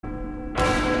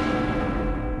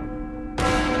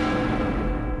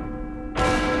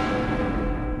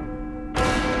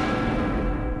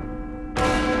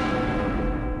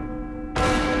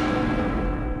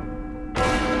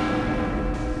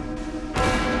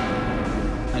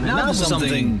And now for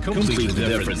something completely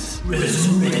different.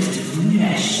 Resurrected from the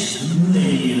ashes of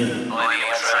Millennium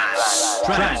Trance.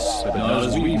 Trance, but not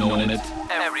as we've known it.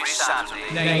 Every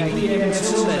Saturday, 9 p.m.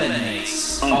 till midnight.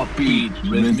 Upbeat,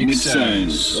 rhythmic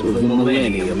sounds of the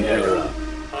Millennium era.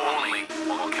 only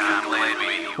on Camglen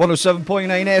Radio.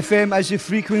 107.9 FM is the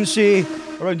frequency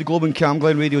around the globe on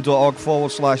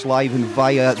camglenradio.org/live and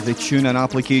via the TuneIn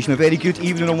application. A very good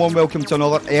evening and warm welcome to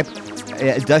another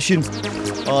edition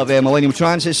of Millennium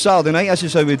Trance. It's Saturday night, this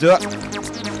is how we do it.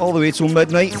 All the way till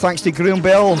midnight. Thanks to Graham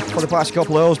Bell for the past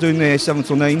couple of hours doing 7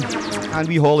 till 9. And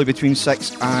we Holly between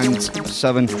 6 and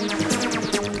 7.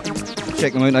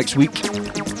 Check them out next week.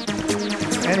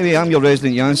 Anyway, I'm your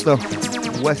resident Yanzta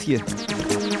with you.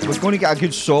 We're going to get a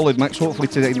good solid mix hopefully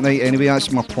tonight anyway.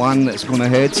 That's my plan that's going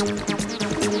ahead.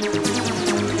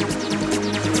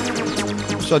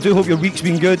 So I do hope your week's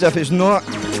been good. If it's not,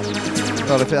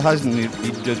 or if it hasn't been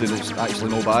good, then it's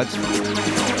actually no bad.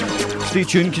 Stay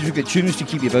tuned because we've got tunes to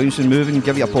keep you bouncing, moving,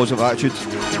 give you a positive attitude.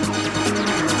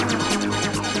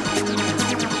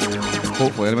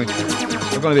 Hopefully anyway.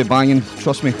 They're going to be banging,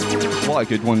 trust me. A lot of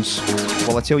good ones.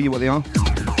 Will I tell you what they are?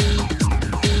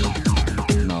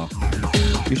 No.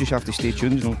 You just have to stay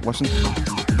tuned and listen.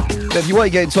 But if you want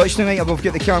to get in touch tonight, I've got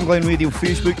the Camglen Radio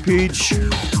Facebook page.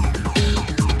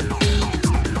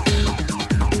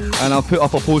 And I'll put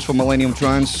up a post for Millennium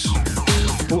Trance.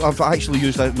 I've actually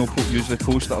used the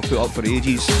post that I've put up for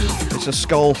ages. It's a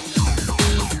skull.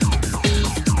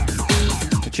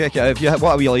 So check it out. If you have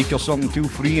whatever you like or something, feel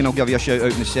free and I'll give you a shout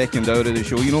out in the second hour of the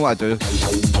show. You know what I do.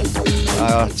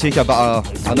 Take a bit of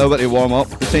an hour to warm up.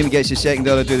 By the time it gets to the second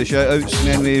hour I do the shout outs and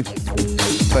then we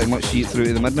pretty much see it through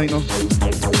to the midnight now.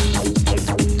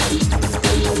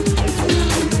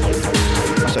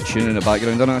 That's a tune in the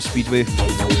background, isn't it? Speedway.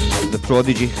 The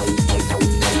Prodigy.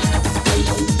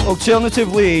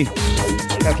 Alternatively,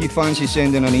 if you fancy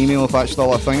sending an email, if that's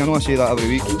still a thing, I know I say that every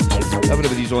week.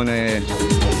 Everybody's on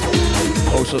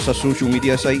all sorts of social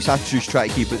media sites. I just try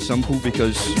to keep it simple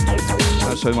because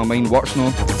that's how my mind works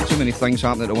now. Too many things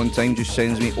happening at one time just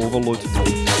sends me overload.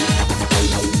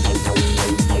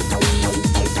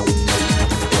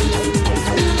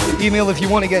 Email if you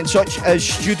want to get in touch is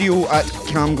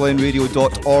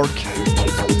studio@camglenradio.org.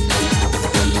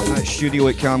 That's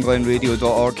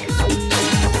studio@camglenradio.org.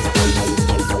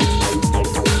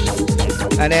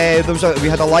 And we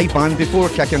had a live band before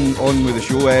kicking on with the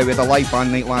show. We had a live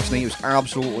band night last night. It was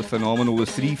absolutely phenomenal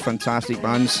with 3 fantastic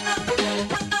bands.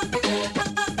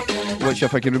 Which,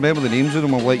 if I can remember the names of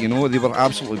them, I'll let you know. They were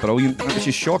absolutely brilliant. It was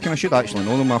just shocking. I should actually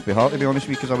know them off by heart, to be honest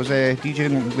with you, because I was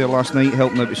DJing there last night,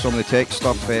 helping out with some of the tech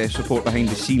stuff, support behind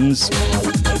the scenes,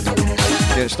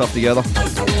 get stuff together.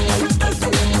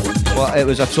 But it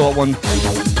was a top one.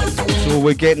 So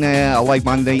we're getting a live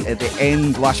band night at the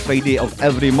end, last Friday of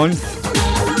every month.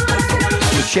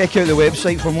 So check out the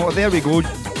website for more. There we go.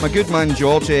 My good man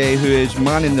George, who is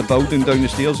manning the building down the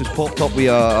stairs, has popped up with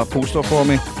a poster for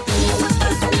me.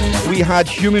 We had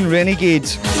Human Renegade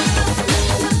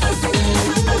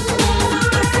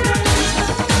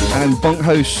and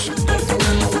Bunkhouse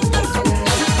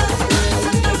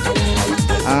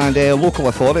and Local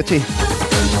Authority.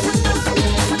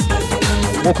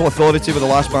 Local Authority were the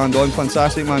last band on.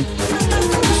 Fantastic, man.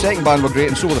 The second band were great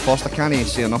and so were the first. I can't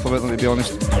say enough about them, to be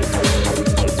honest.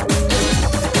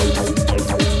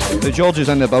 The George is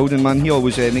in the building, man. He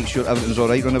always makes sure everything's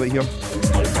alright round about here.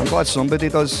 I'm glad somebody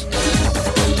does.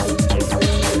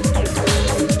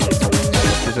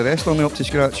 Is the rest only up to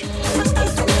scratch?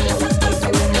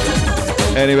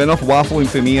 Anyway, enough waffling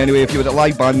for me. Anyway, if you were at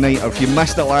live band night or if you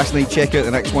missed it last night, check out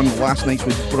the next one. Last night's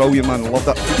was brilliant, man. I loved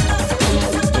it.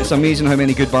 It's amazing how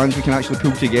many good bands we can actually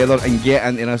pull together and get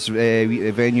into this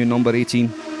venue number 18.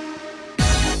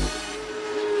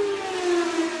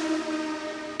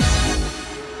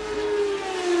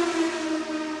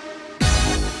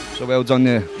 So well done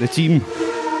the team.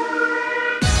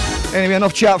 Anyway,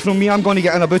 enough chat from me. I'm going to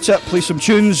get in about it, play some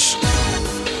tunes.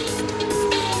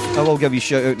 I will give you a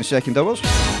shout out in the second hours.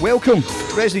 Welcome,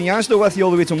 Resident Yanzta with you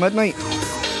all the way till midnight.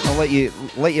 I'll let you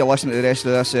listen to the rest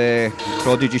of this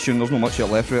Prodigy tune. There's not much yet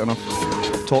left right enough.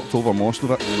 I've talked over most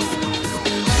of it.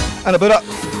 And about it,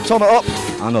 turn it up.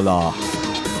 Another.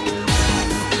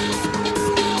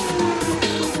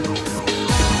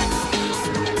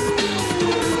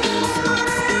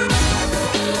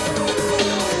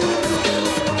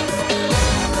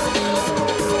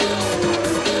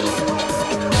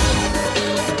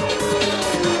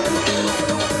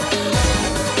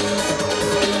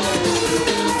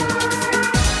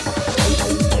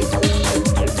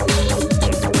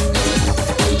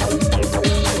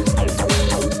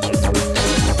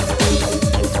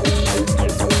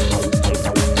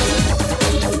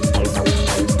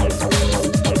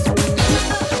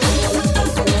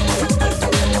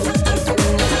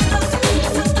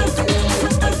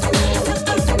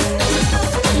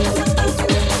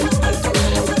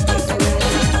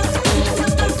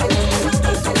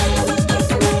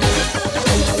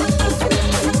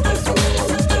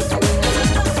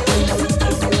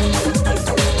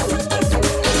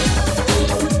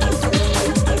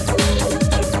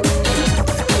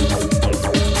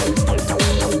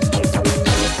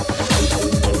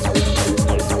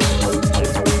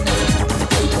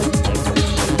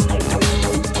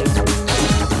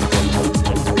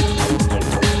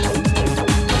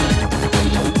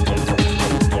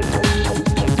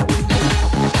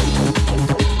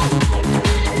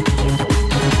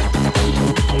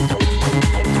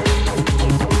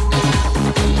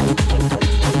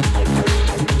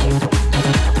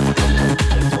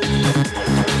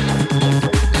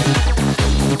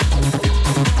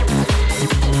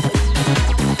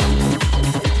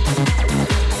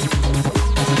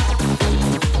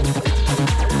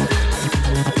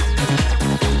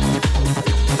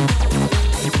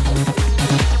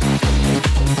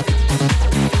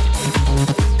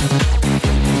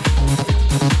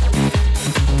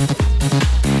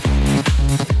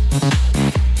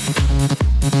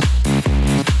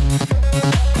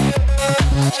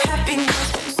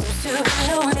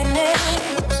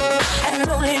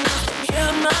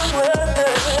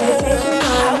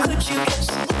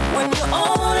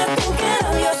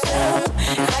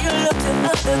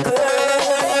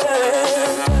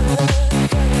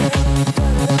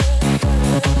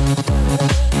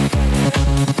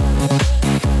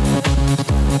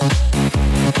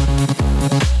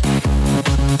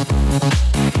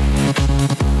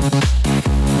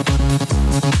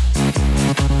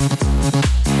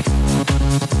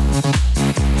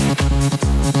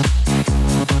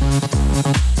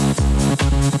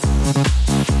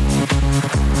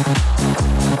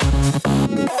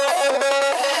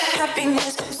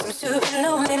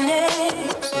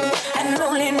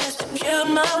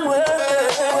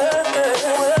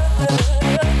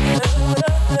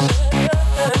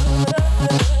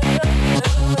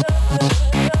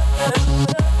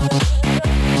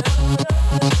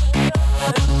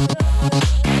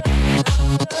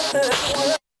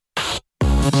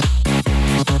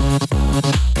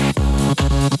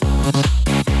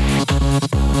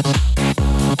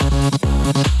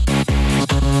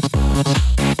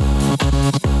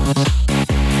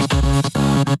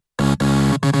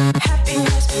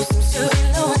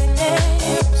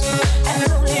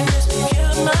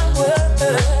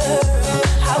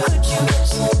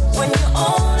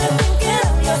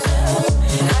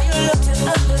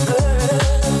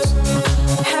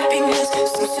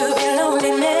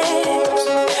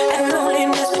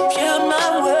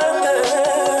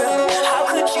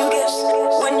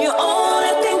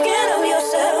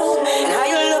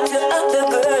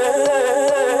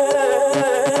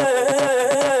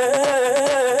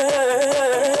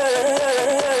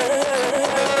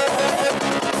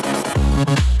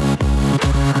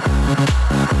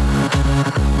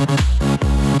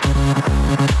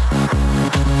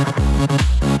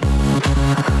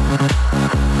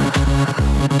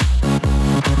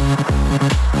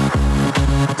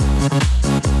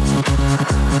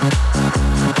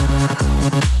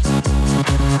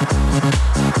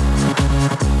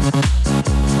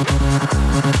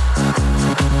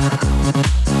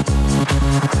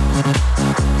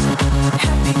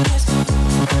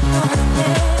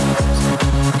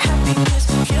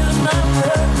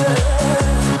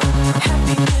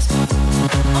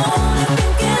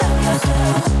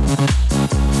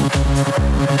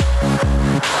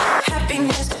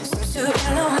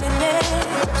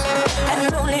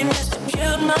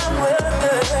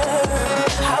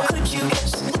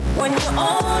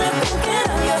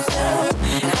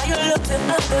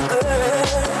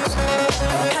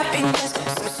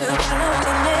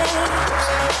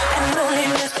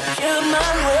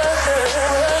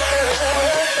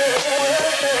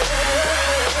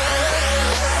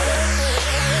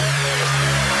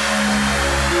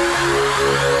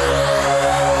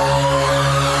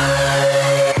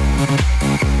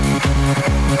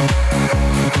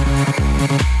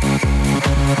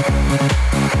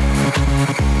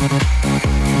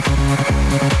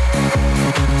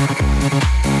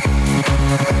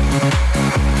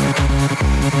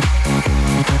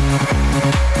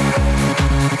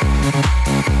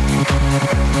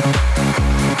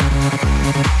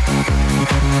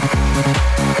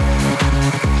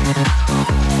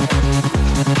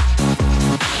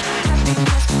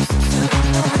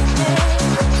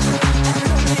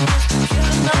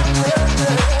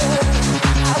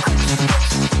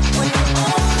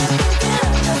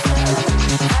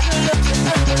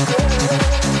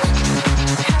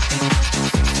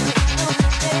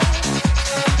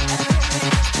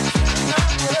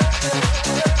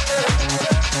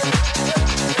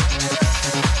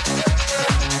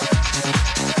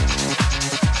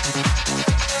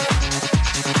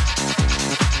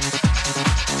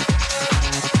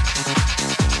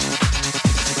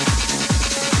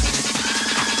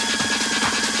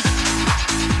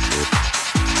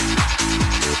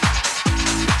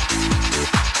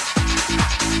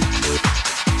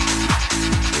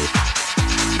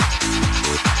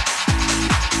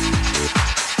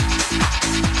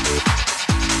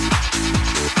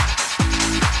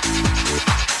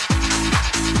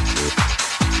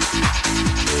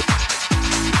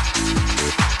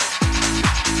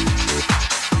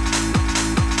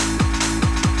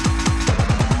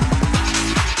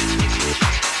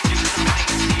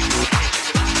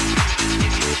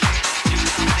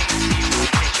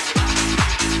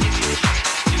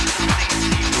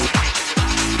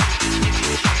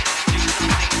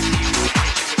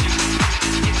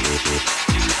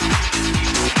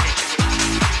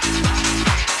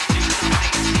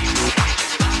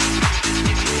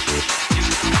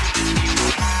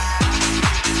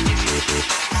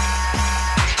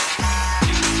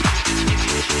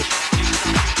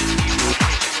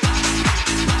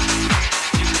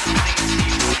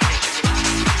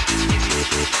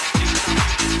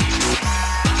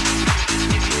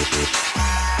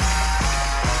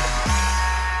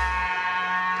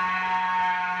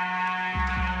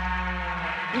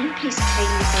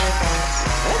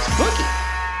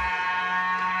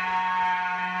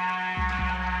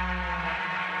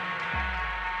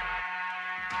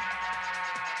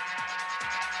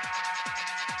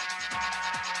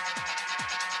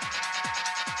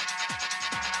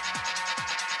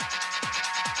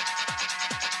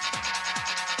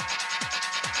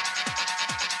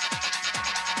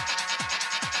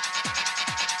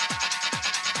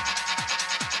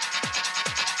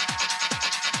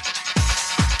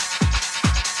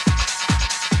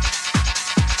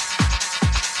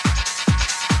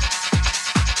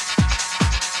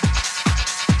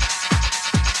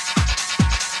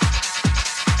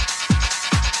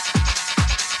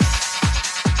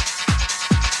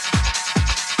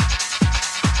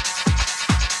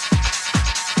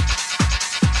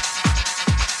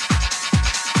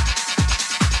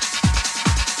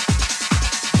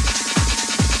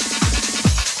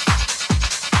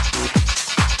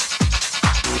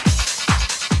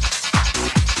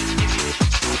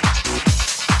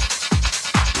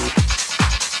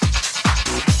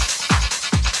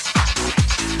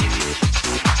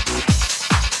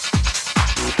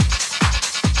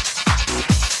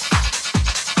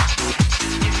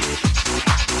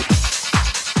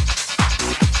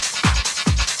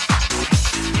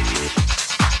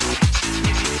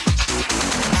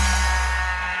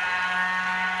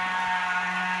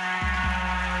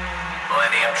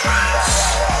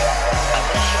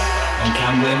 on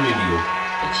Camglen Radio.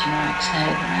 Gets you more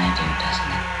excited than I do,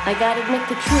 doesn't it? I gotta admit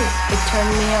the truth. It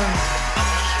turned me on.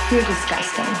 You're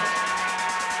disgusting.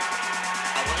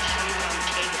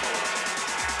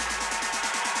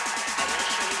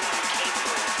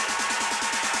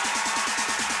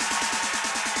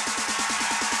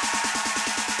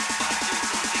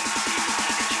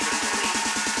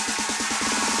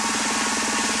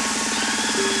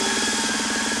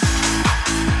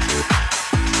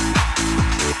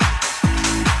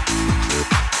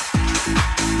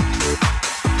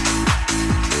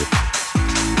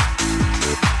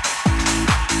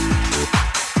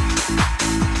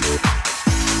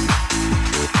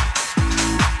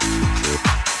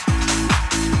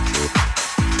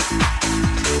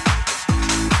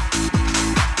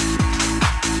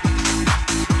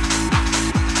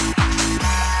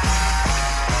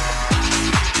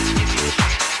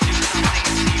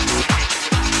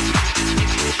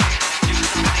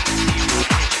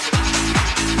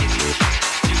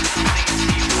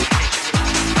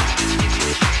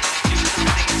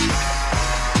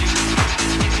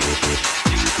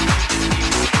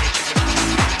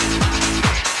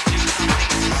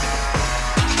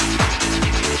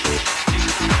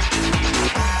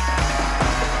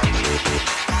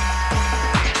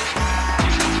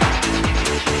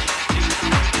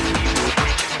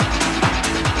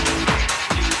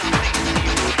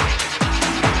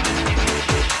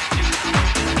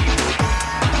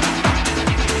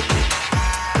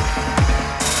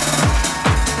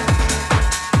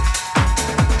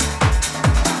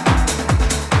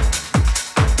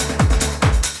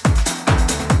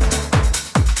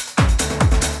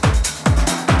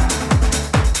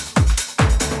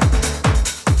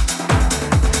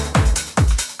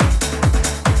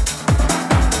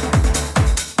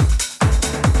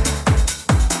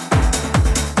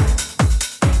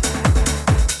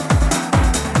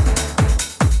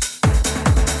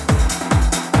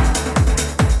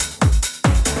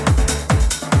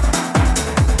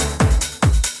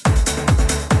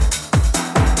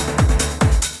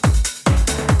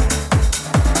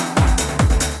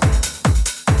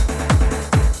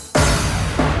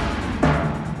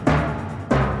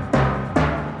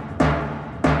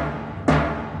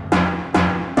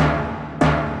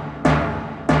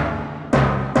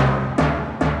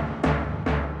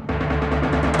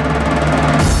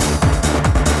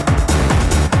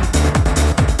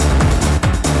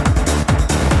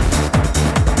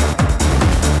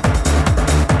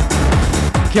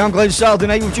 Camglen Saturday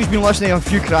night, we've just been listening to a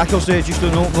few crackers there just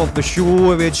to open up the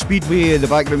show. We had Speedway in the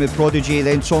background with Prodigy,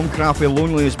 then Tom Craft with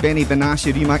Loneliness, Benny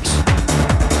Benassi remix.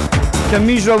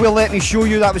 Kamizra, we're letting me show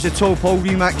you, that was the Tall Paul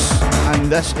remix,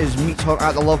 and this is Meet Her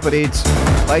at the Love Parade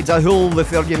by Dahul, the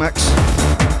Fergie mix.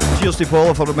 Cheers to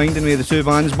Paula for reminding me of the two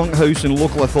bands, Bunkhouse and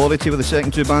Local Authority were the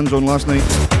second two bands on last night.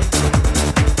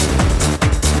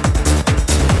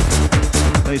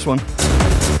 Nice one.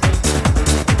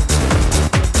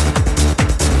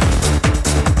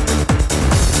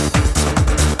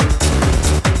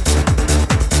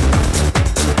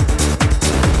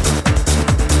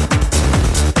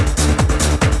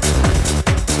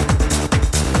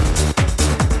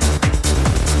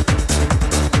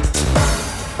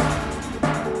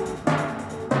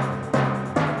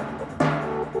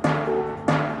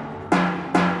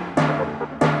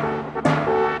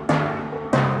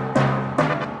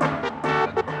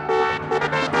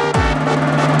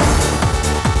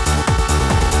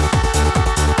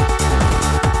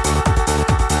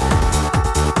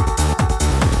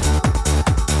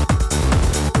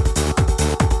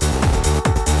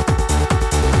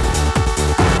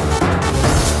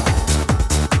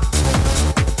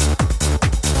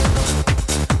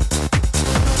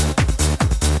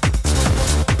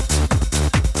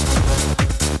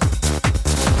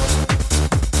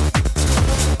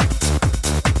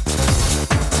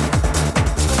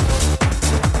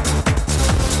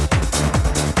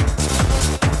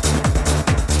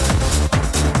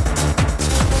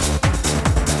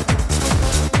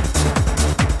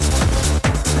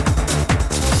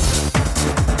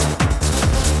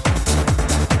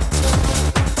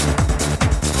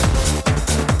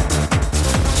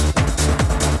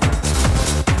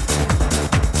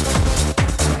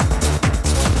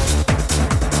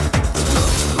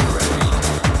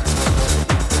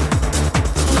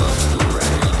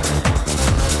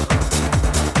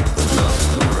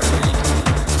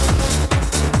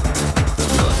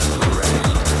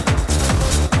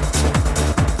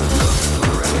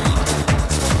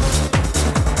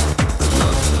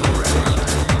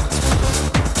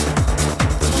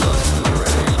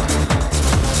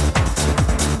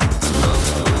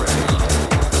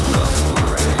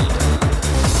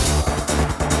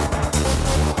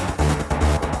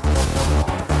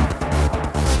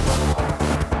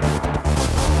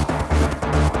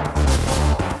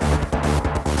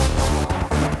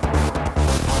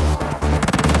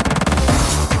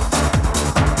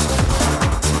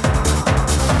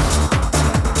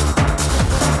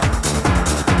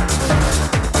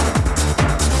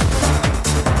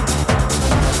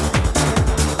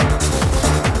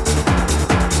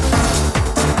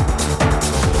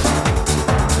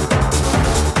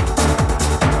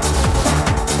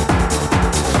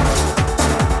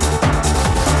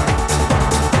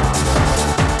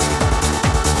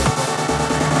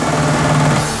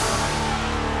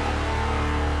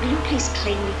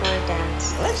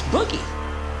 monkey.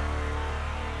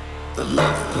 The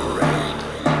Love Parade.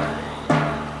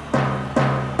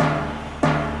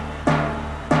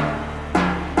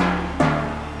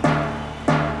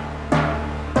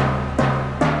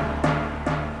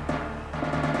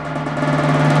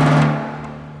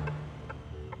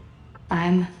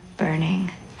 I'm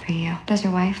burning for you. Does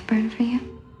your wife burn for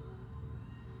you?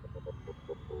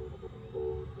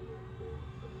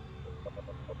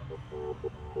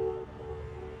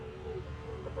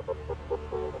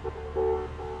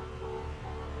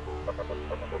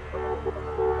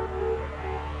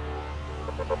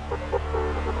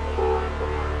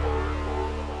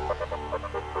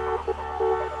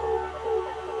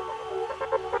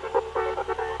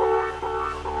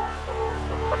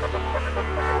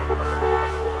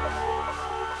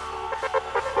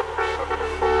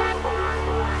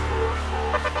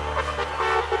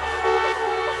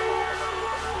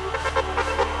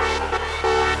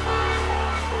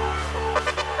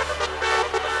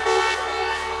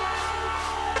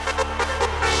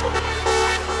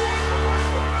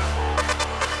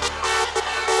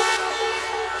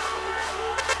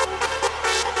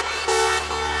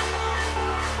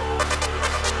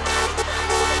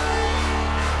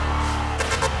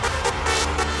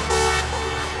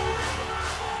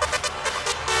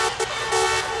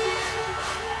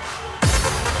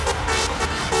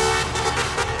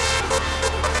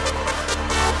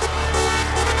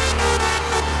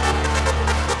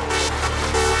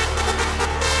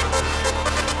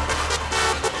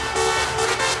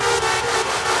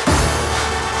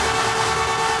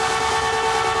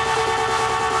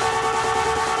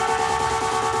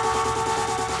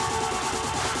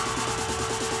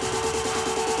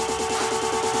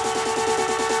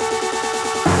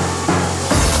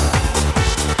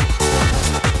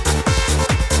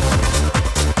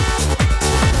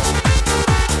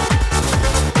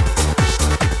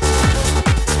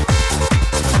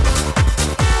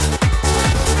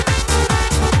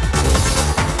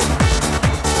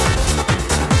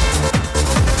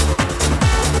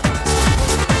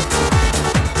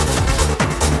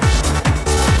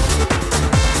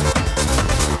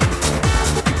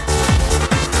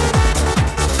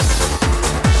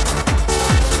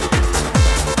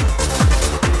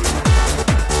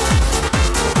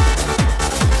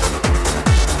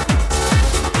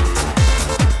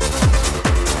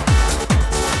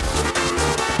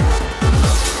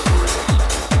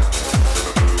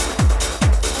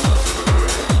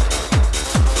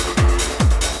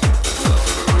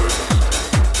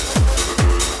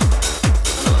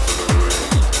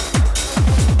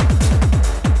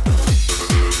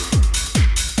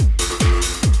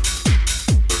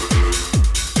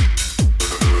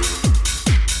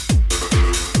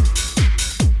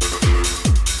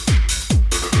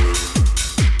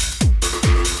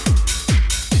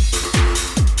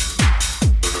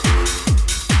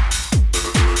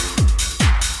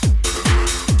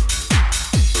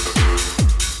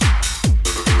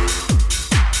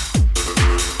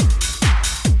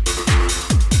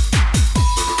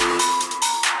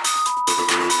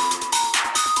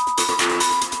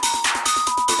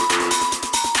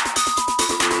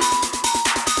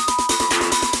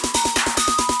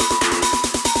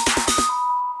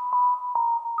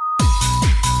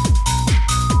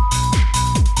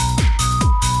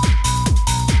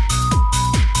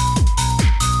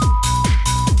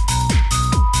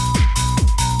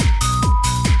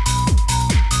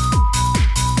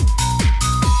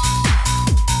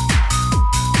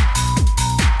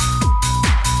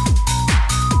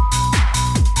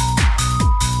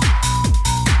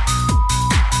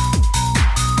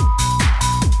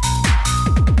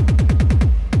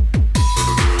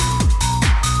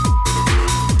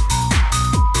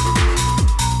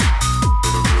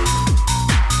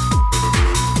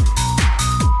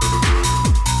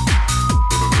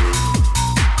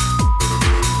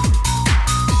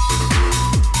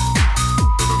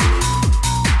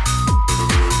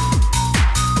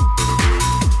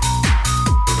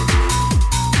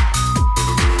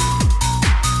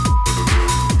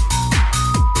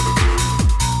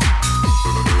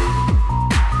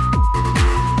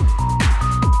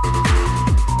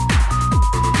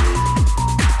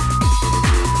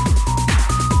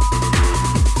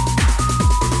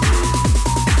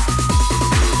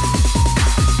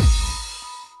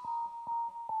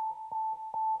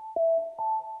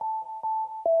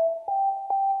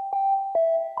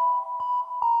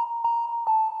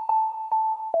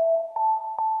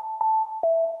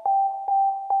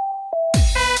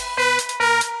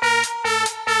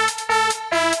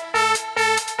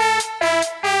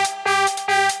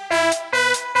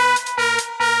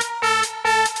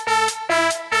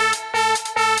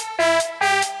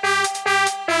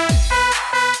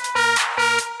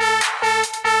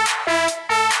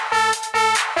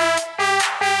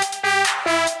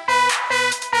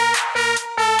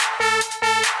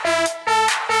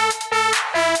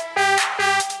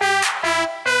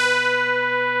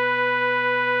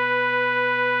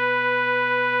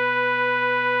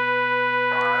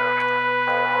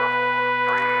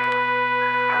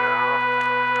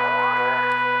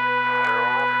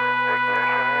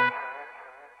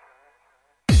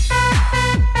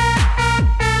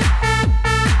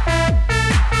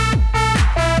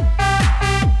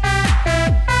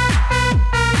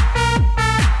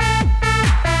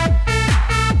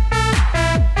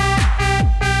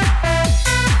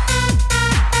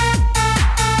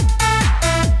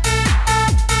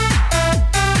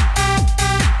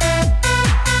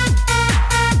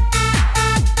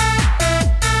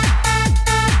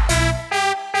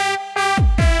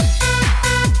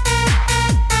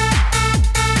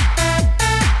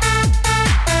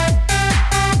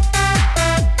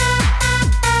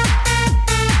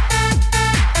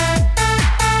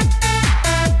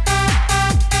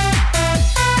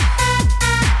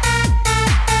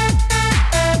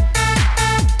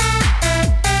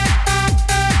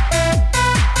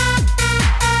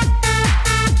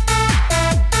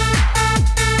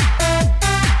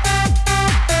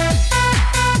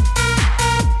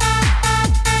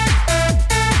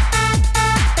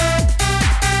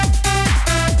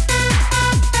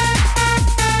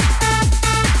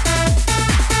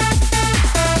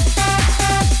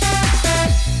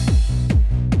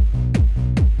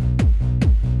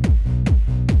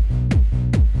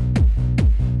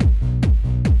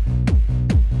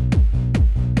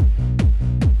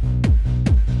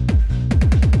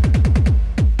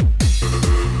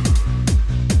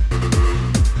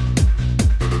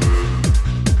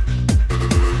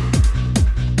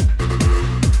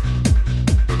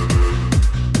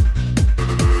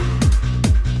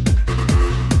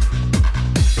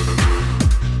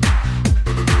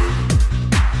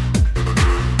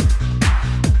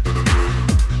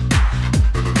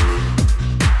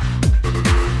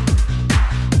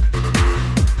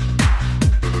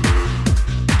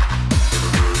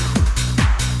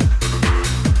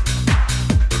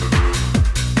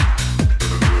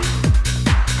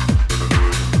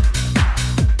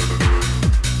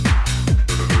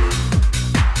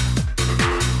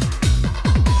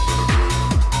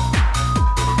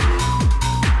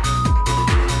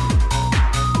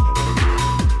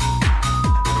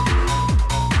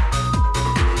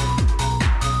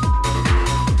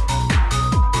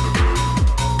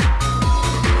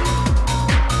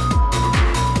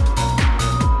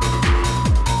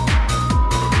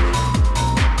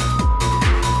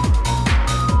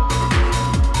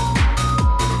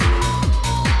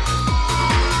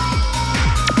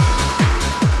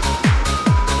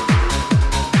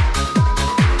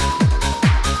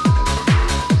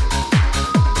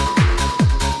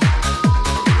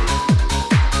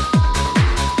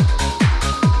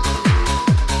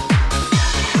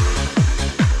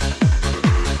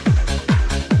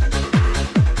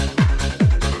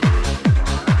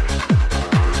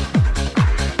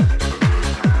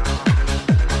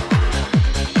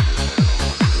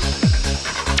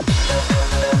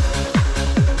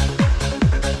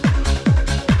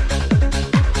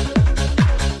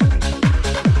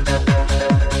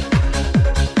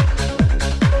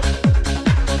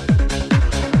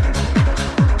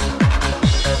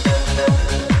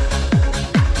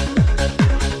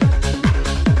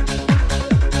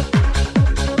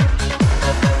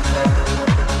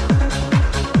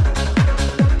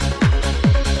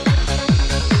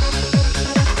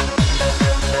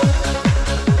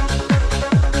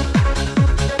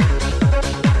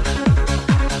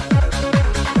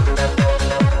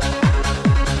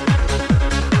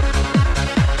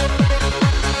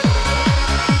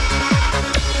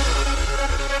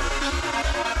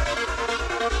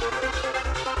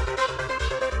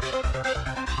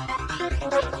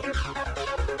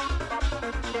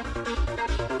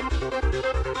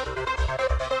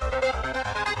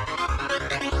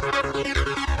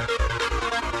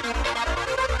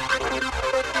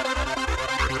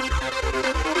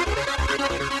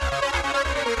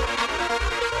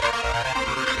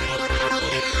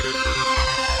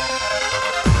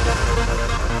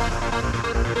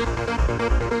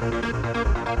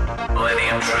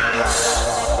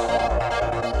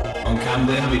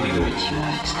 Camglen Radio. It's more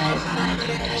exciting than I do,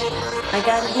 doesn't it? I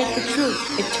gotta admit the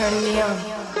truth, it turned me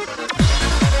on.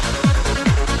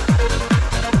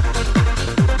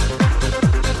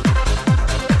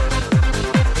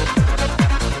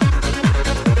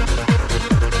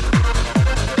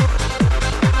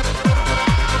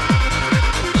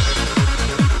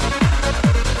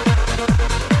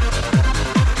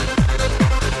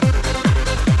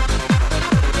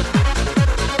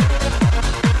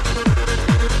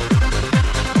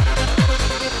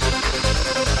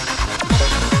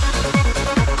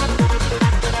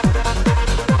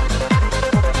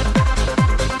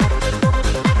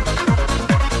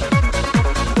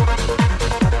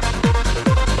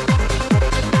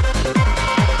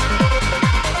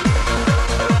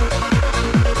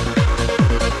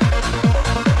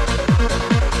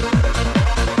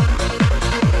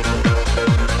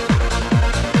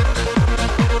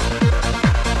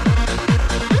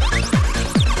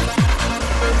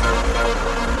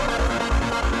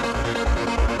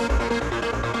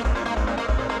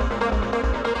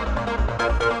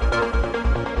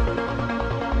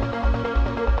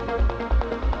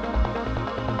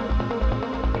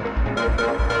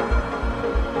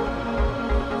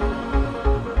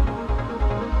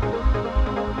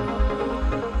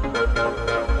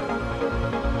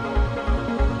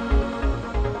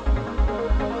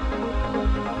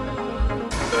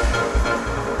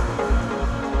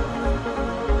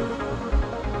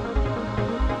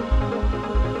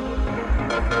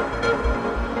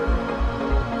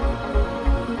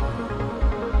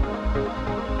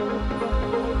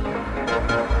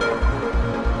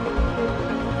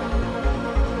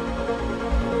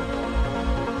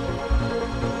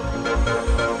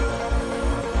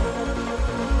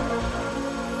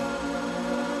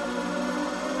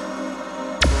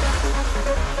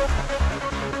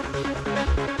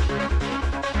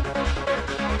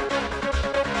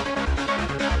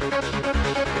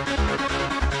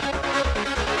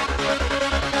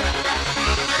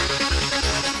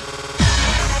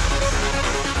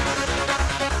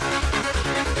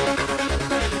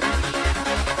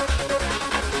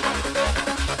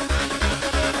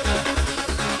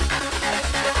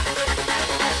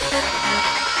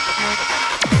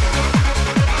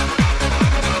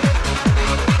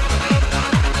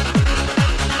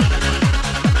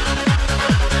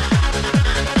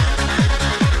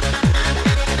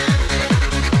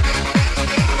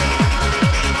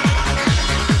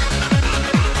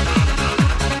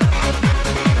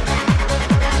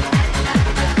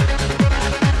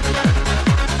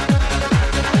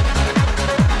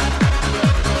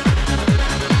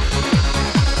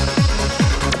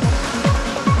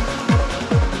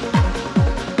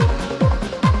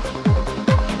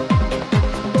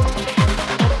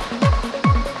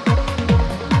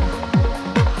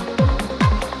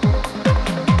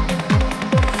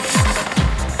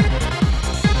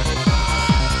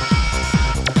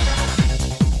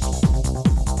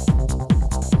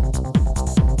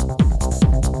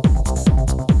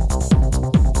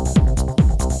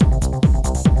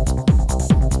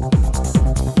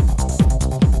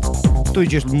 Do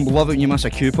you just love it when you miss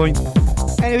a cue point?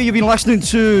 Anyway, you've been listening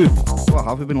to... What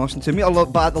have we been listening to? Meet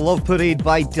at the Love Parade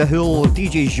by Dahul,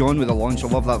 DJ Jean with the launch. I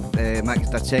love that mix,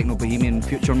 the techno bohemian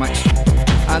future mix.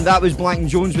 And that was Black &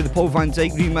 Jones with the Paul Van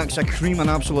Dyke remix, a cream and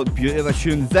absolute beauty of a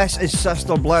tune. This is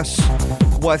Sister Bliss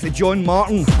with John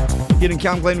Martin here in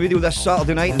Camglen Radio this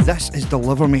Saturday night. This is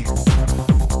Deliver Me.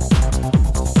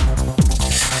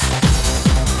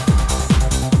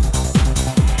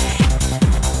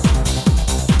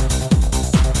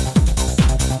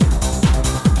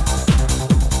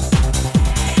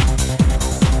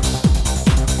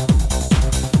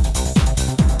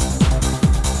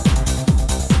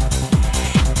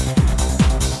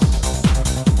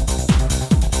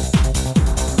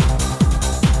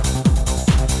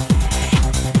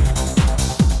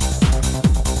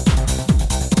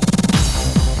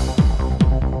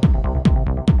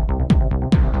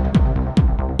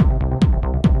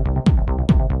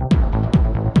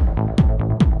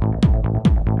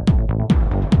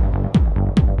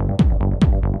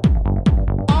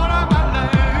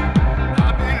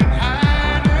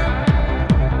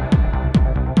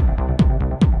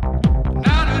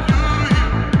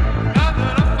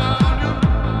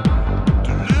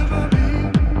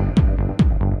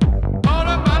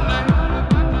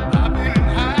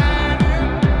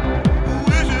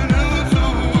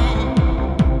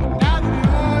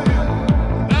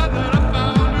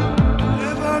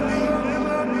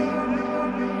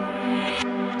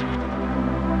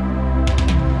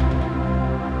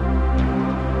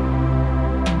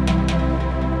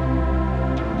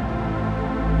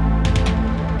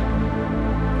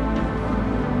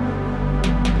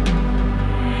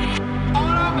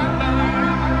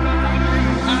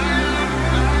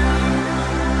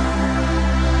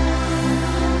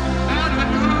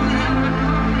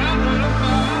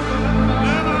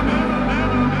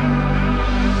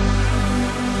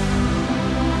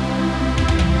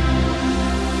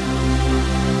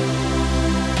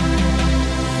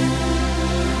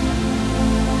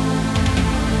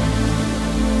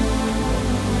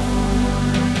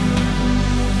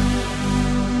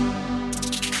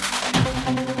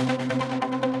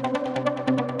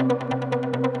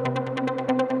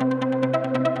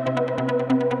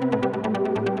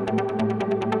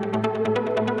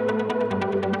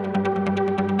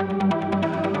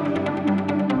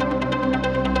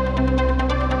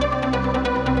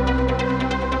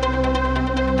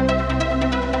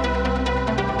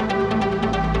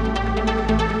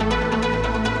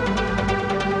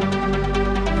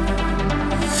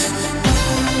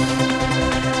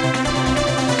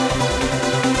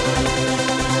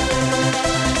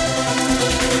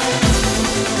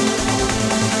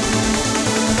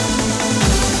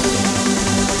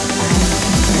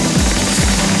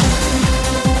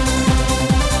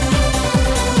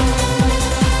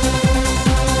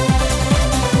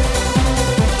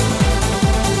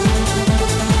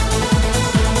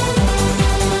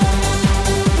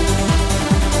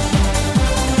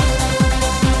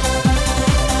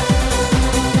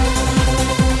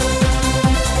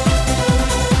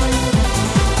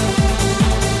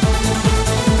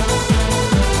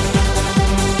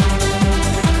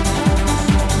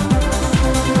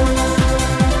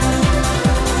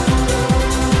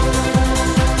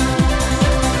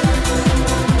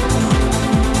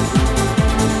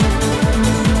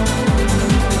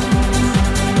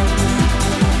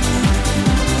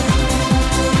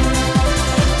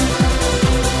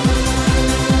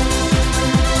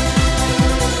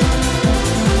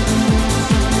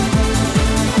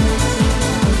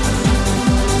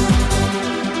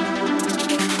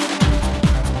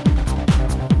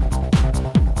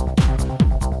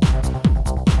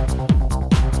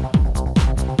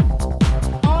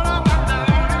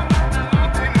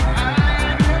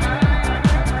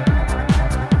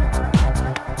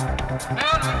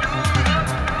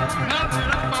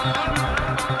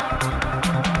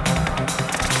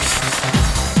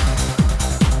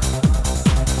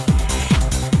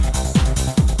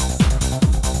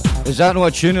 Is that not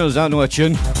a tune or is that not a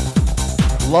tune?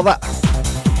 Love it.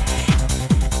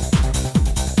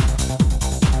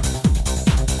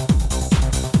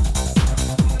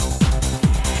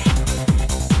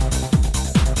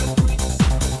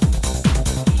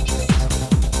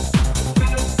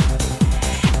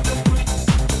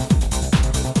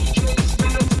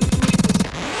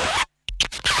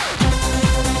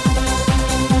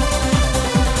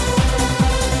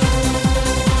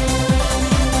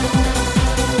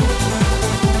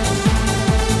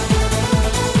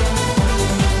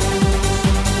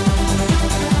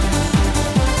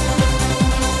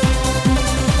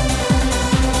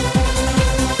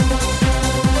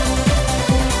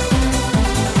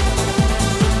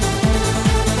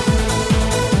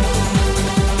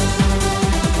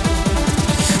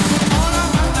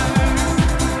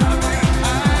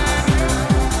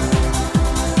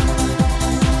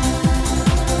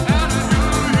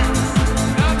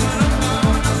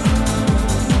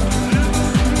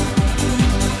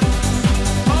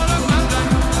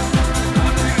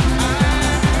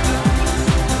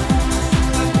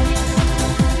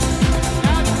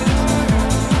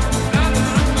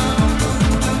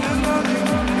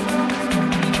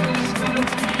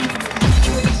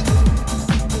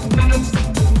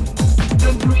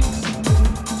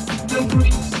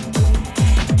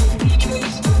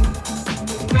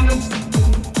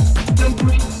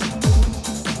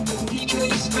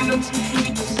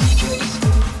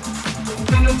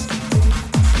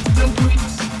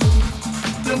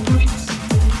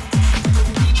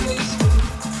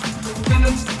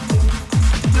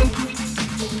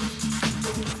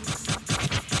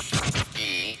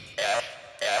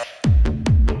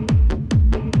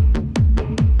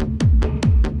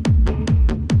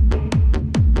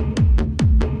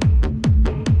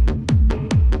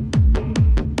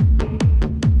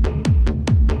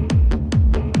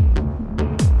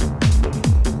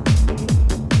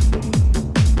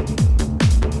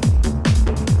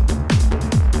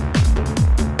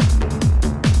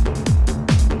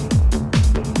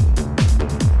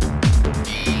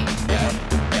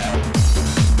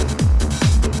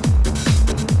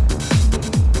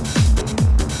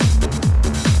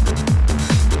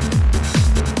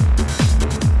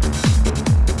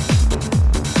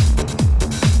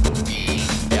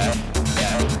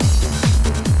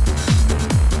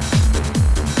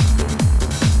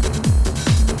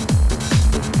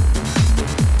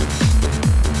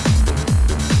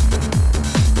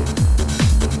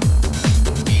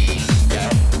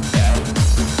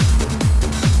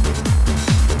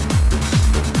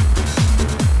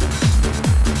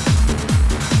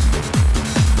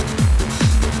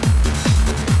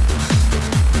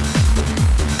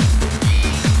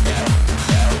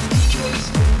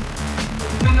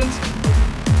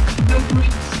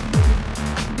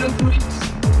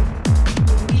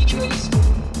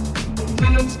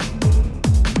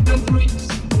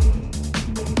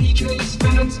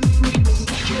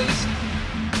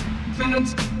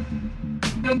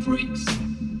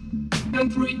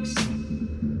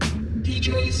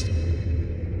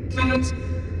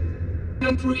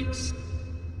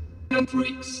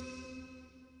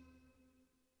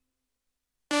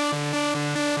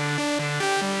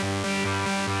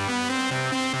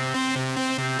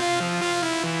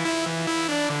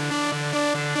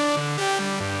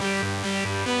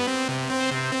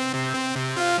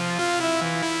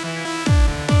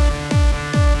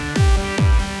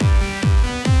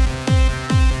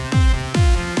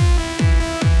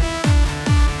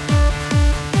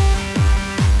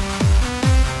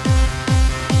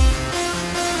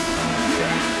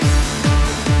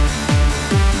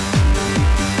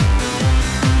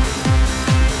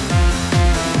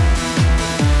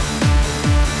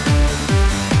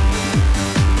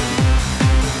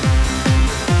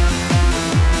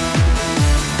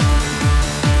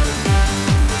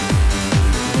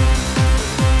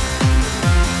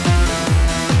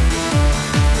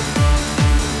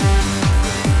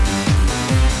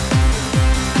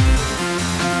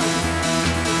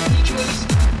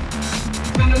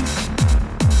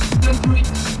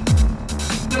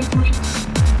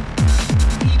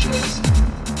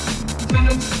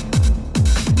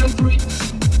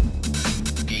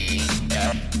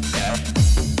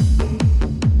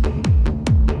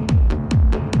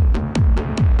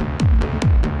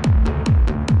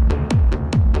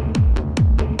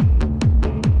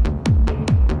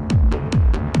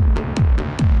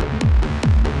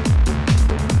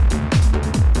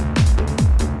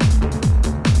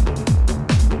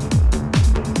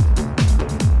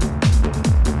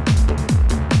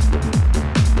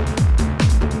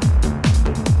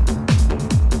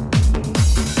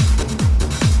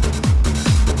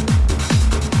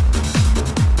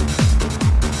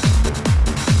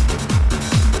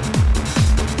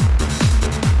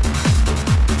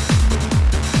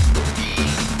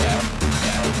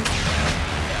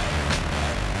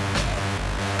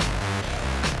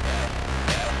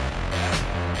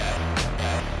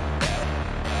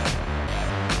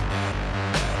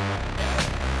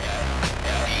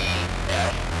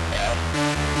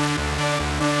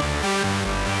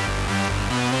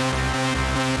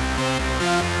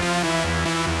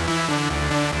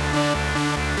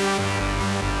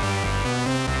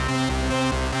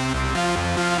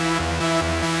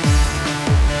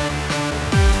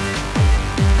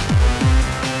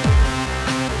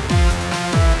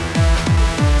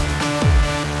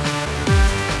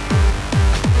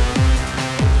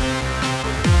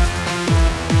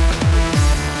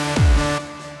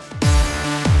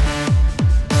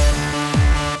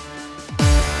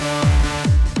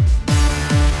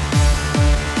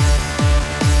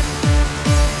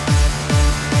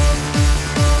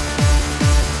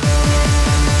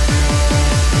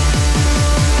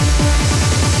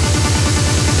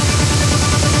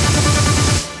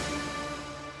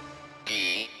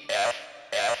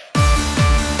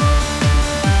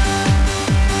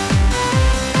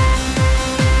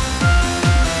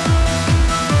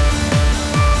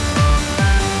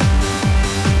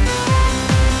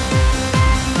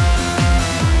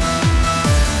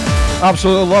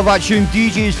 Absolutely love that tune.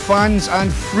 DJs, fans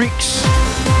and freaks.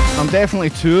 I'm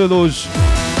definitely two of those.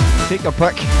 Take your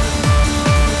pick.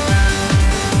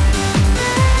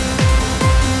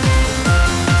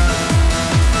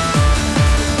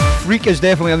 Freak is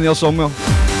definitely in there somewhere.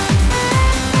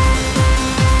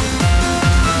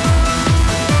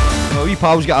 My wee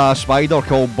pal's got a spider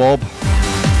called Bob.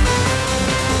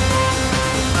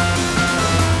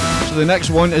 So the next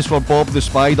one is for Bob the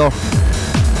Spider.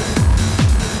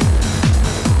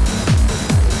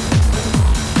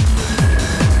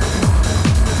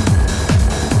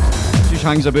 Just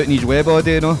hangs about in his web all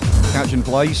day, you know, catching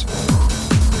flies.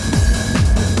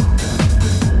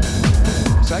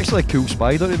 It's actually a cool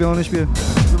spider, to be honest with you.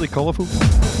 It's really colourful.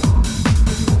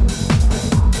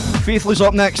 Faithless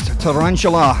up next,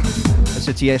 Tarantula. It's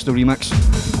a Tiesto remix.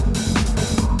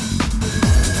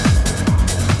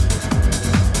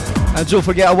 And don't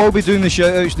forget, I will be doing the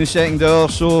shout-outs in the second hour,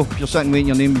 so if you're sitting waiting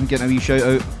your name and getting a wee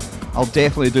shout-out, I'll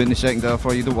definitely do it in the second hour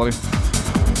for you, don't worry.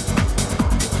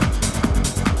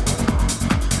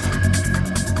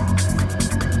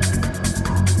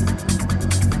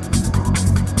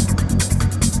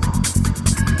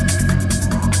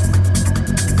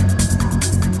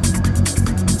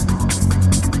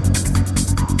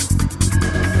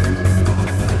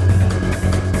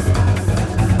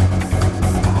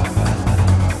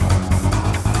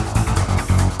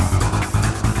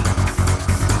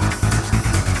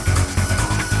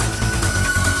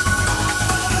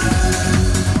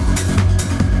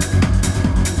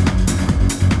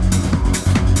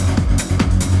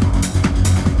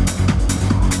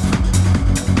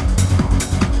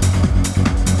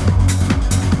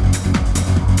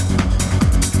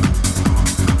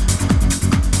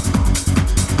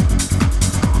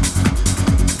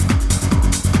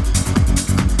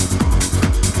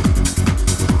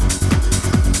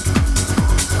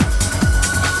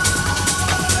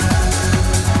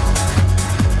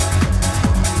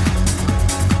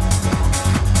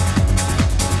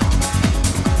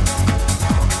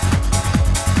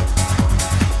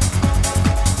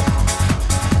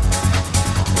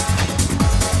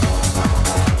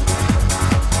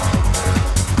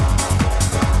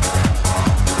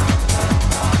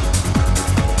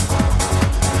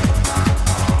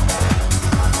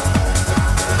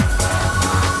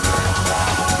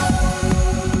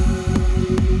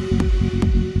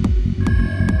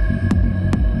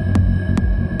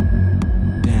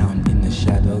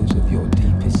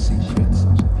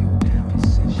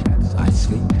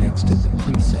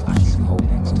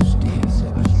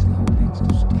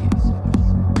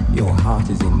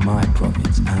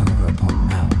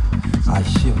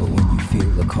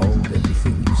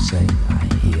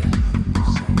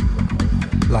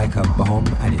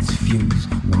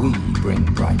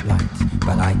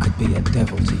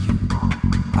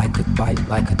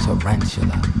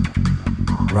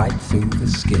 Right through the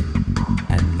skin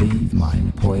and leave my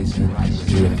poison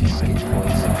dripping.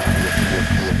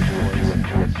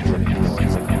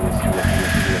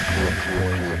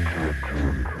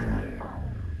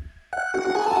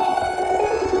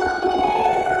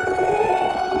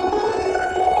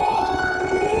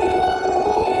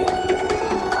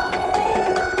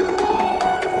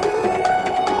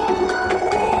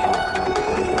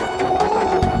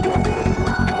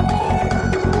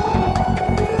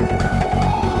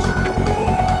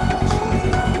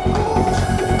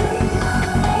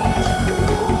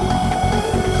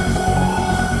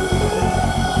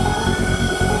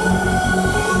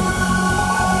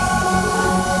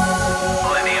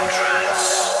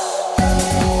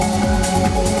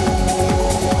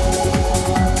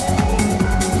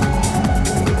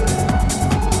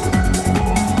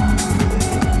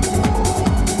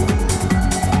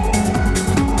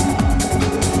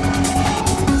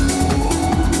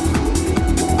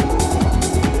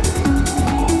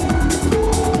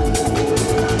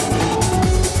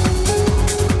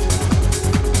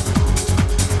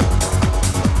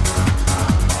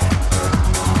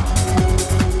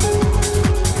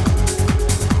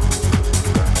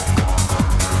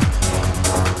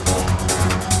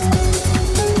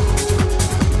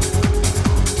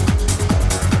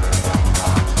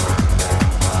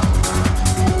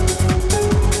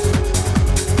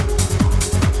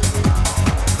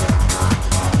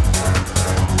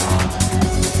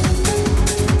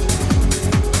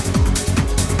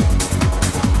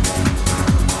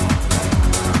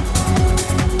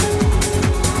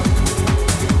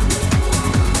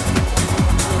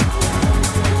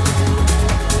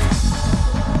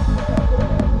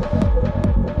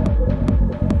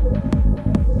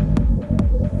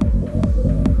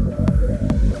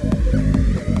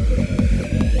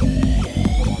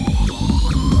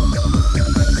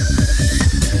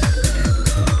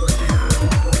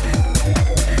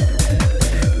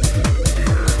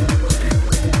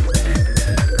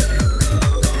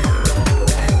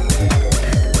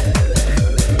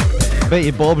 bet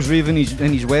you Bob's raving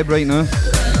in his web right now.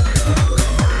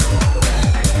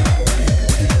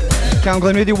 Cam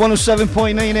Glen Radio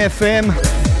 107.9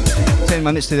 FM. 10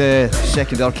 minutes to the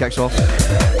second hour kicks off.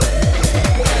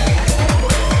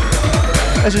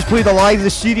 This is played alive, the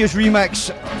Serious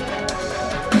remix.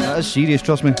 That is serious,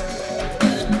 trust me.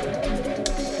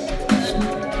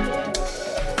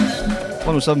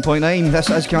 107.9, this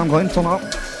is Cam Glen, turn up.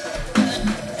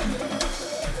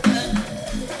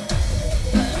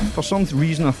 For some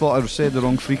reason I thought I said the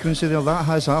wrong frequency there. That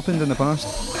has happened in the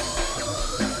past.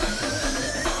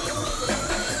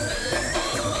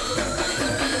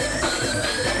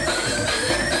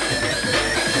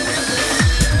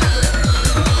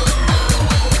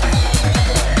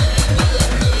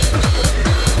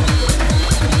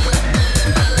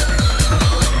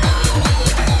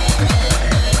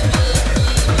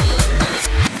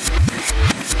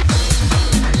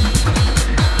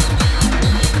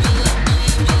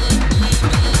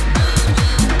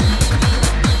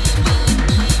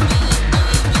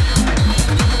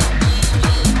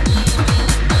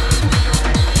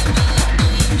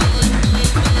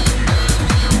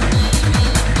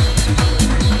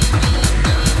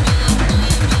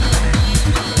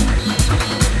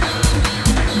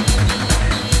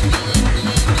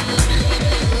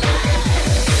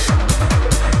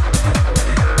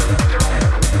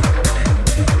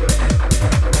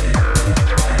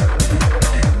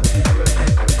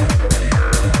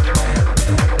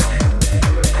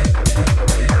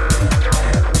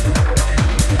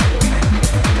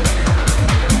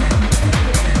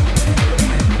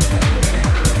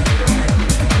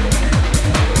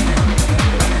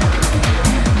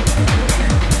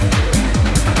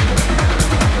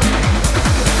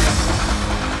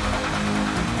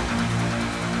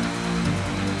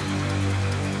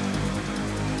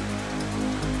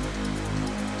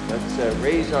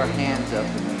 Raise our hands up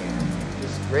in the air.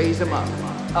 Just raise them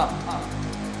up, up.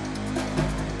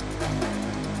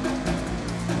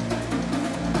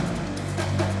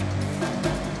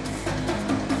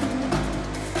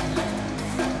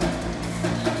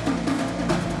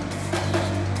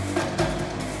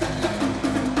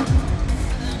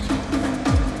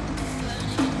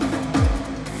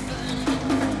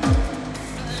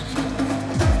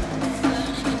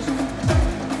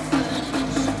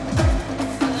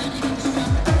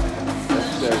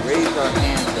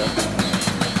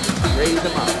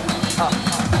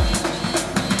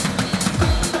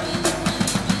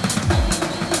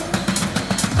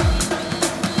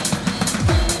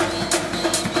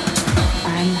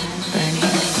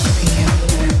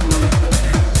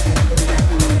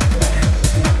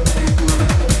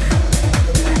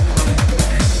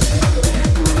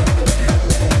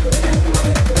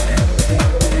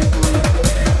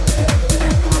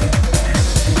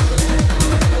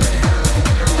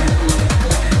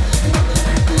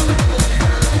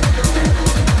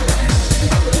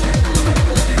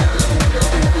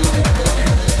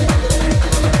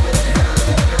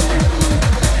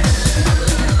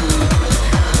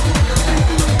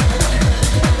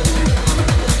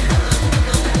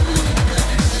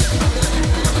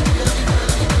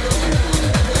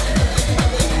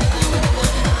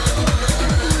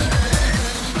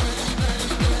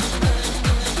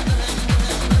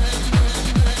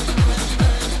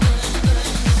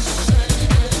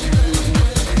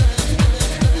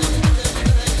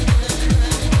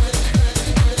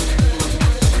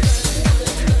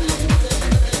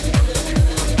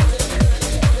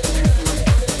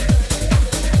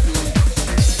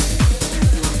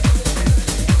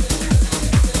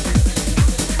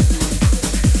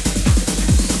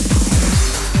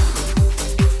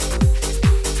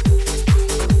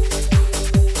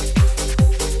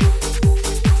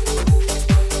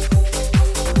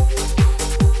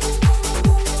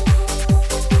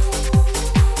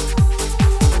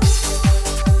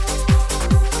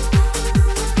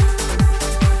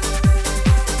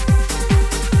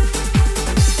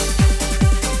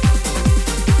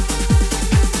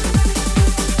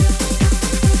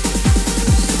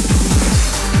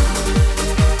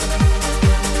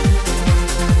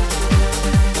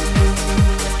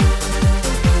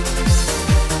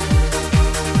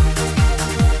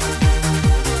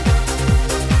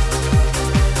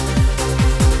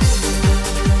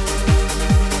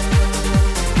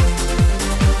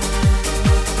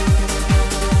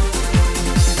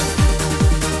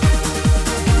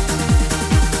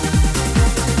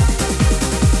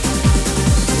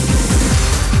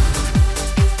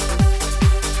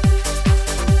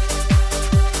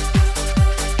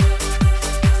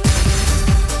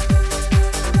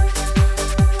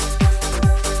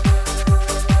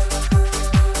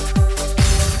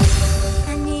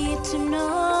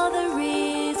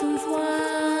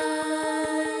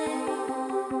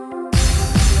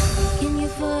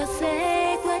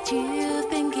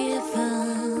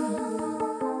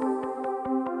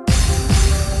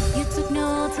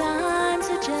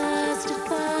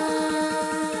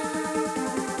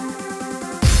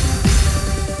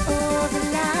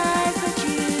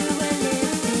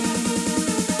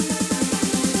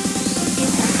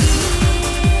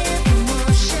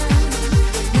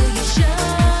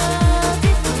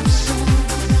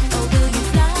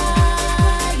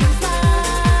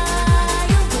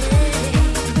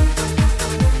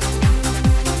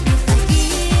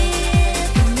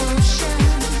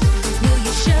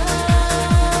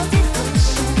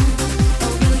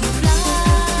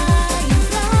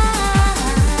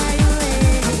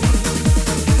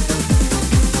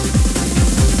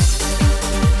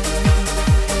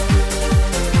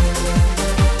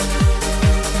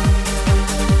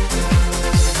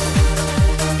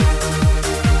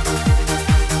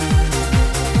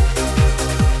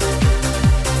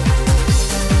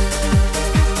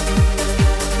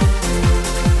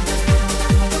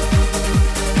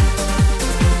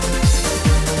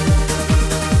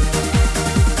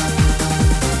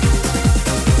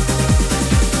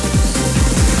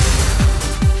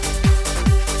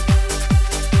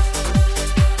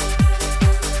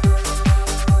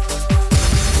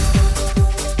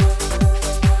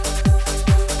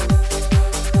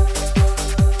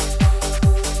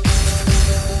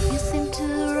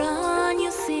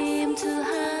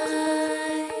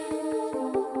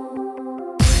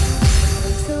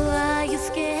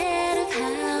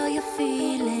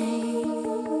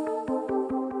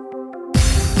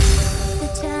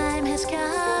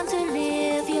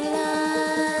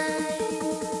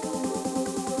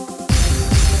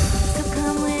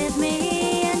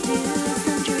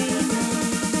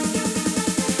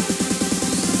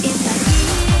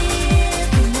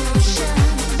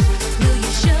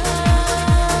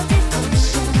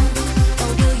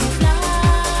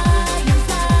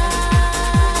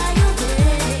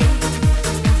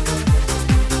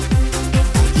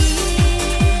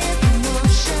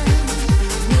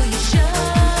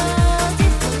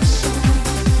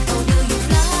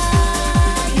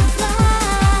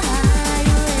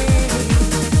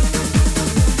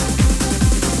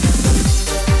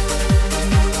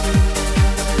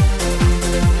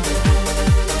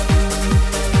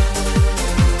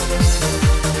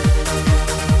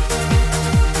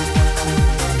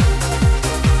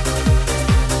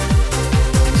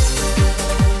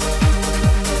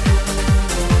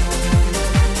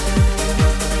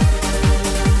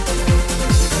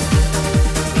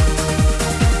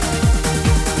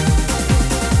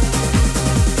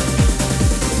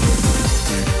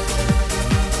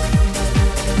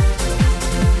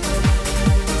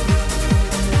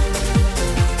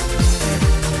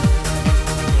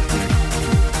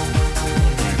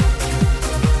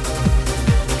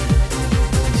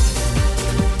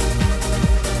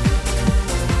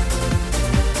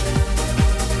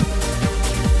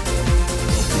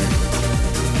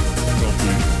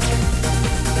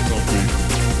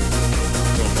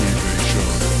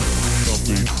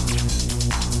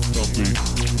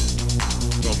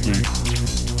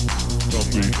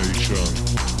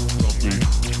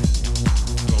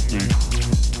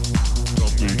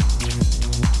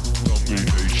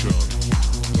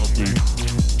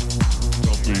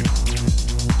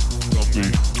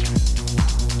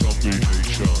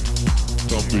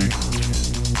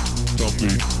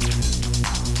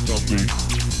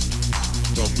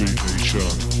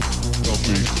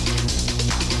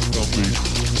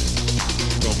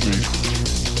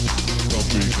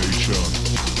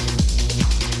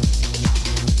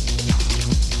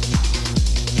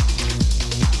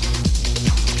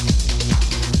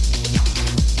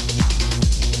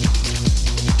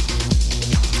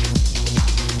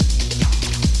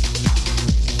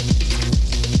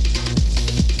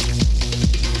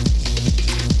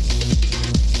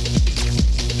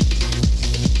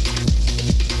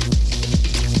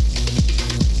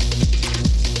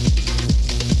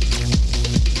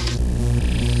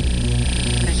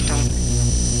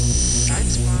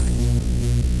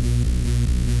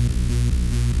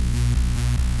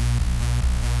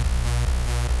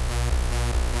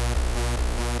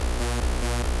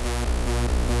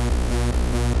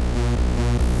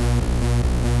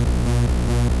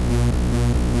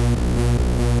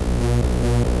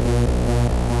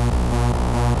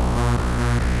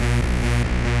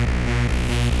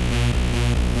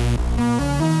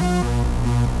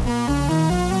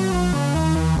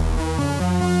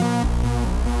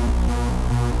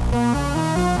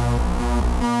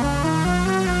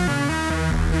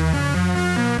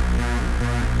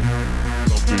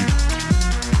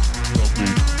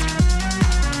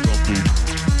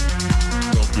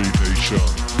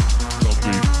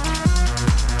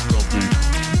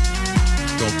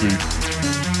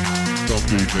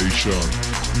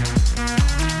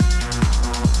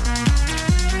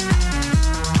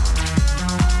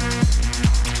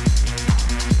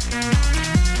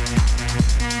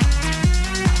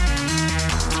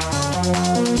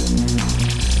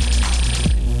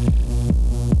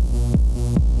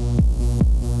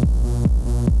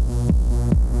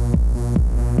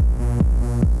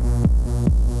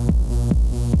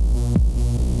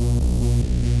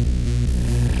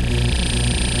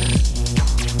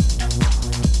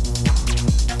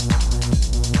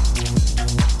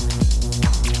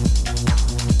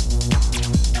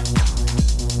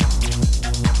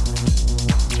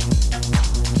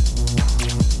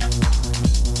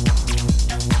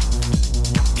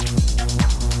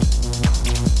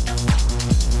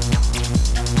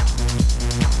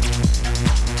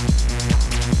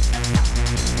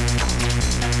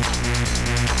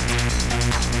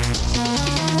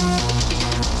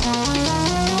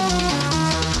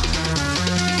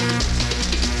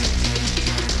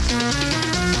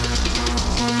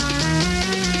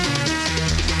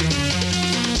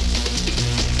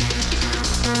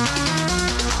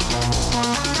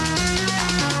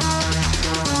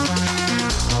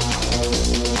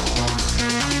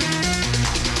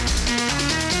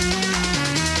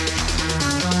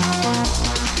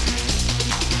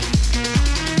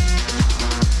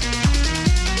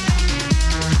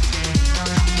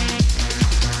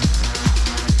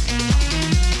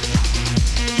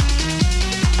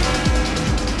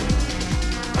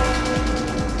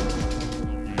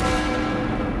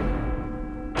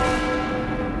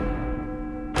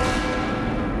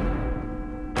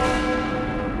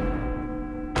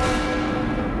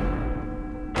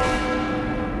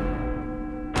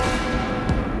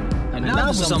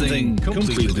 Something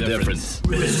completely different.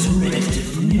 Resurrected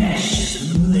from the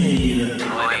ashes of the Millennium.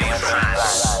 Millennium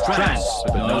Trance. Trance,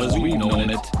 but not as we've known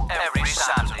it. Every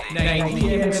Saturday. 9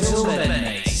 p.m. till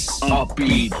midnight.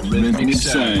 Upbeat rhythmic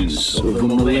sounds of the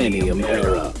Millennium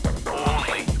Era.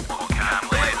 Only on Cam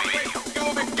Radio.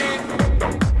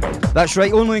 That's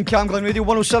right, only in Cam Glen Radio,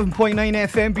 107.9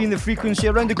 FM being the frequency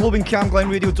around the globe in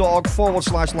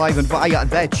camglenradio.org/live and via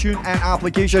the TuneIn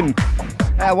application.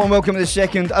 One welcome to the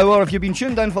second hour. If you've been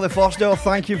tuned in for the first hour,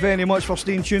 thank you very much for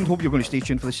staying tuned. Hope you're going to stay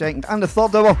tuned for the second and the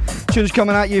third hour. Tunes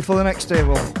coming at you for the next,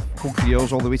 whole 3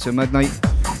 hours all the way to midnight.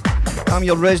 I'm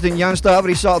your resident Yanzta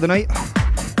every Saturday night.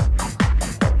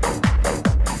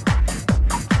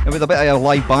 And with a bit of a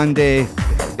live band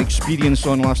experience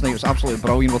on last night, it was absolutely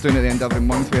brilliant. We're doing it at the end of every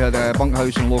month. We had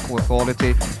Bunkhouse and Local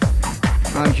Authority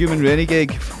and Human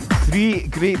Renegade. 3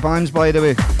 great bands, by the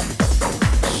way.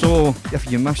 So, if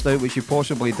you missed out, which you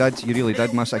possibly did, you really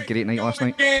did miss a great night last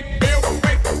night.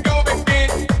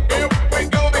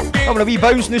 Having a wee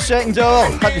bounce in the second hour,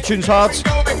 hit the tunes hard.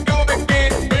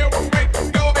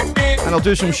 And I'll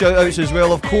do some shout outs as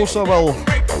well, of course I will,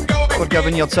 for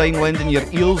giving your time, lending your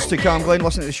ears to Cam Glen,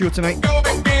 listening to the show tonight.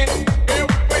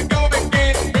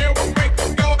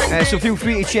 So feel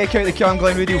free to check out the Cam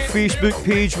Glen Radio Facebook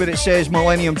page where it says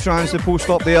Millennium Trance, the post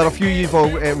up there. A few of you have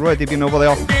already been over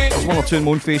there. There's 1 or 2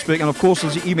 more on Facebook, and of course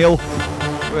there's the email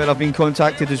where I've been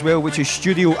contacted as well, which is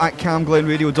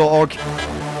studio@camglenradio.org.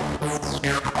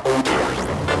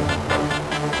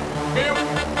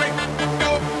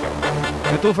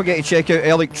 Now don't forget to check out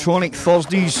Electronic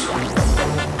Thursdays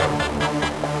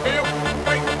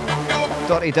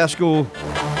Dirty Disco,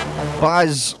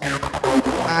 Baz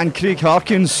and Craig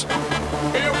Harkins.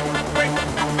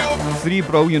 3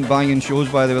 brilliant banging shows,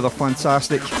 by the way, they're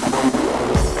fantastic.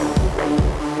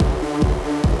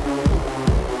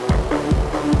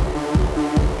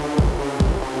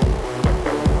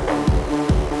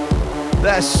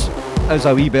 This is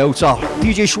a wee belter.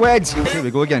 DJ Schwed, here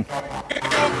we go again.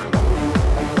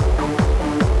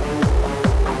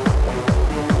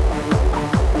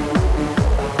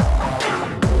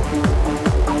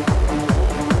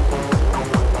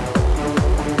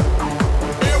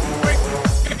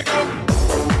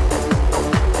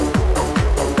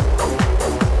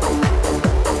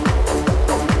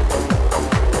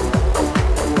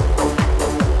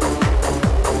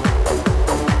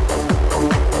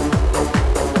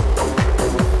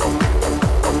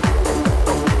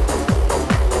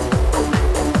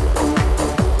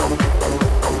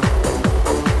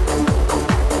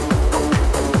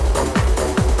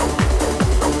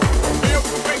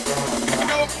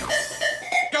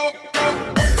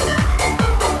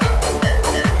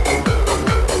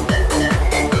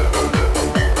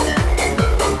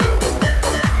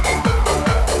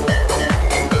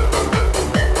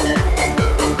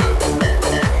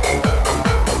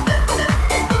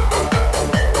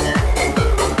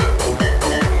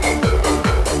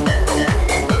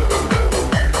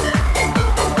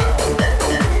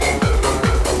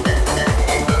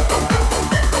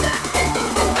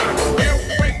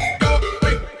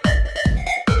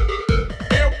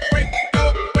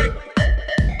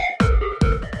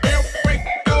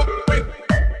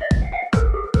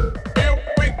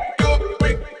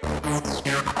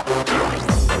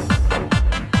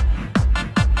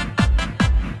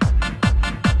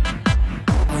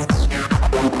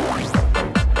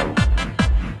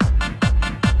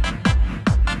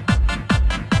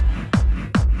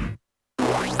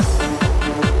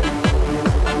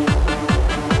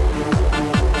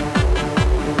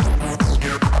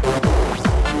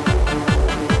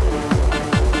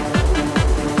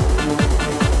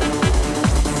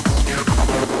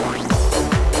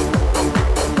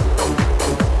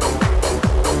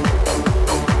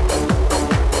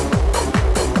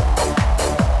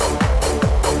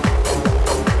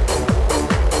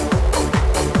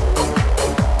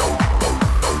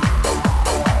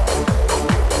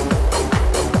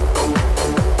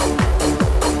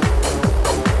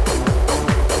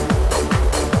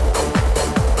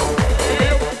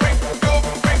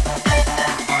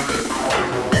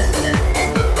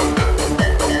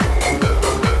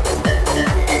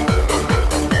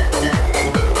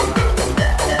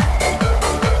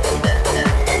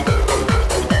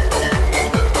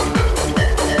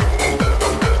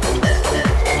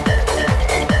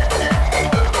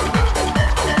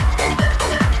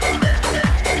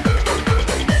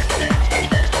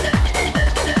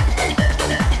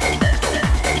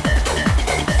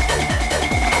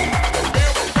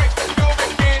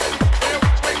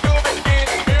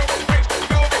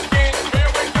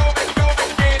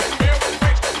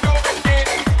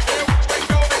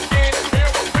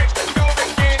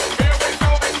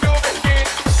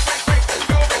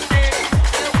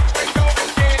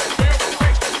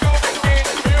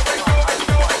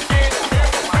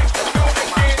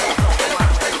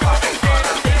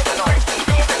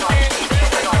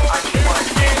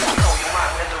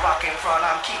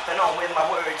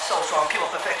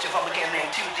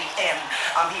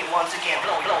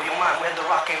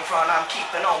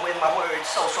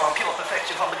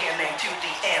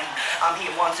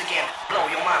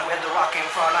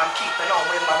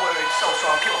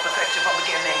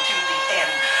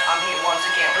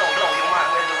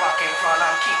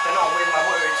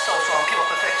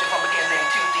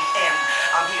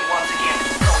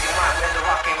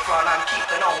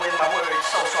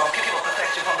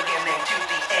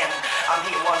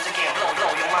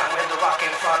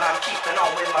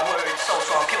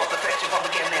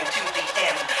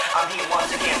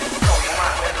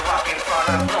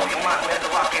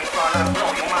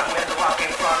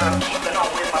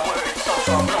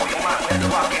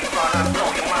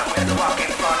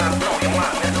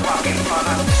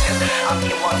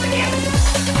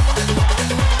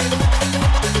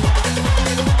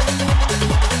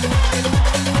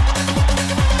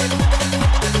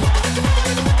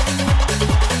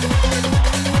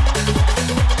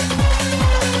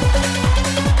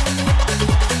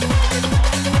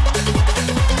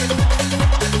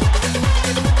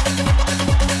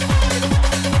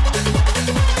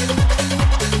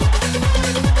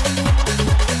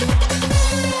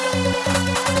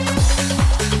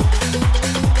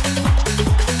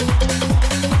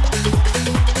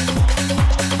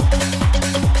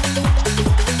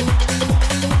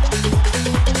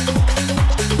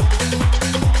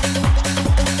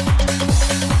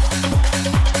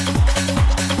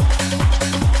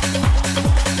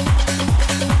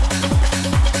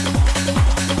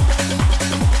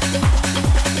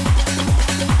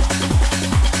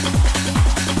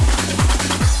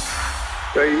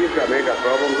 mega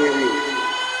problem here.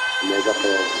 Mega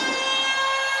problem.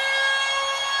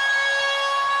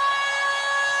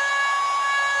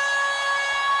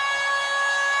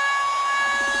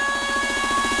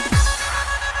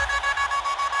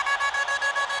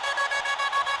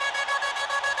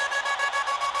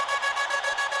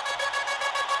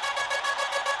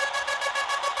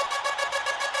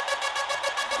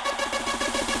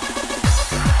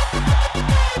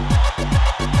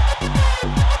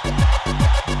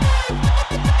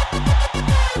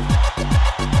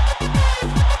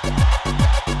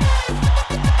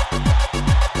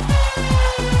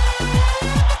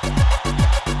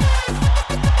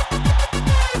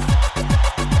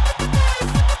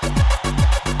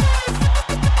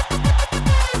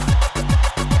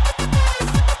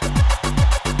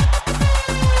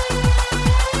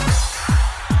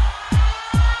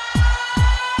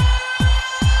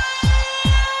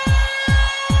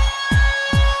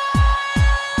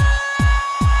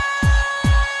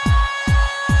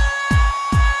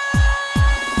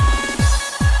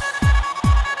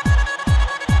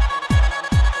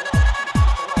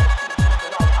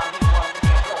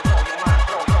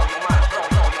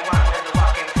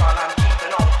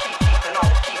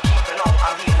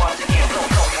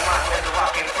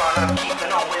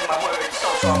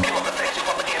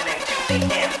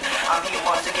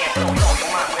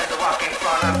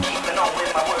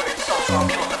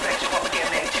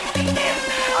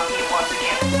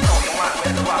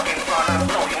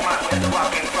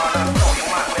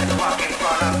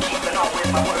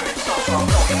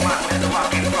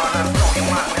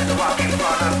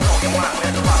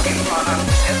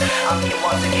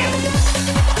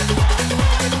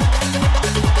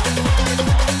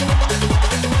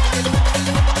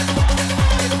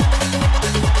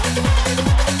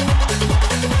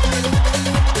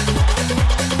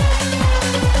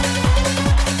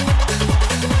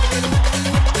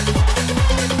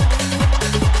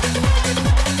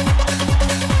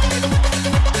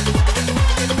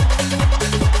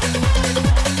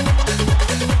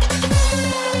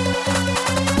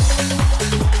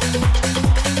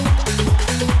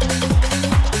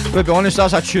 To be honest,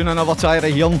 that's a tune I never tire of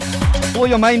hearing. Blow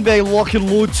Your Mind by Lock and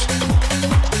Load.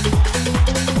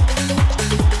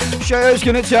 Shout outs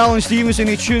going out to Alan Stevenson,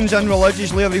 he tunes in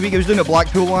religiously every week. He was doing it at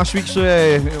Blackpool last week, so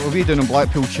we'll be doing in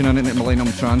Blackpool tuning in at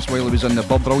Millennium Trance while he was in the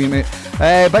pub. Brilliant, mate.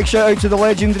 Big shout out to the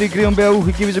legendary Graham Bell,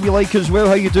 who gave us a wee like as well.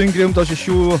 How you doing, Graham? Does a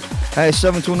show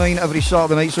 7 till 9 every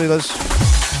Saturday night, so he does.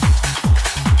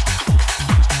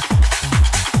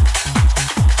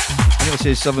 I think it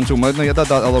says 7 till midnight. I did that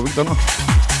the other week, didn't I?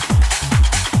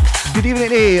 Good evening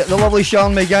to the lovely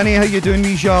Sharon McGinney. How you doing,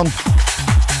 wee Sharon?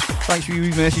 Thanks for your wee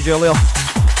message earlier.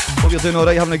 Hope you're doing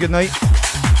alright, having a good night.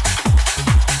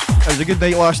 It was a good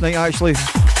night last night actually,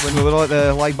 when we were at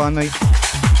the live band night.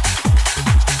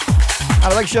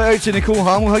 And a big shout out to Nicole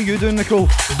Hamill. How you doing, Nicole?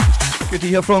 Good to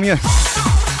hear from you.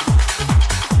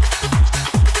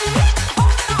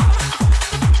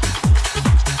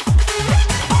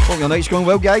 Hope your night's going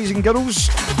well, guys and girls.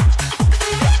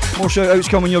 More shout outs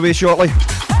coming your way shortly.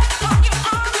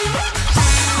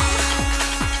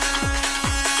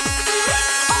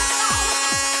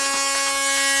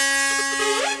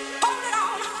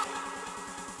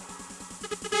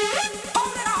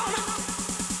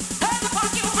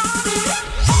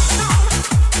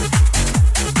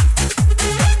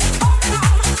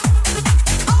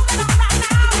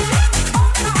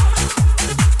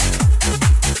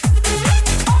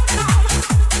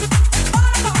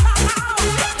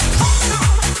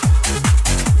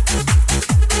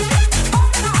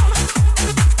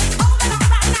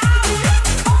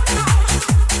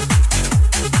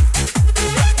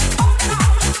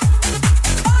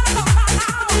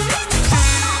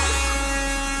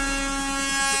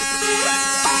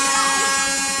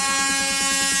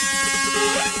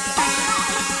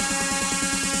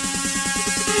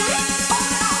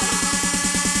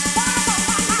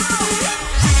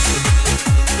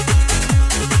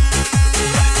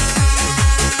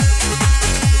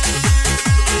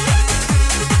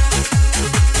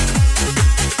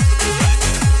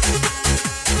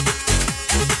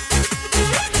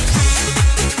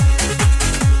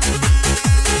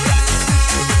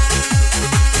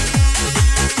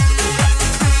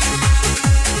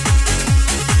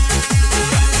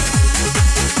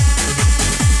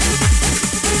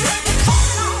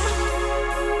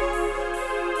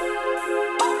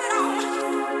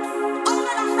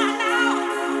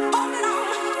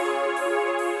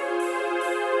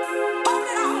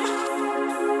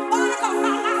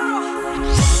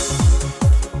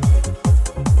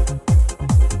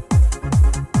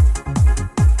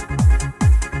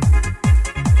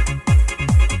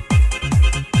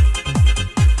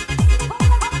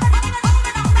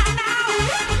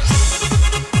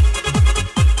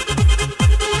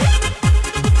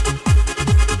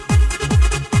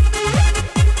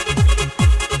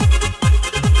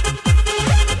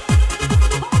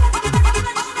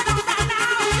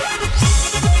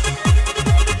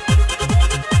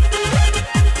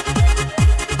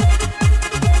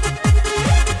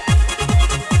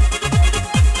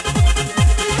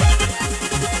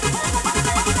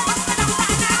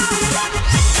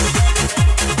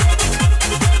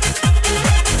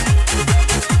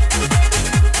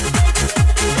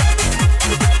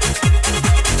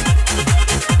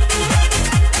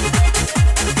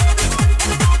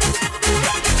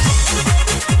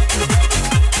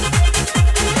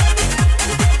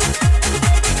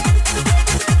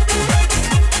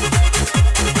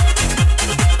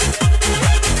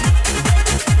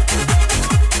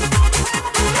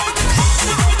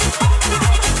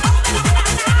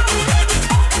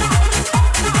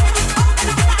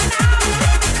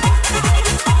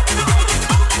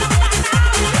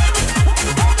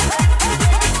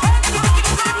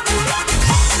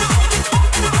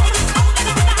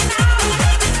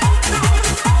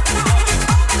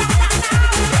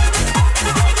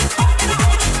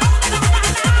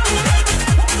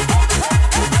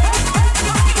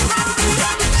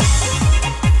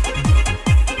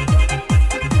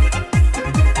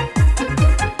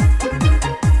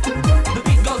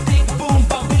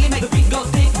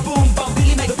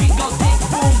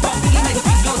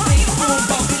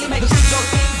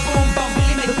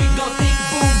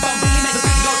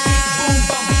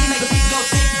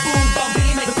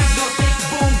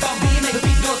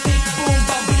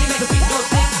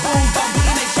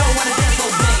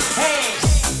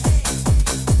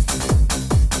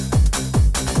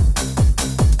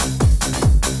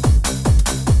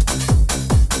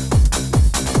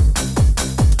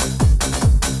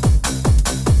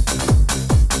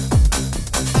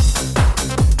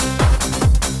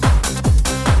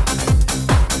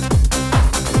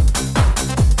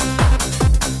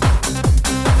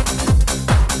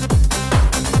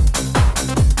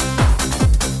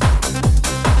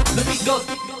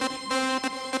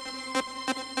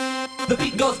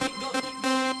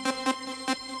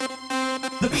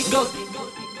 The beat goes.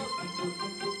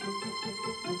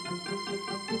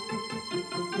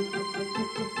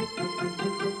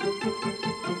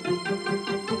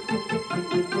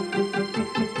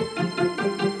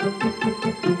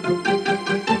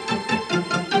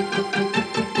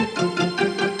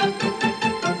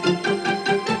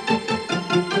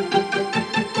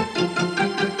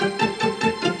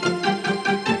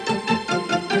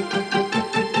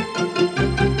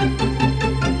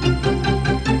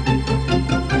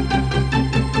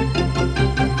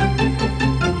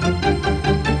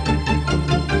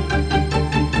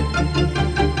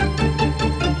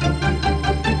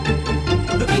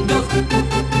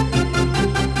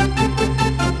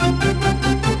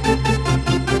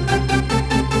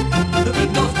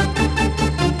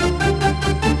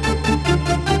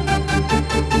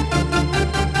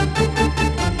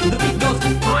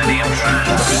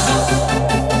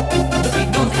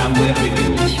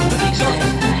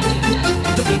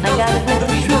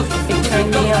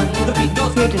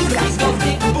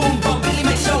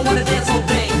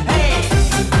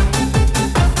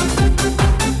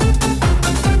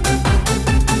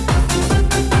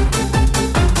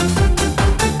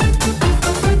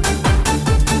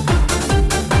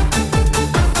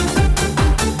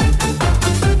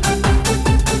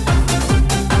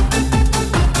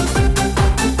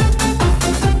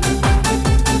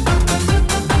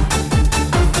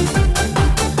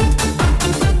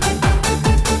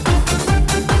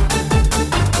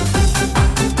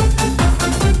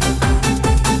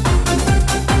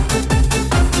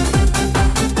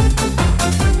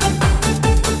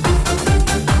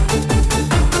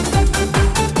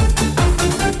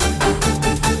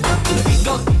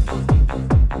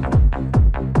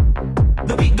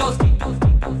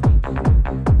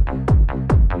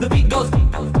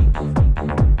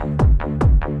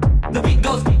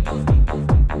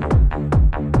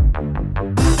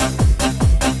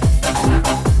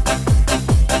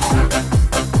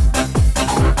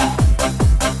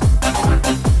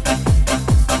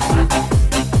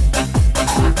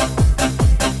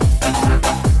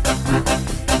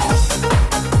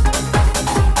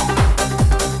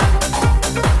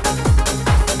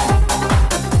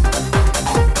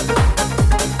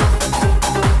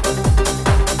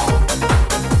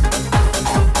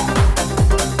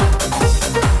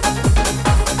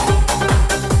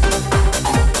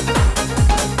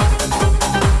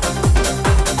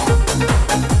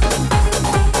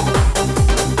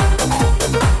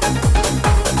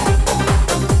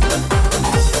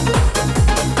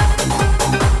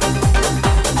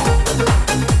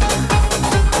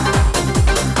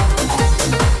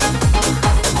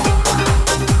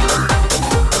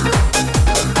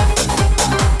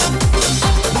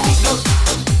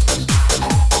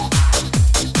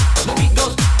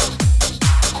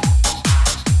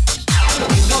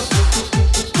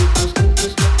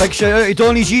 Shout out to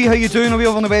Donny G, how you doing? Are we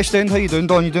over on the West End? How you doing,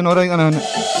 Don? You doing alright? I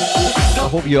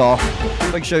hope you are.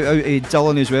 Big shout out to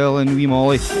Dylan as well and wee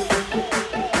Molly.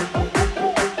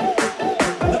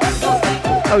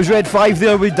 That was Red 5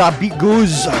 there with That Beat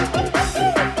Goes.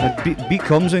 That beat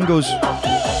comes and goes.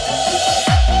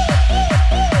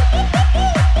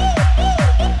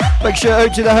 Big shout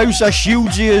out to the house of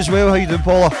Shieldsy as well. How you doing,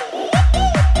 Paula?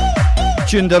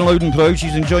 Tuned in loud and proud.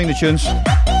 She's enjoying the tunes.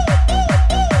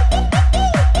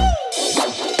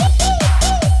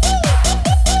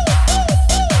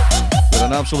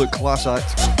 Absolute class act.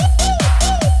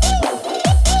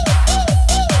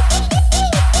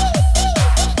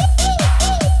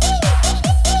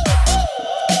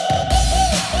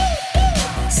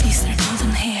 Sister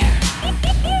golden hair.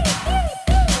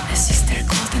 Sister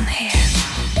golden hair.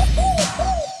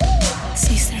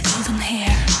 Sister golden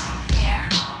hair.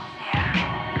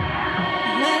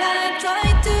 Well, I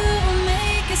tried to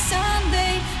make it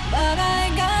Sunday, but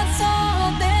I got so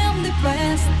damn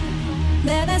depressed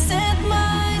that I set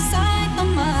my sight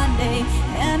on my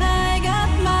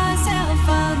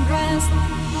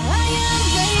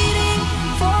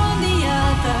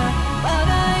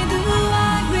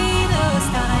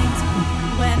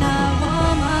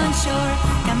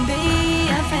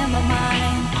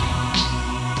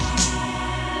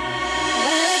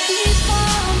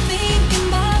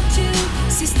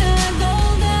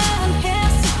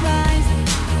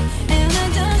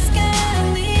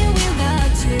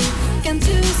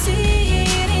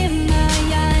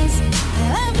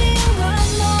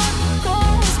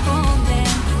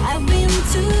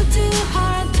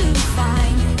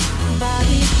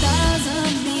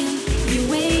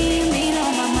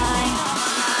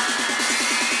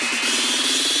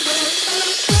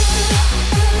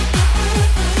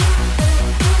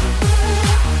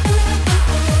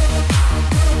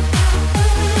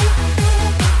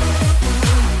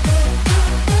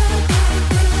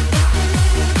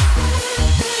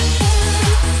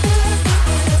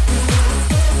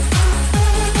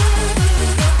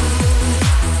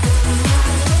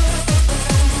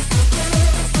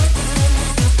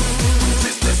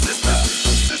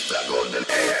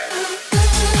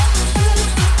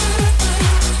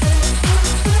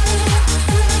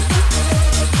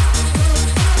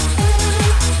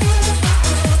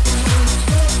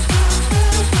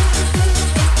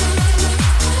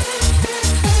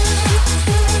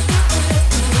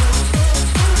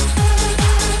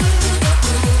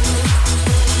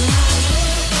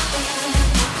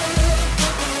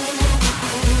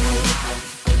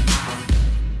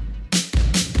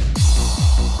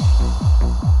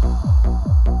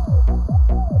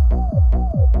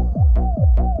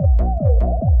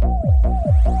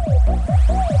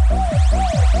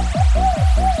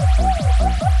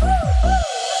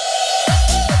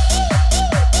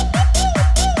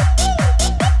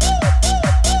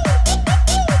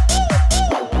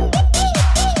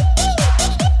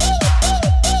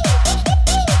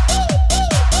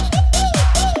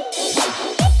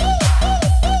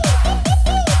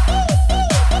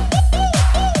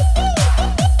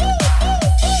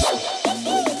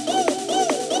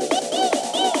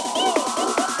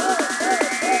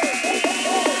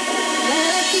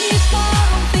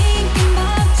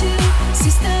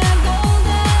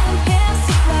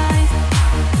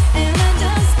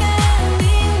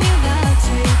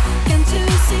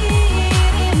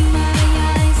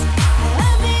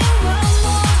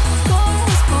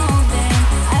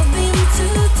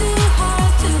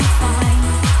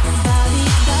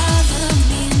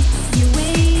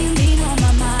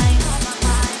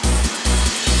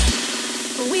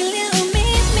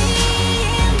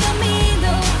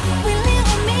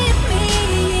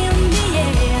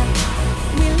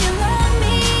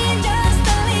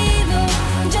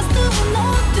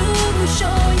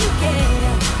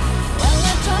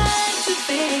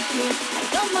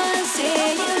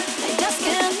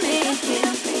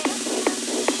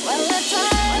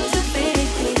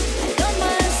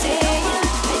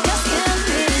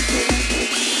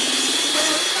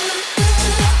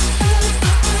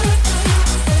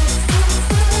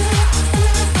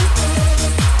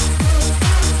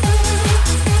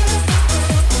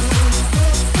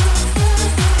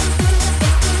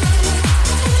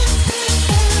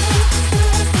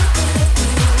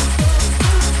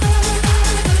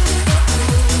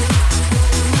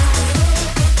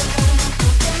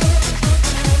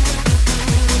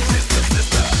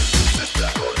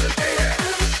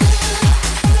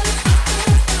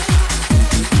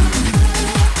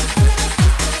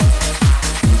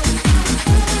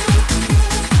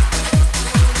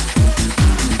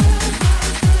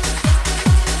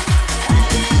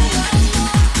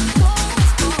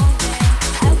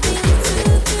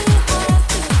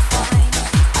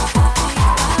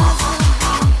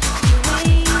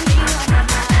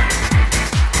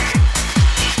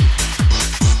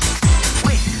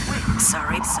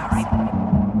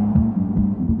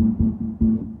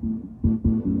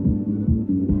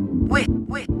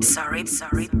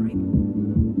sorry.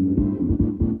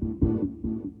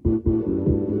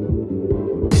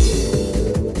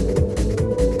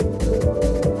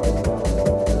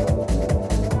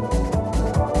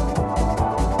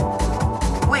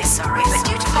 We're sorry, but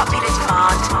due to popular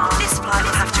demand, this flight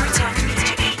will have to return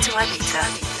immediately to Ibiza.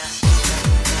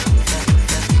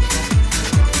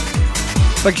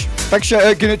 Big shout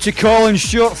out going out to Colin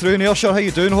Stewart through in Ayrshire. How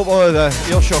you doing? Hope all of the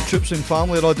Ayrshire troops and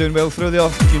family are all doing well through there.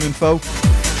 Gene and Phil.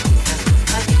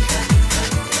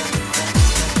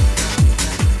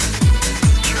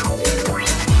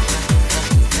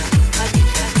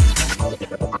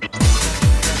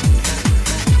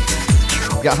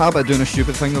 I've got a habit of doing a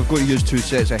stupid thing. I've got to use 2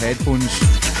 sets of headphones.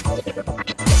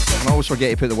 And I always forget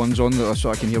to put the ones on that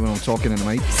so I can hear when I'm talking in the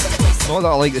mic. Not that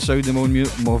I like the sound of my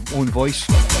own voice.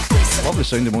 I love the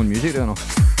sound of my own music, don't I?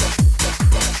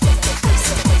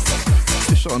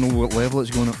 Just sort of know what level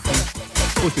it's going at. I'm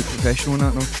supposed to be professional in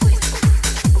that now.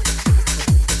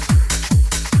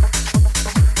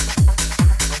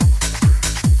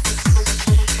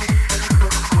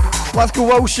 Let's go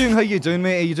Wilson, how you doing,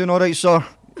 mate? Are you doing alright, sir?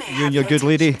 You and your good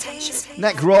lady.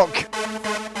 Nick Rock.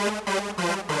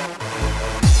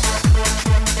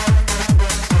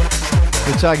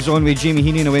 The tag's on with Jamie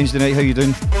Heaney on a Wednesday night. How you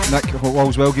doing, Nick? Hope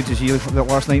all's well. Good to see you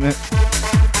last night, mate.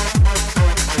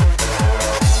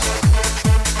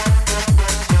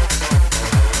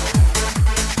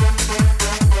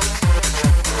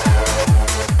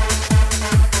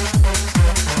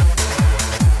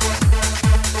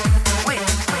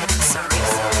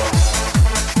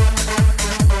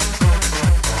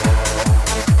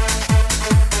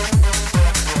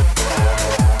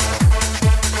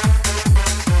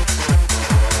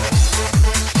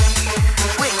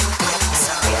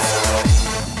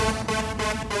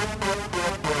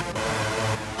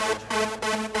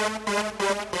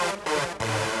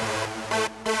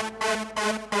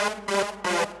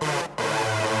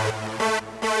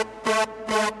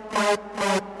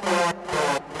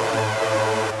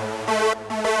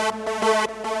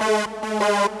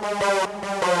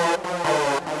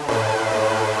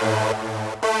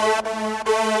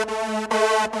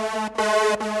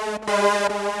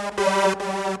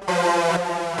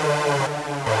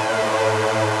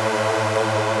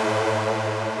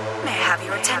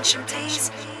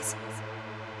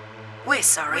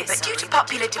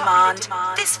 Demand,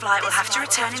 this flight will have to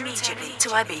return immediately to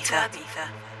Ibiza.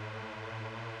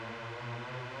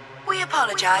 We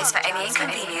apologise for any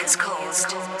inconvenience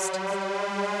caused.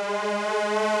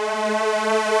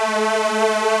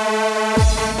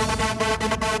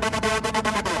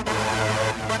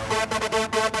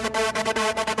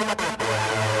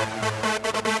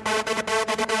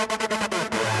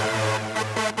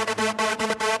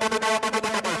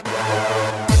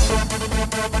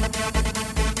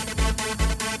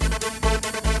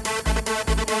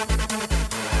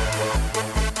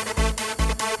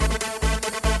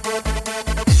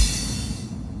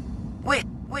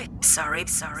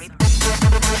 Sorry.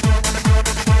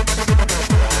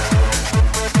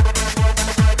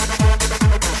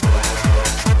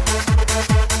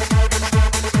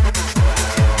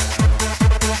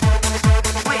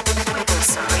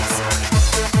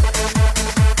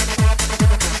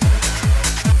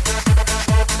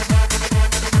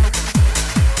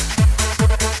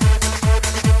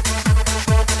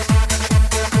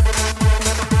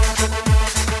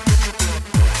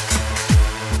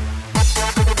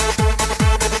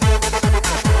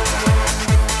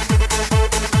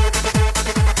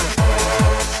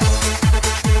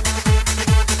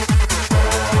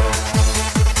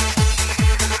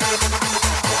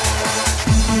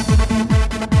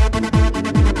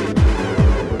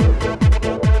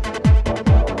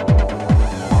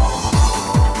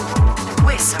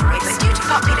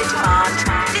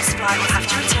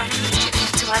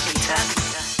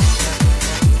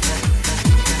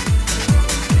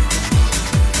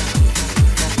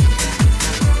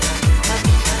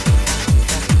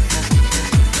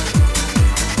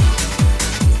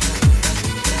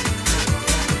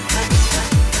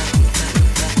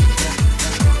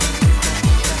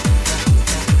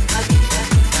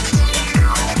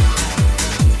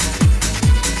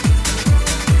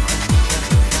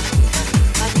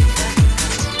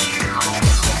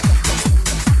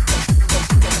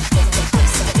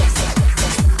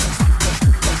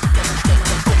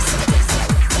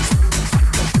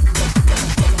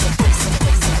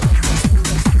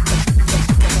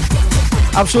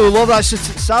 Absolutely love that.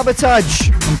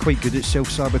 Sabotage. I'm quite good at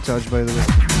self-sabotage, by the way.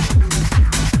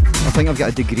 I think I've got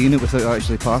a degree in it without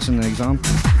actually passing the exam.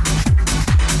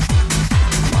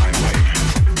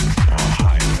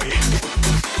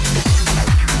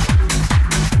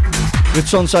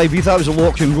 Return to Ibiza, that was a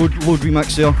Lock and Load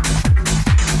remix there.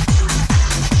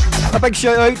 A big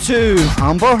shout out to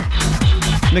Amber,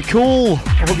 Nicole,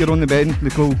 I hope you're on the bed,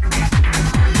 Nicole.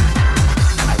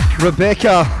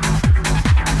 Rebecca,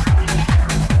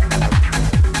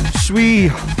 Swee,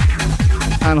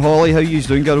 and Holly, how you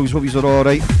doing, girls? Hope you're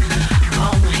alright.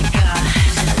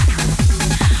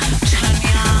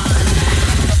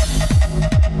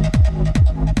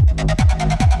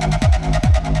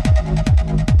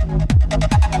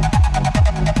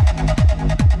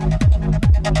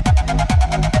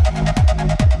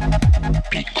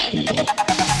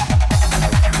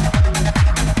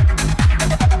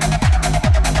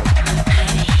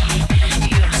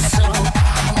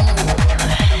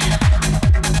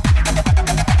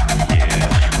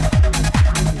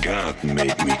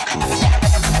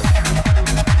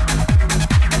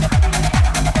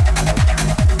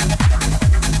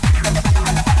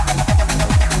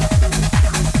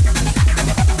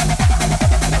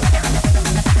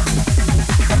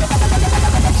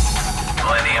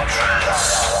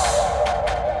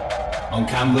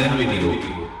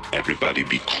 Everybody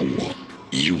be cool.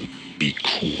 You be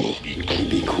cool. Everybody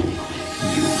be cool.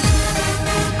 You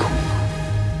be cool.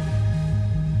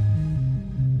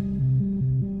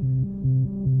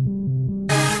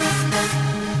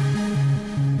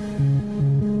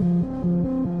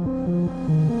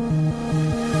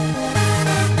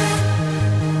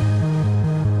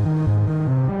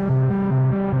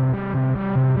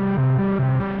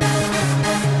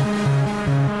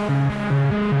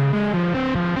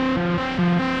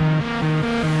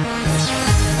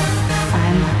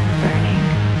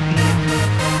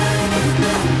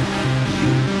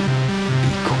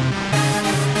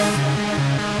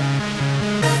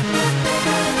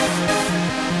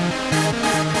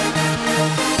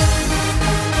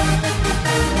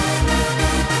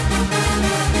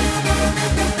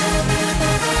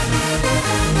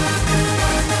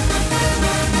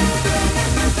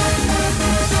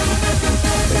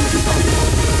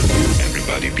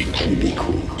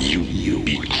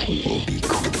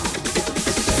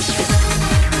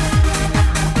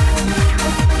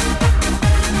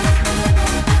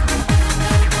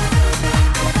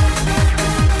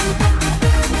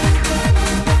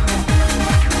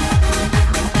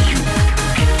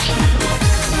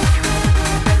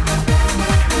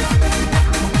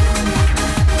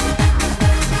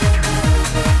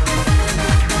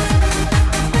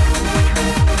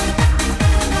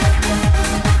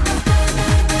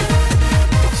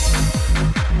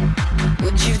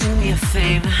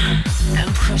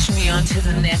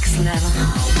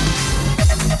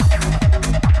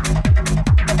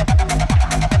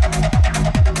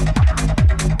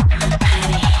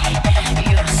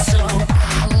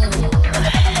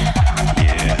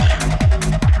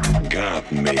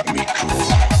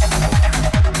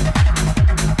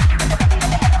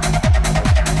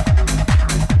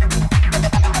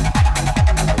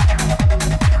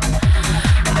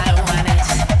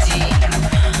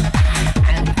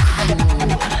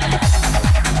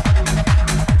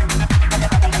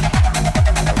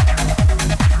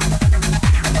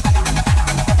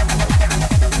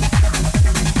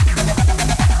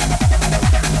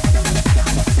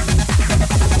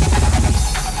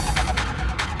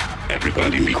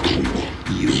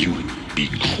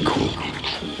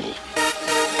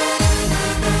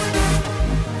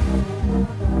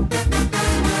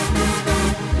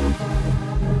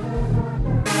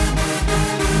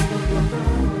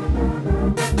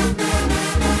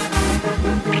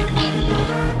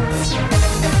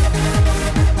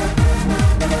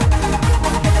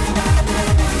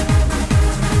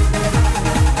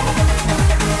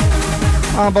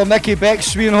 Amber, Mickey, Beck,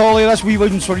 Swee and Holly, that's wee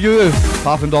ones for you.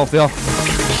 Happened off there.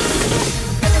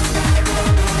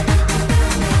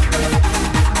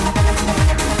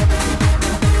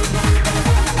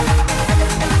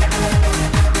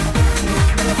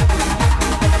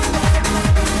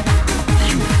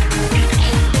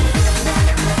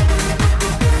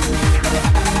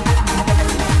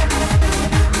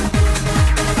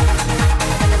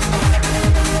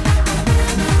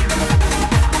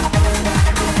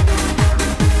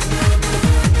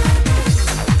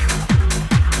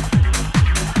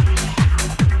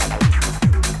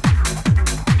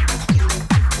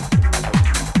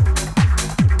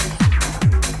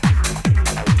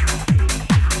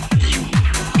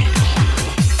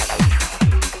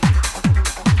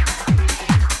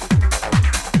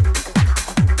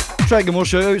 Trying to get more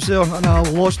shout outs there and I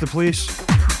lost the place.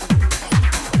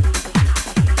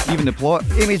 Even the plot.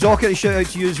 Amy Doherty, shout out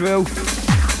to you as well.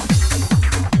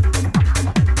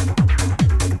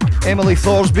 Emily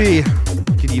Thorsby.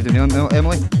 Good evening,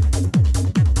 Emily.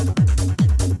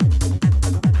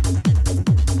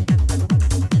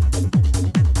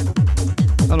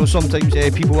 know sometimes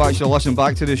people actually listen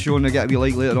back to the show and they get a wee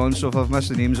like later on, so if I've missed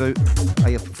the names out,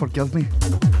 forgive me.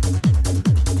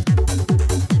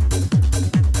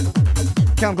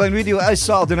 Cam Glen Radio, it is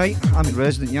Saturday night. I'm your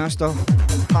resident Yanzta,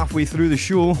 halfway through the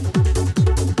show.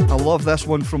 I love this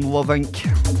one from Love Inc.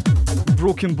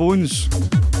 Broken Bones.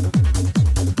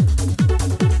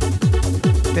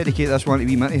 Dedicate this one to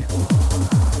wee Mitty.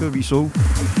 Poor wee soul.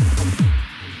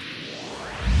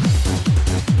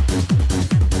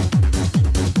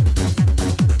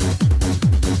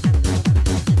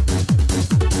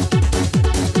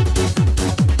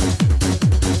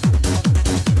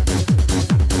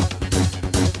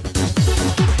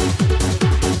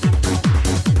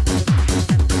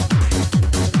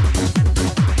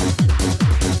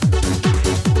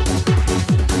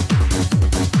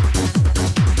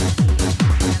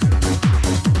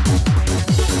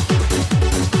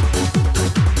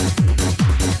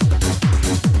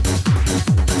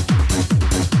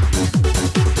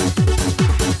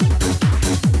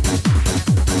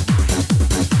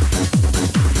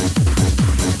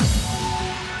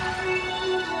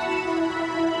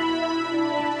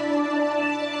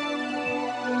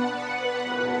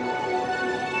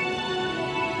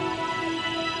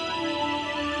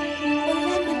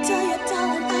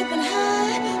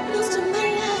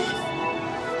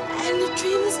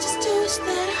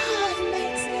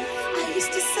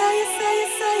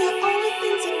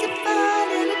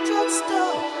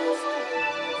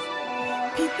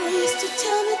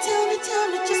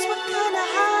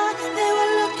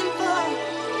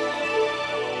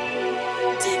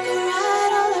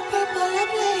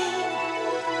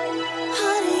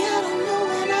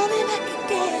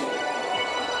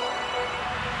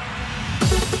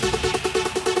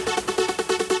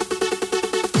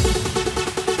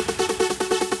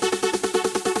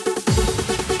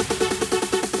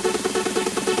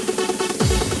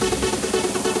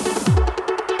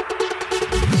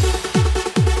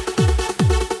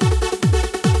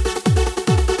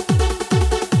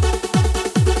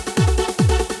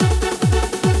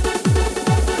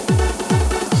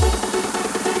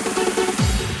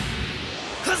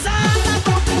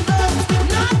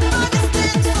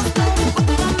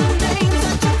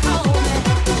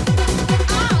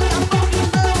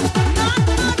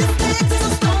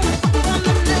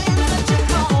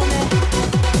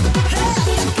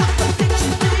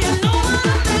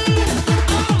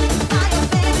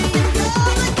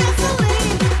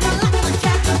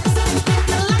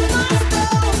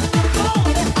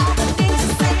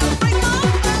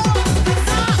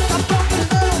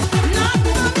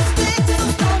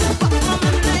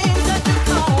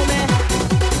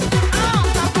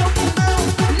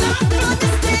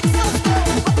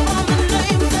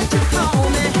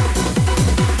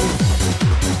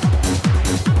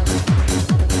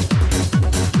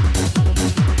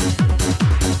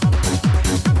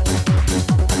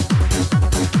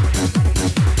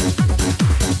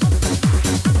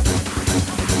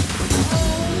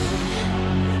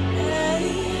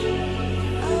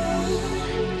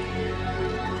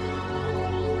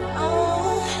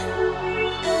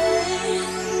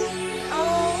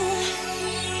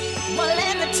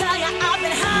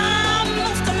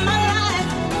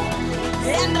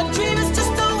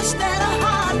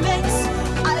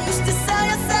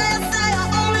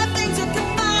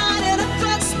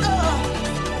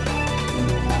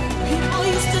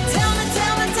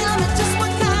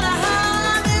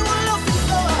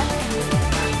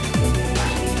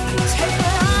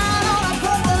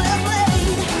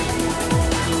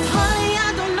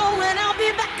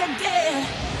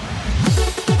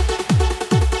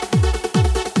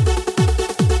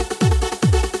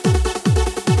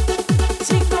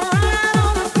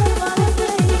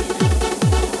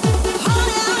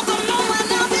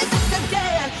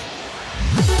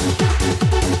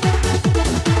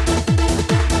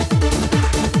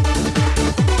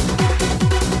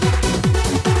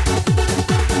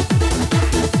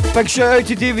 Big shout out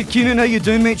to David Keenan, how you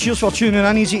doing mate? Cheers for tuning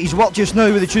in. He's work just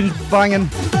now with the tunes banging.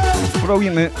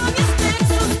 Brilliant mate.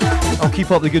 I'll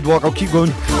keep up the good work, I'll keep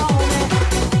going.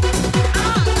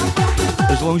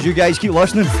 As long as you guys keep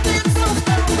listening.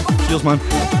 Cheers man.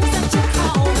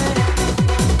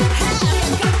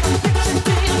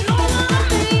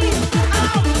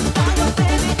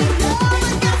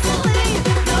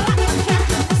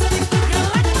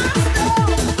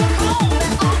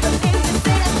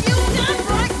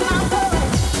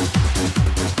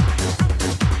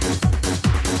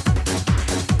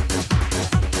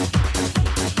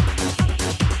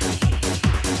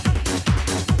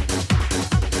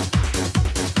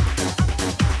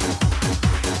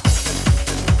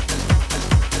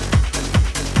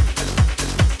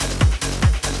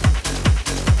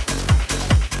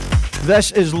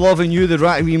 This is Loving You, the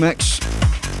Ratty remix.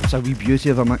 It's a wee beauty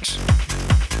of a mix.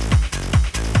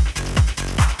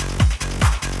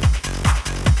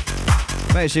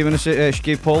 Might say when I say, she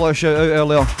gave Paula a shout out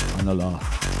earlier. And a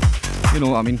laugh. You know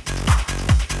what I mean.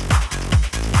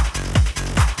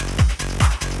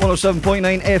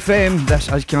 107.9 FM, this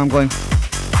is Cam Glen.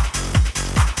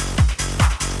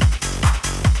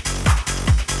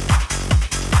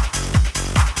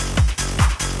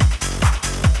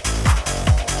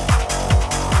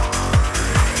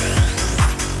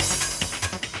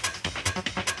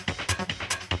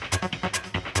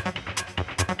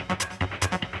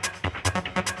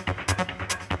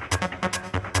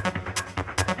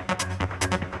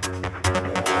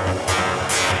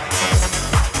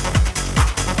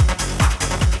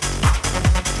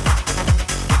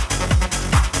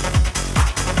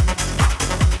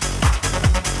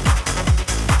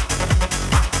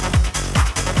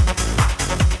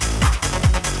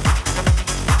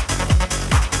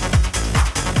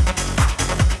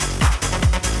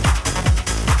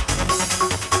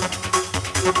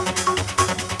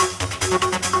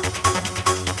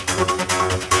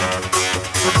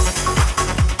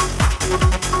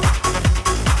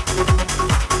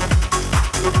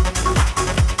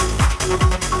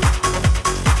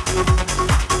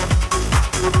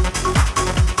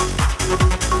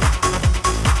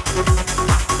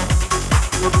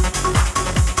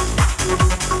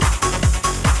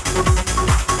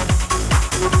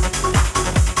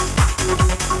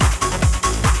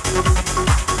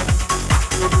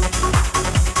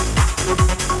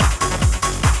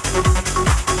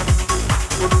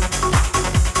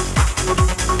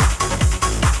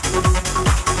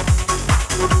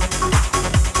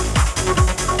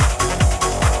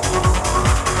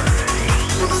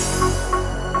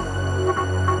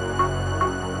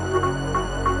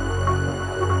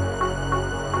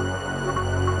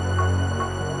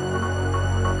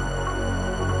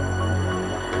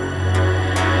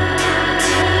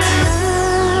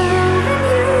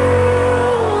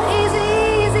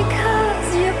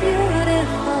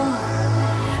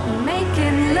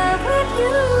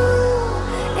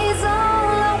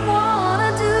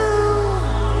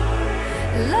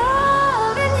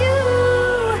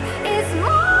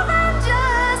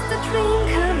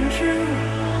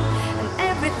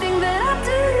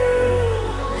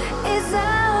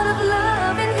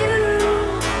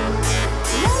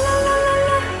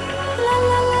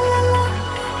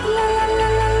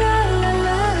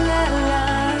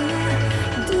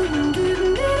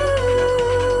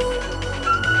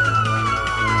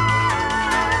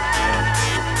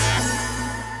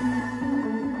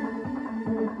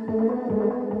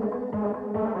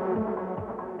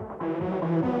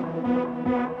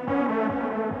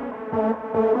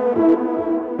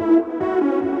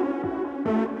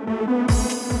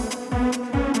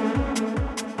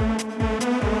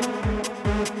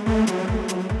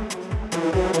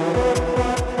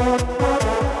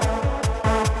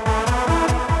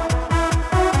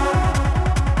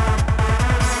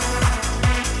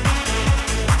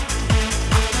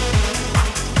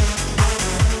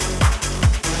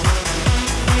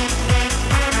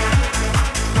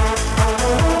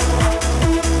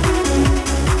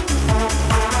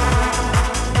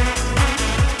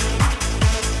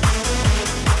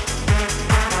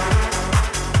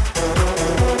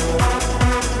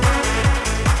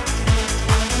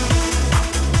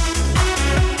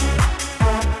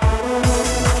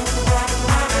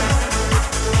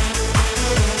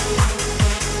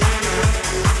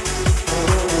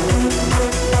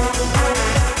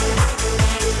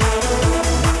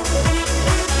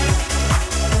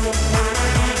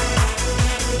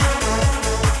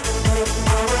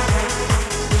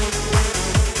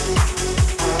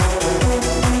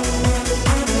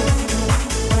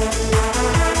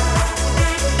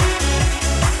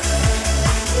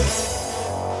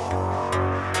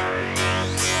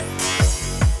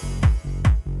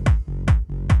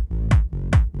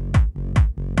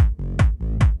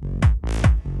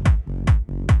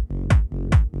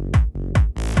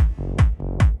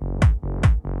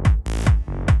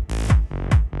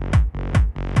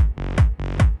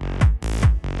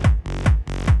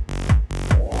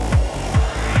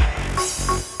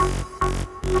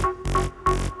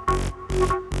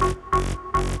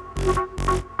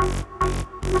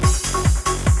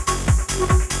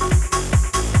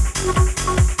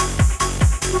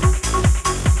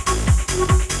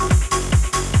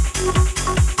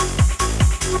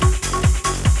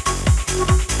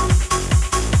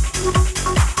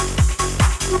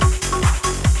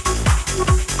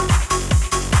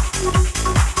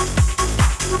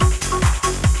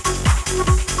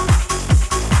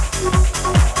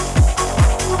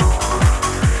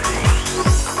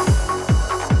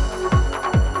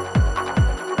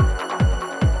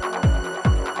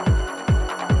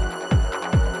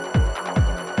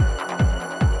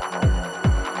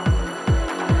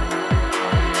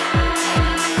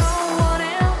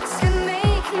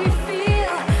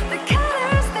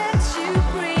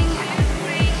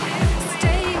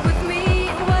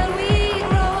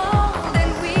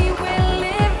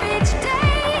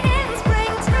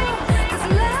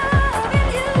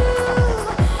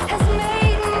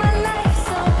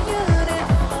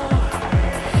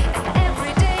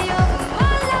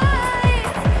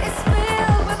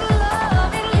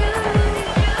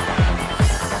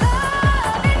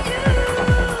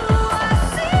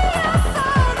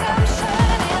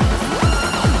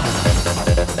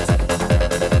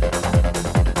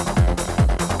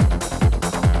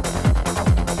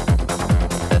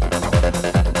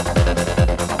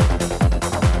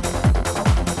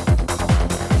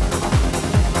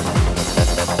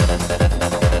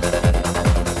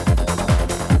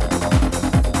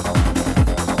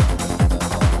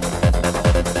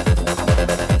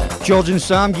 George and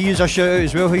Sam, give you a shout out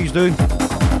as well. How you doing?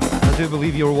 I do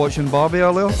believe you were watching Barbie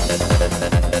earlier.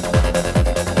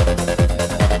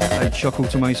 I chuckle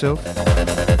to myself.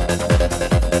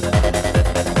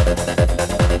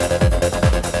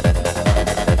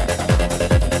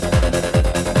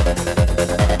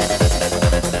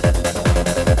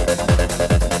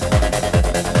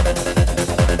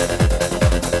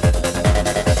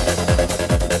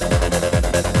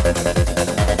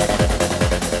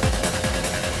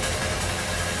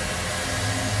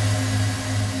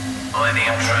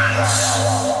 Millennium Trance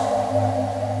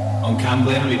on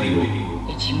Camglen Radio.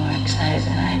 Gets you more excited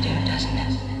than I do, doesn't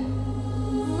it?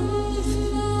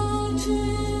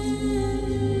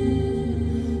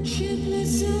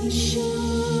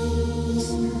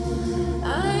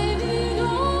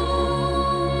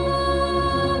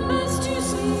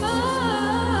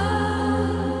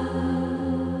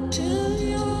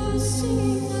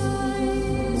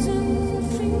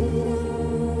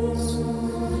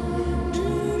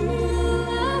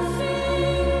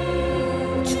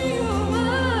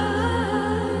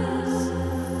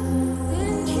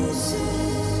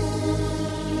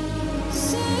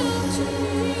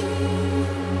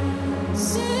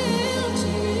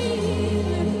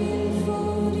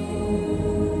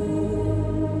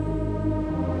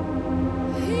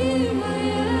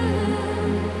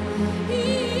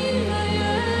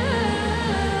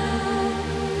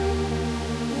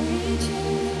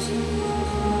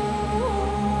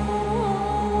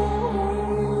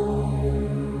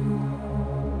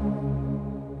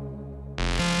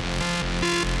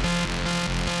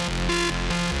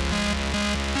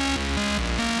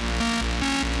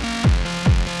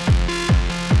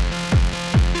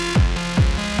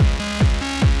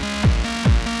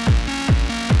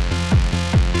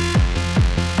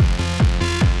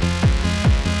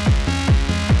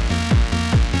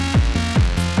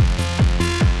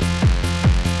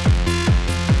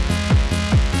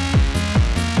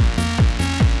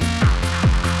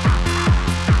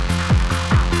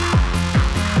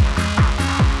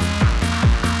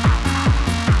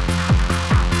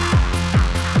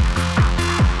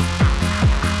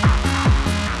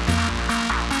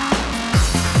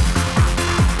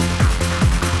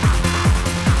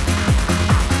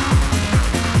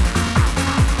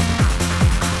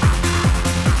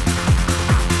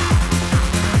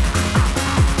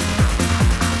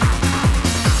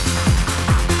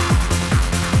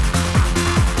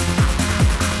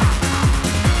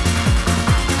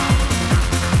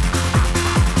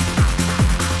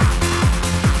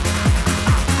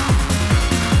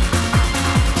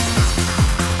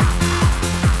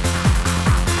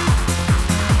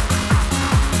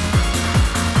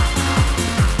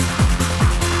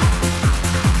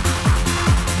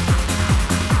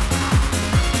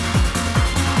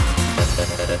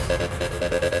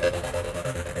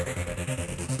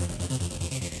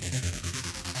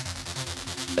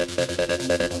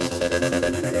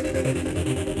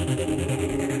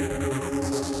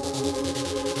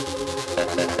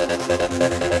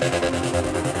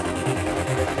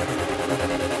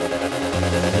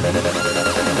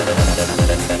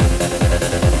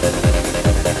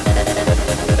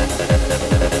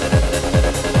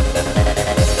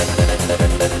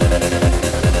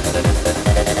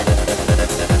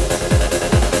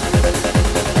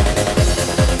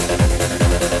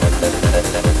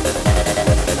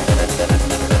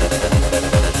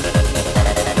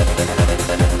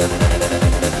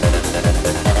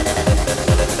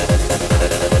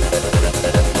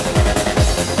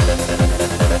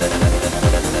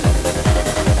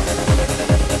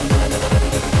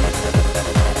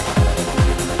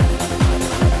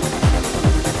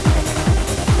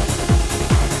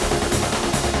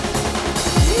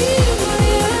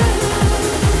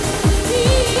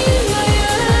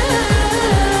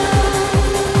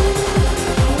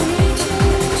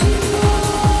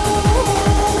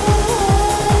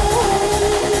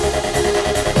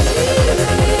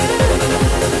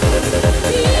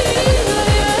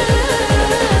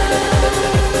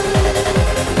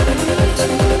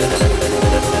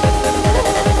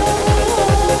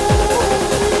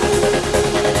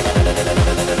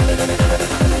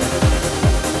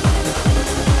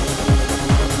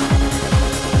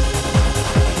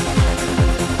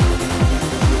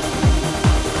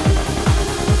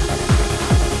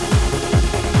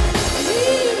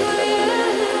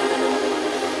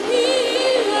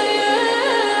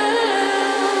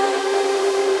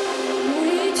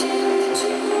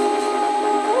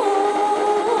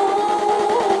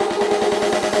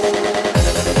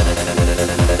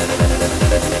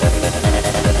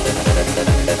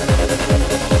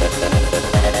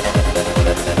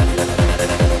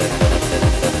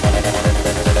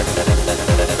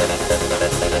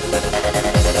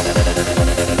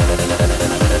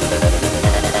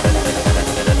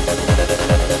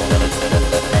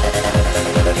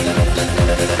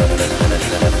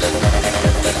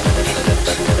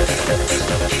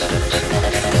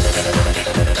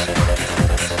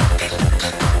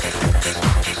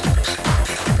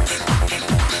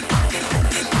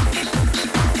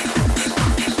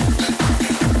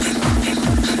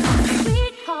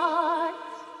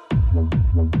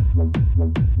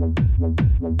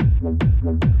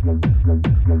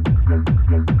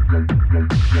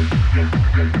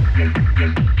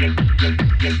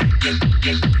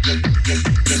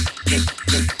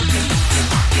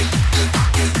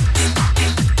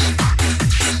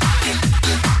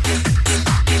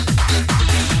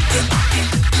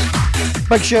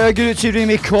 Big shout out to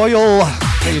Remy Coyle.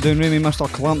 How you doing, Remy? Mr.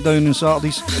 Clampdown on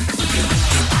Saturdays.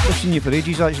 I've seen you for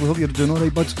ages actually, hope you're doing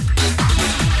alright, bud.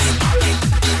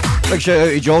 Big shout out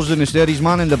to George down the stairs,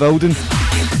 man in the building.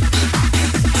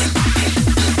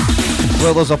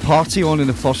 Well, there's a party on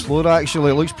the first floor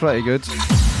actually, it looks pretty good.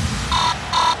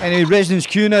 Anyway, Resonance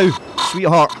Q now,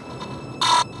 sweetheart.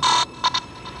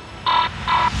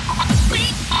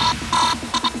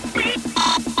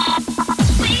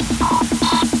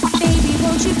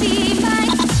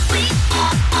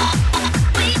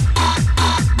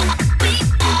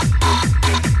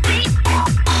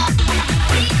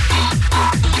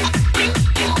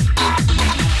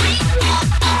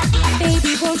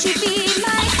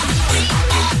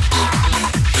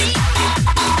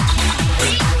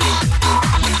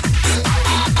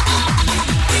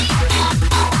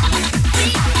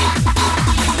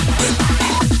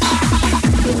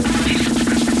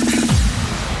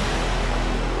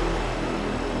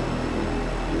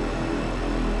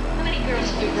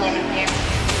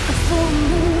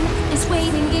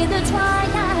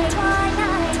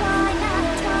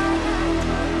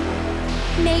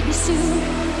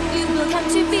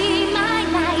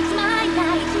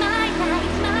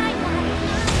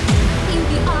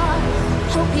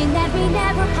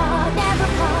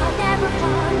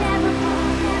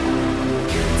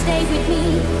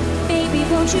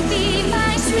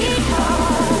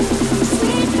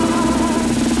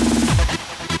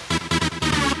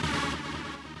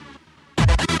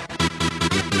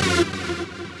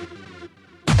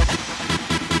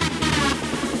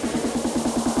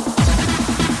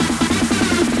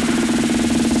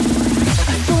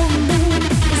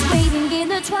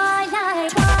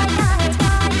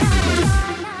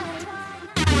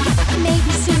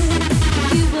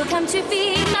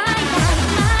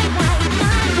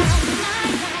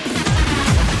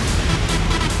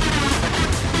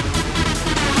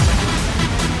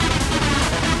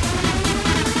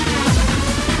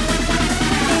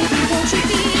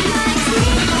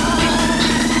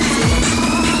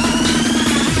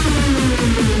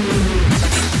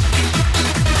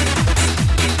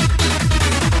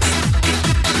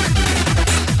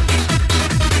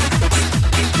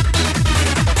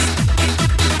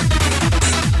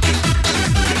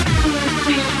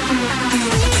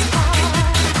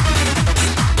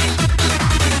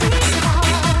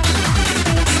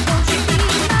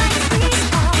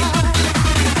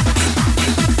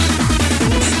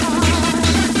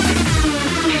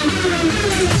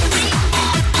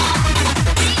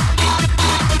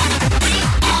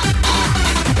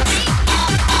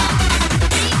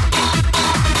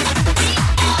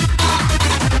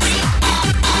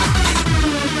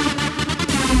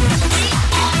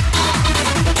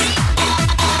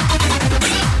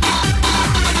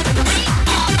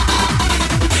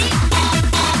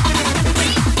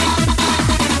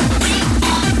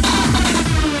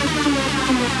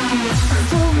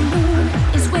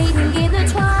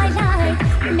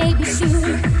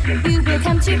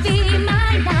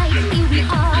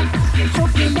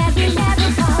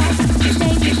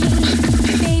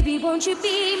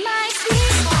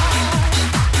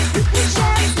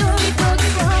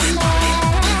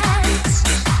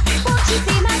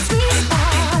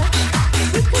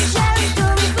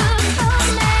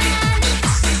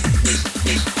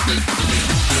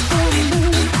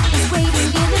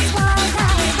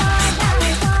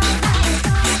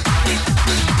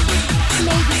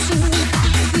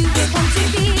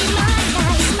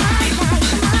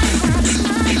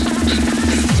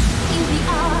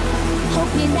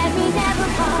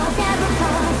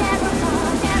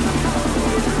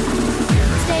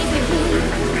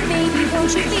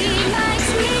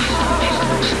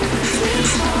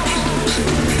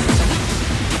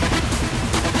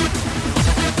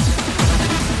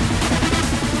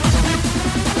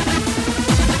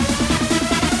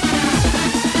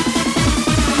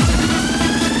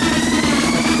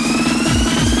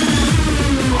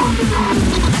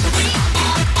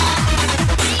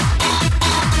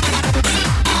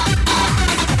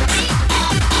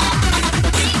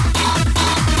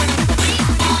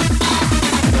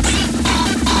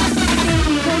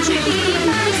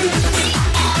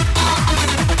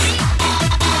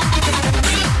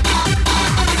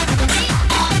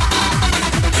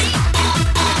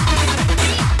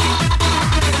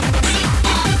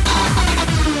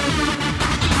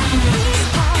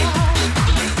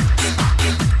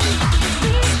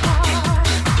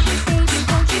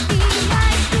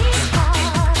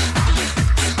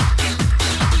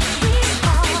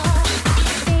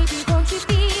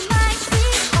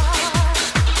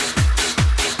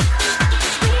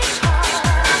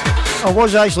 I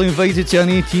was actually invited to an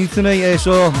 18th tonight,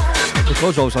 so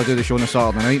Because obviously I do the show on a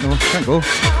Saturday night, no, can't go.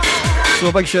 So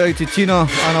a big shout out to Tina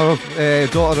and her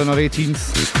daughter on her 18th.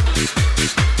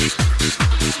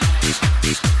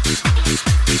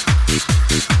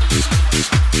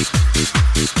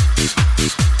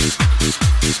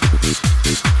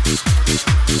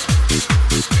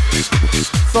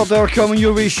 Third hour coming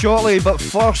your way shortly, but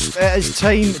first it is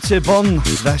time to burn.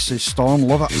 This is Storm,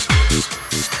 love it.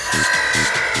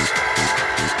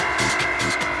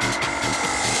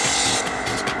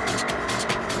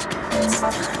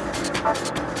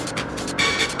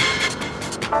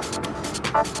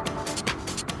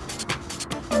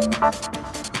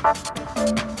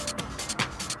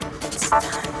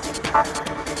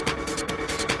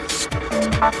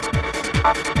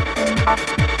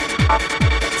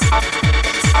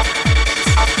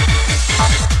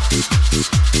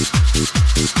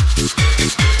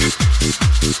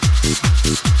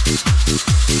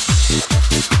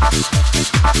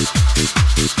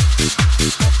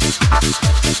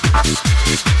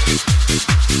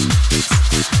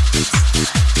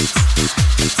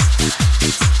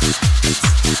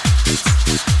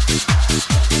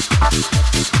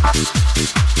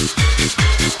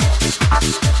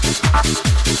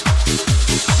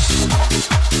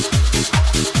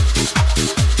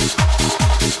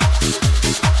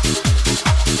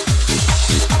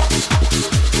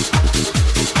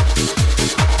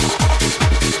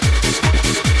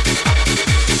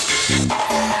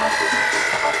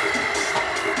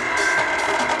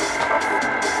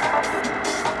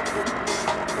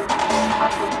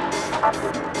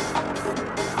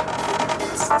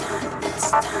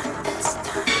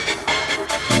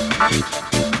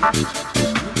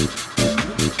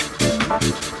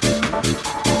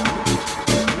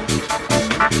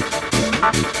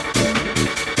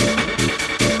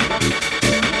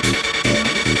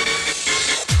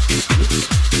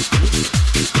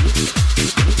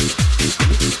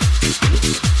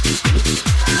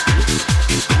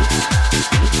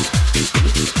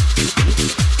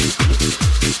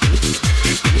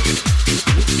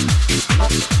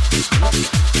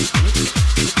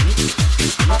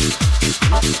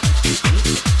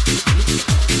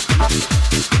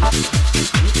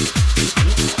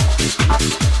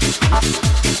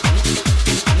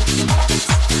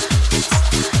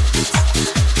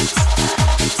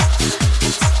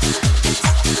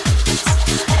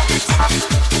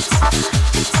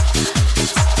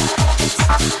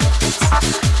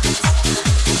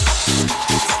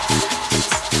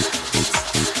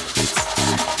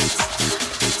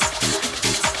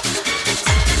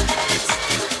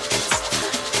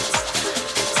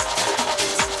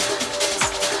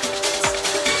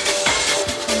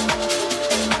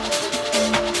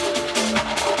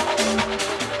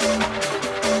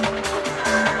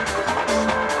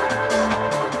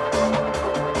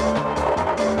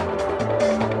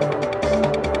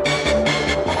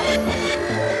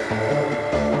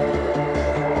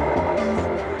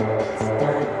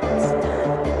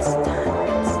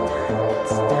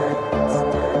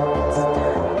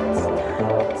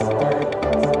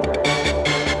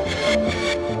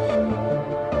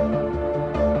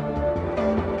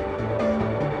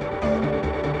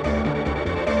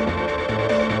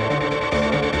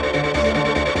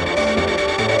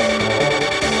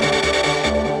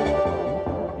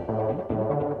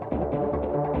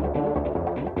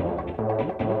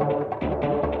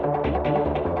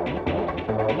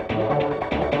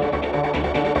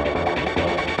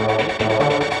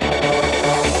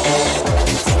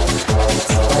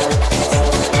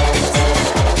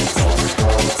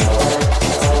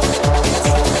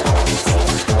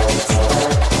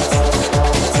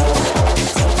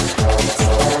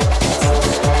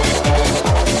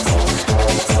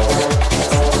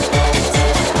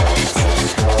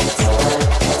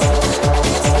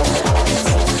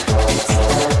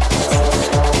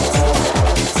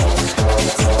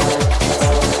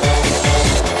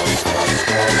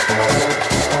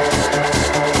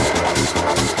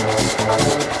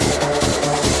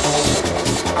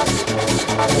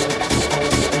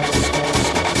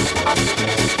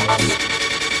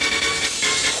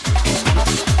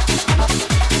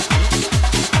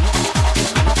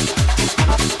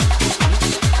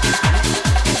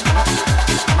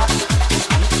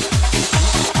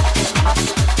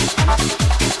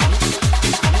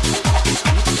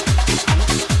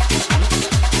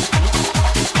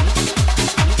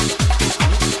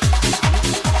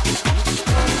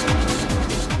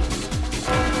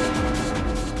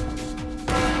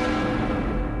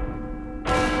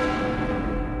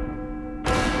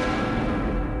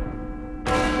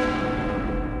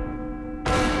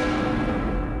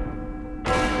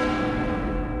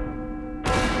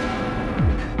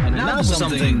 Now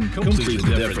something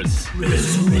completely different.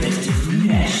 Resurrected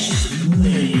Nash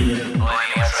Millennium.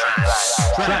 Millennium Trance.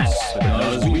 Trance,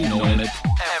 because we know it.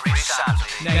 Every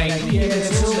Saturday, 9 p.m.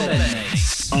 till midnight.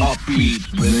 Upbeat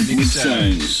rhythmic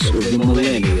sounds of the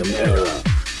Millennium Era.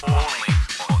 only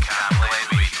on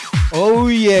Camglen Radio. Oh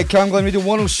yeah, Camglen Radio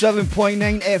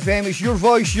 107.9 FM. It's your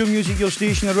voice, your music, your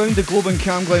station around the globe on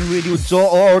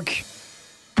camglenradio.org.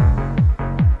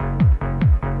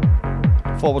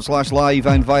 /live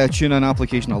and via TuneIn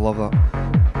application. I love that.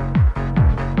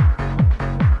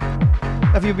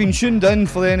 If you've been tuned in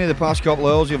for any of the past couple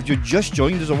of hours, if you've just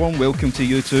joined us, a warm welcome to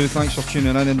you too. Thanks for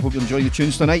tuning in and hope you're enjoying the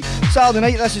tunes tonight. Saturday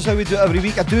night, this is how we do it every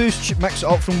week. I do mix it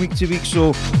up from week to week, so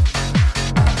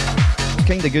it's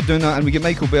kind of good doing that. And we get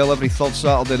Michael Bell every third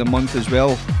Saturday of the month as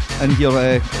well. And here we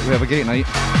have a great night.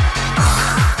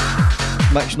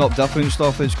 Mixing up different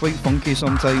stuff. It's quite funky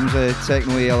sometimes,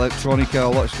 techno,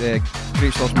 electronica, lots of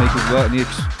great stuff Michael's got.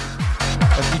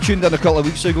 If you tuned in a couple of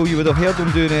weeks ago, you would have heard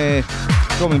him doing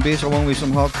drum and bass along with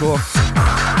some hardcore,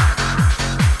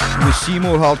 with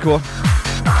Seymour hardcore.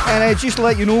 And just to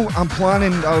let you know, I'm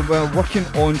working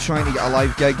on trying to get a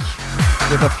live gig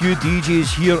with a few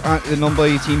DJs here at the Number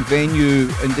 18 venue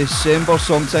in December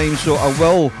sometime, so I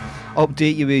will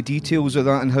update you with details of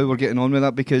that and how we're getting on with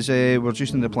that, because we're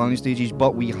just in the planning stages,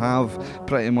 but we have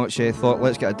pretty much thought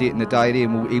let's get a date in the diary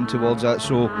and we'll aim towards that.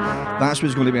 So that's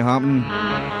what's going to be happening.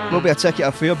 Will be a ticket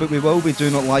affair, but we will be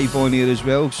doing it live on air as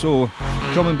well, so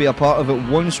come and be a part of it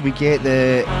once we get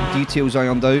the details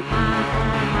ironed out.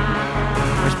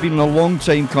 It's been a long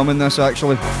time coming, this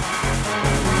actually.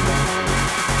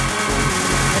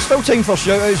 It's still time for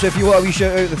shout outs. If you want a wee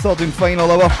shout out, the third and final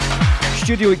hour,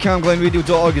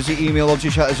 studio@camglenradio.org is the email, or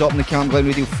just hit us up on the Camglen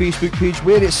Radio Facebook page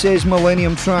where it says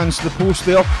Millennium Trance, the post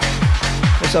there.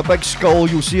 It's a big skull,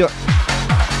 you'll see it.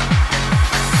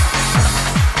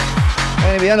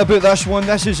 Anyway, and about this one,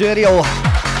 this is Ariel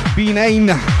B9.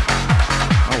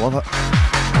 I love it.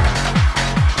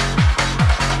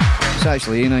 It's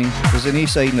actually A9. There's an A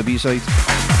side and a B side.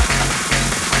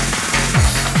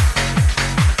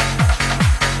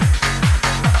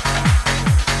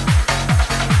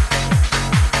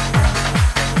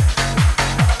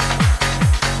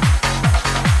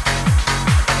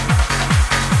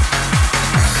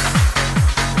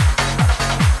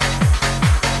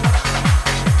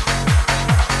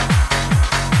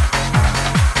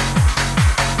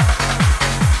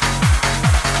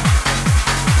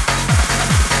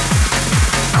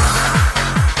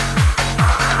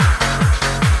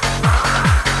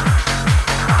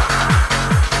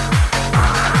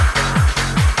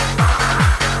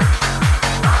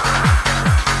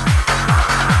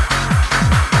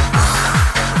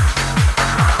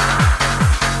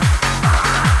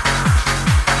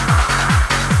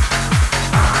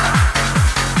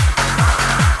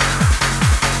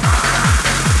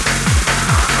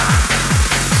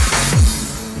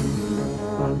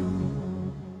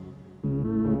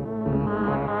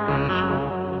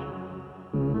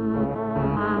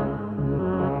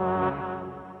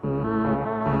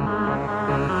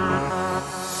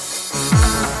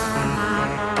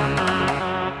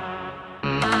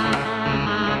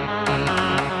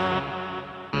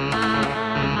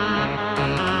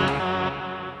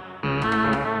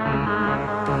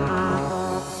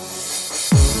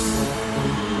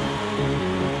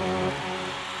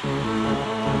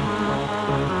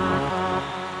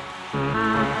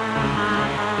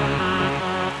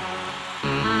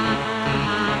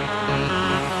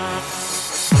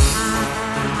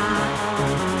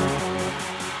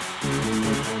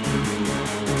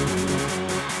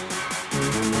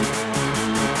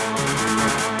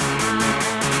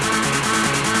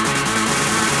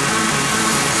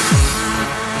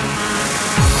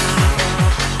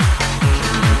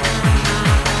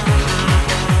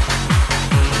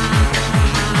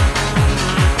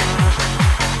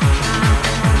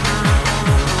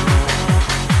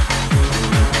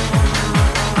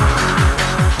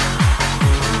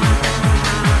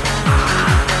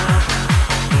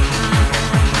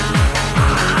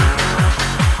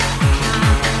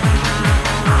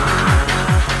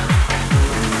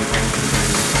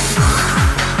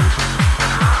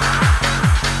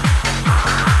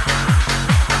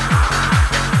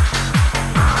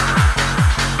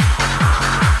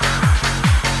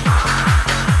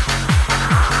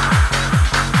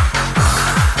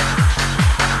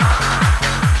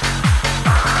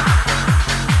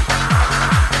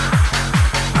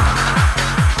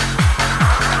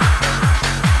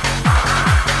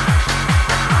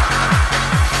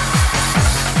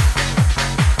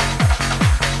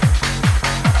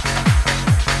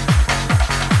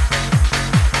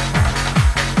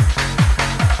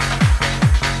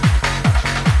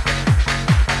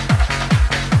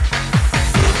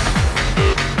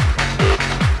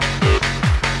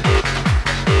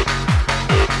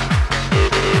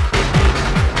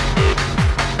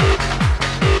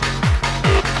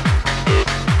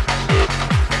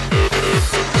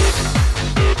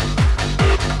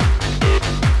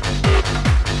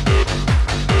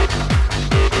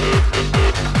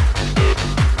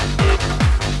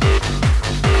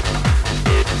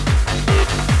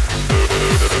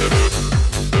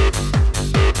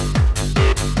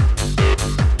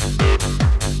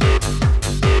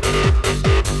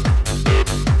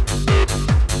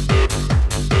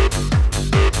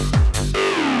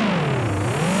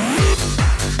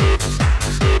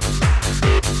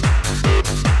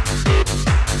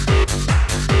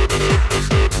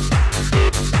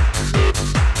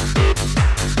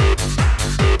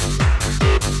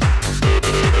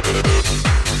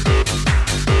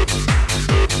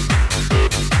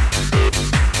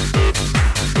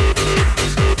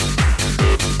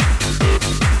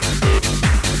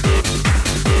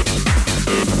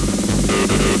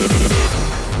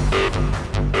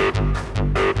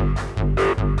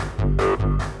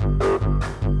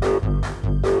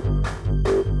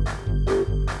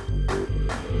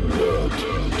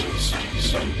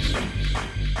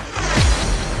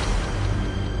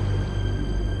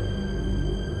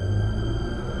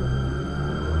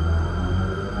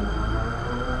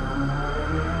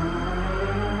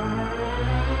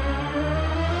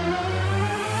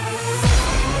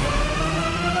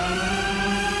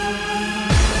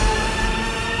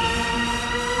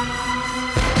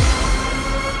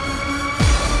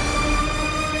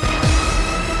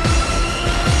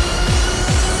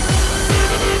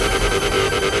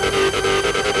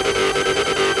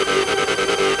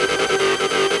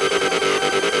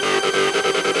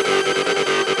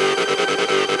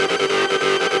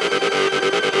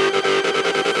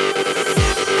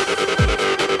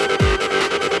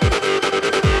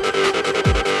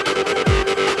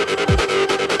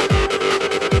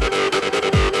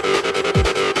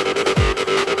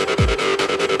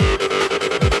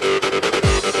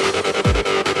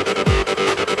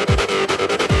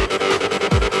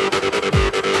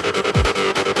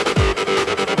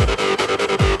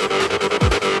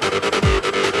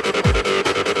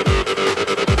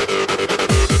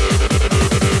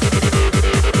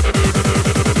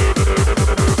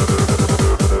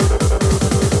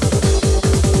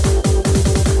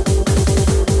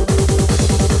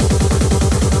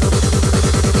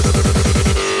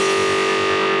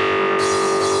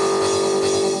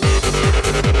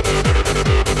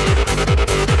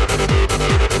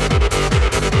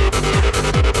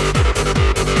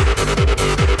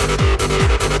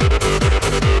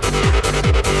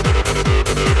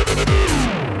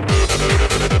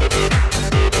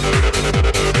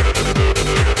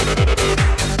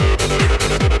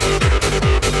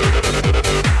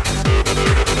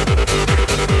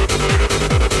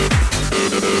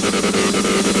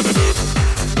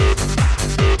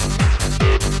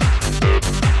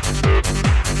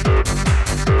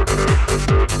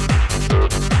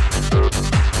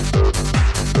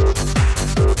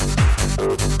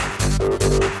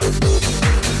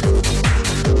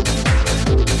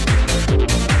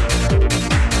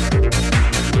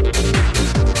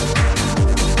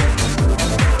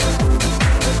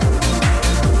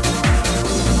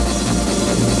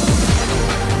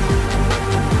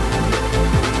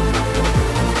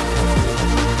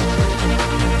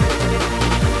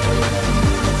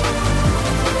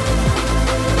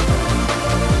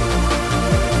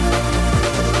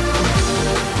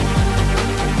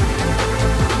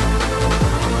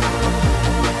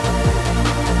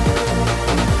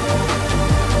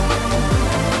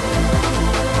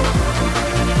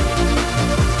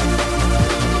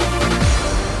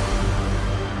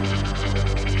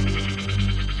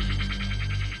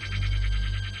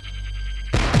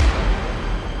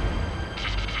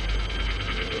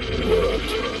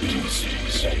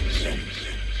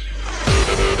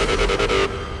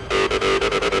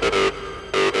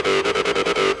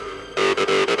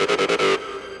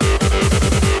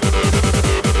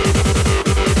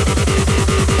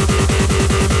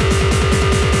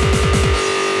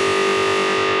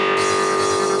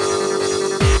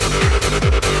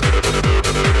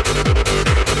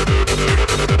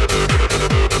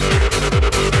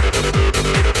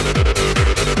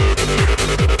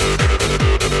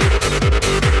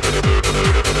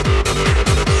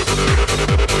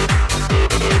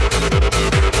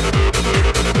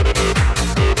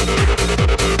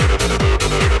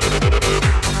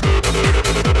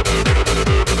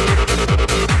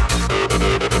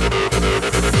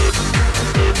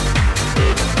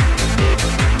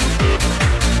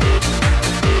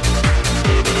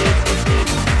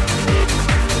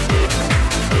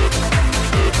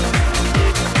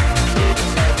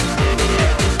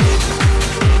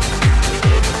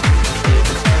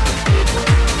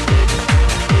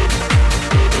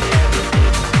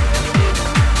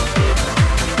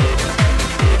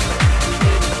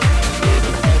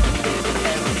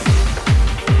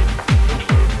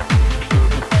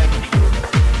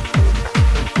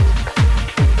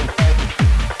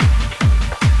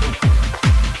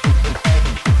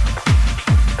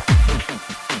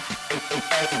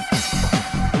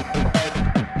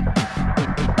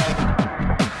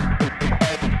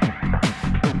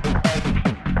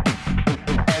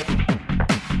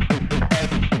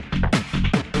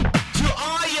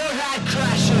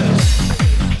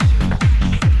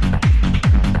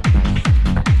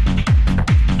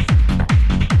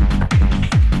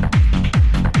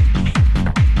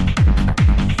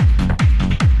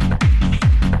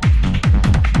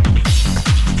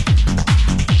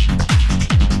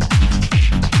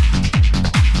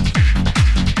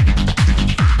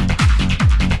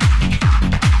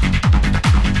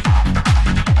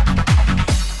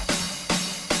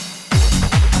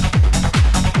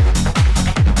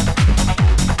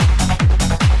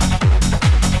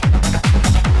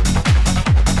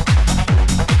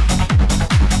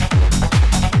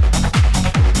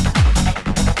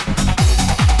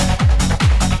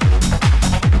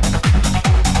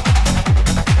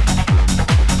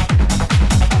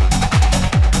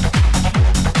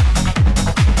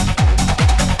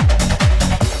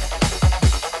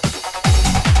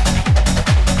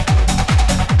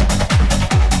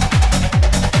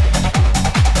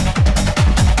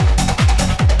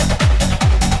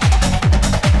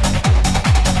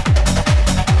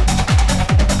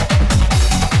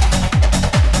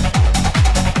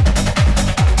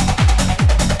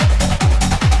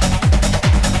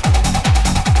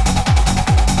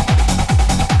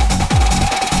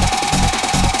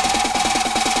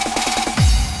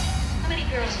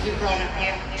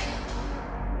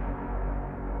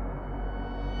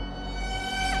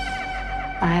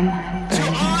 I'm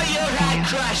burning. All your head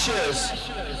crashers.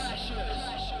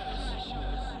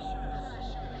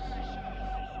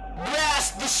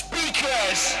 Blast the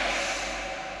speakers.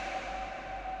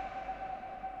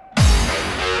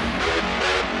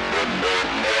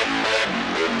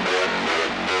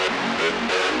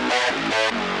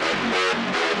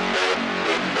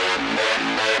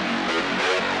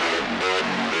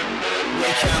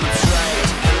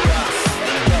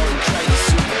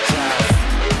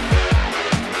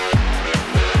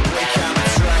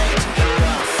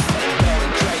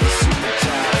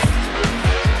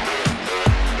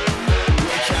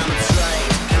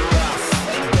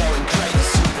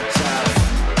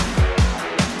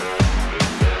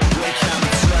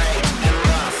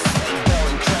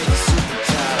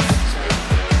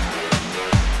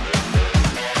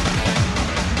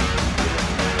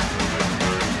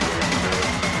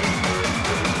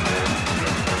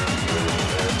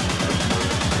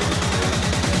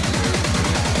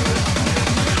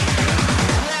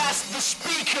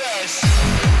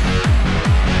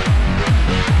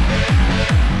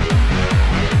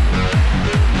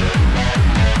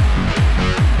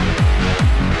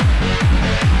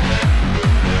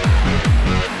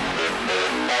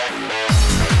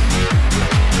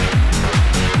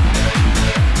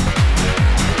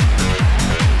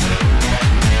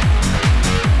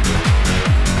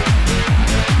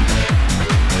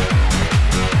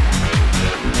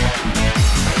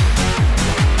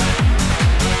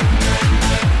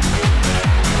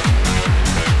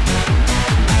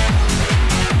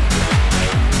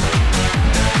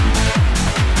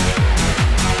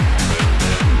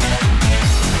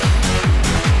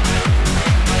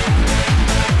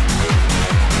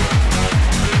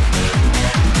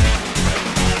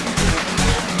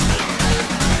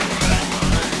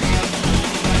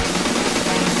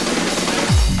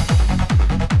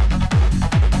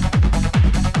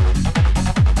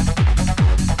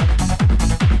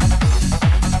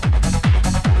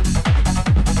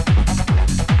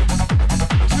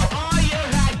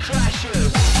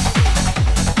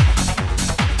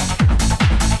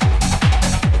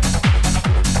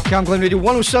 Cam Glen Radio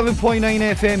 107.9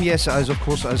 FM. Yes, it is, of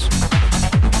course it is.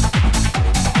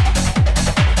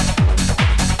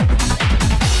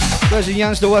 DJ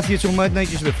Yanzta with you till midnight,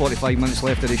 just about 45 minutes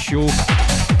left of the show.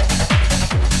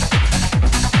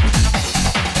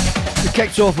 We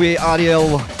kicked off with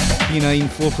Ariel P9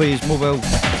 4Plays mobile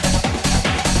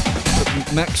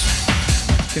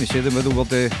mix. Can you say the middle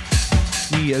word? A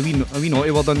wee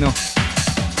naughty word in there.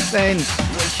 Then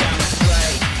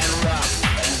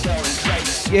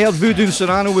you heard Voodoo and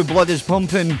Serrano with Blood is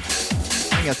Pumping. I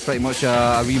think that's pretty much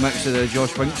a remix of the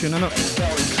Josh Pink tune, isn't it?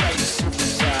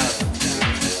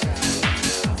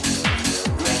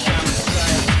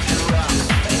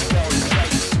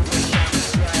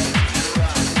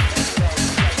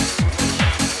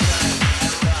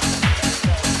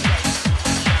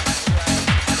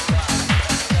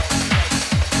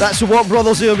 That's the What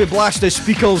Brothers here with Blasted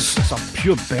Speakers. It's a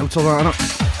pure belter, that, isn't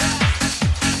it?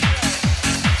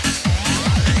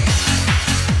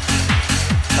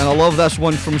 And I love this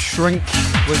one from Shrink,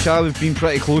 which I've been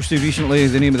pretty close to recently,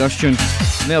 the name of this tune,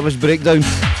 Nervous Breakdown.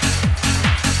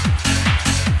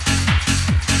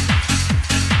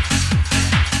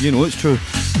 You know it's true.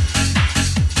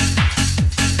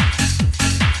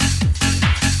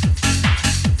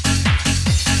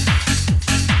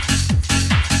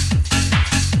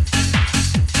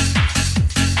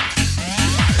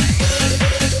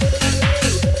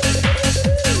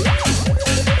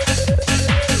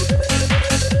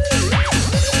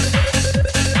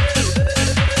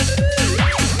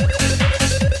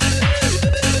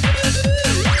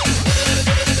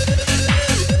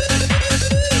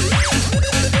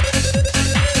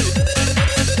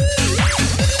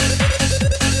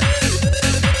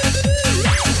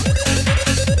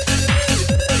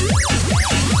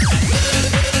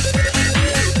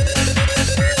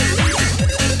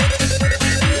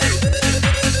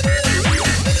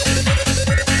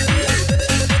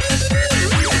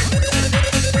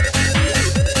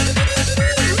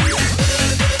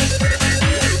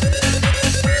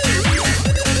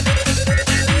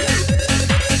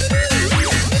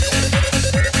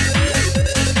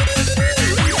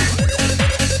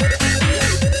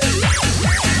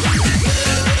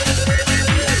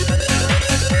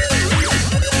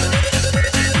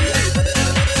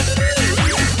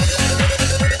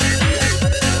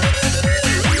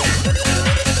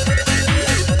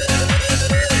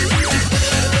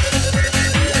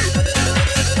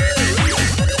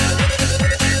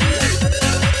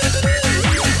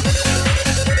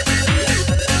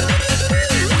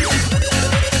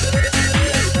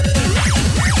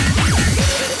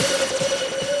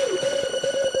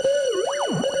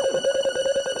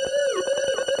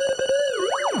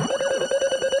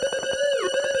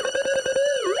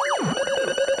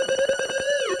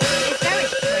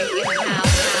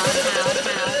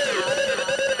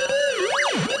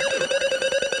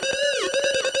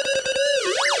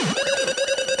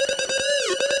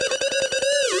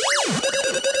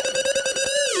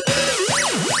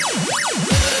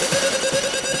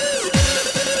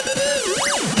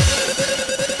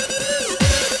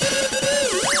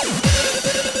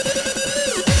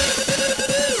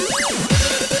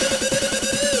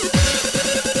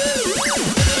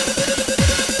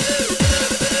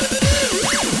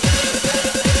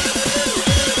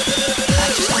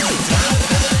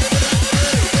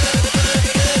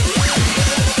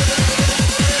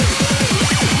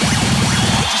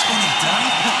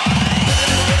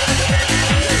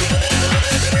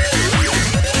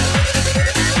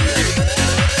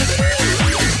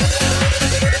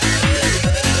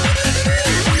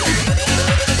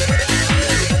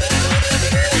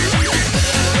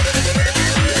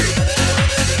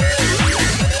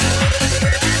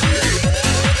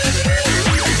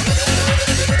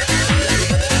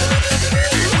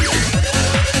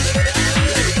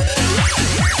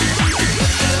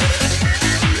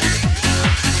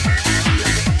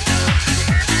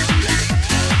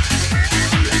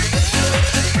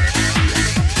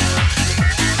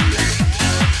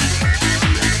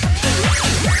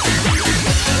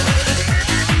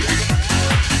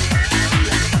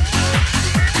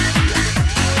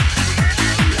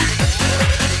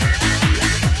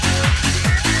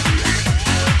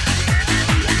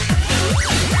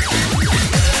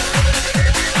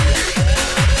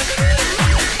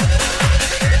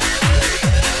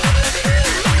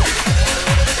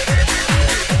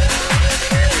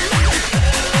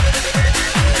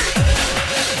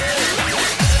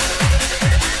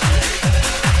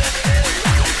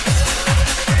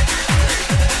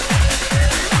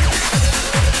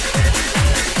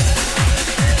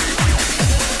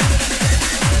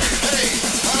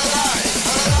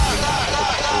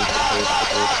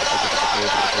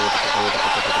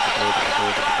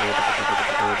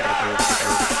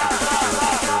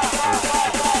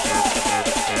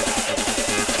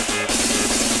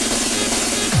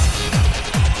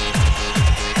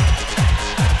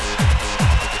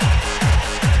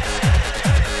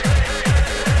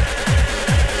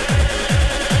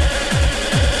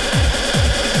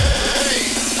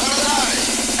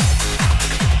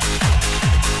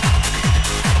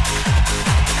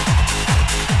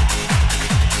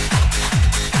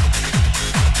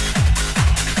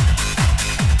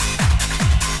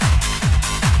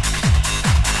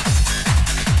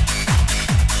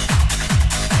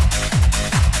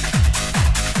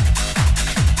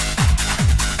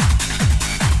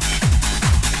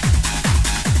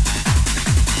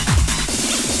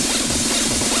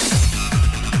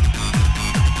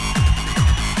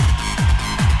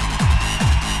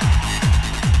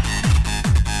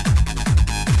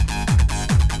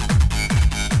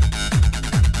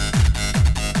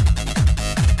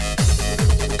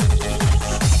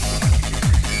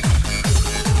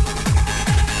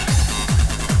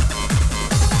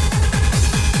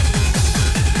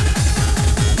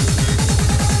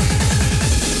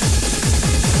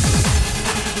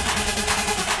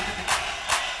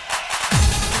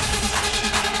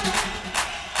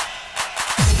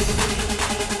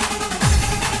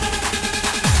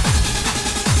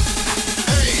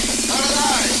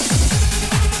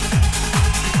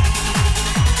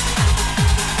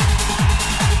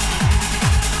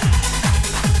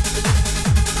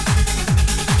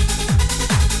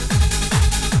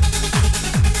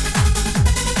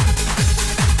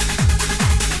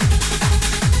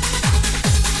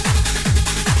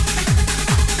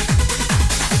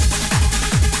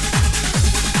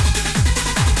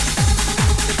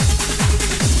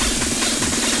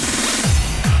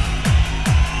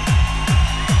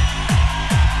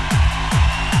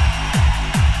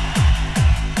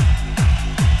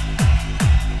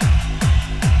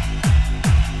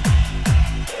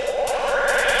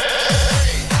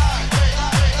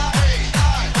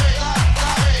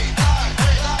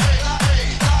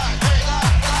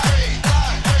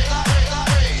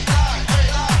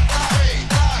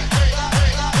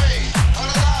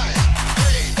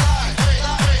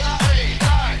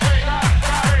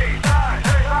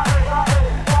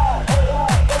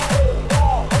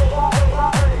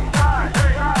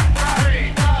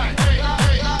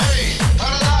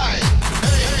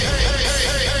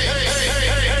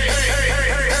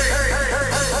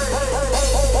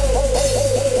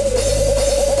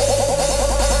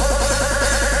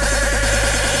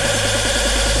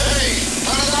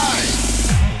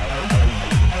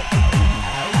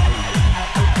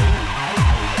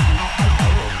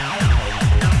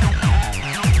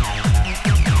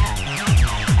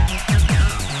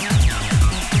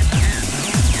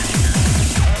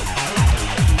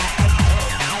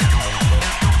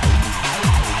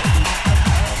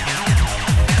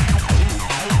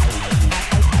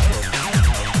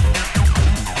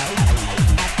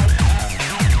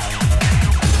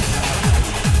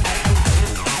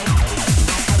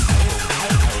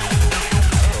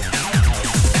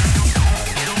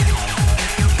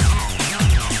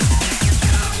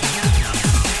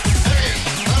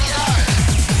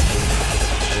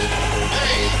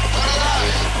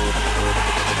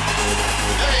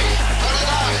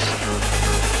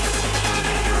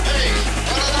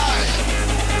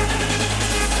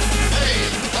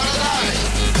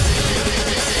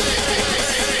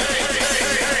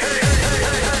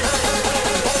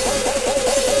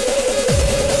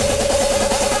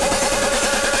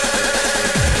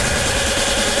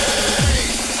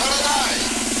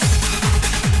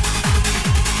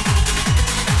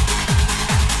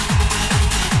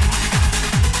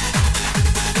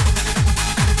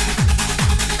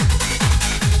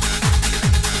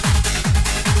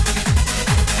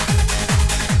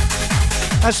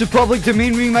 That's the Public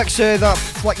Domain remix, that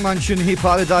Flickman tune, Hey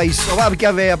Paradise. I want to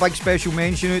give a big special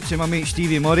mention out to my mate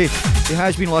Stevie Murray. He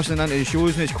has been listening into the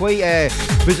shows and it's quite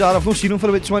bizarre. I've not seen him for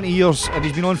about 20 years and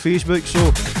he's been on Facebook,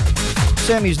 so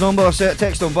sent me his number, I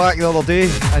texted him back the other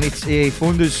day and he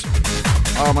phoned us.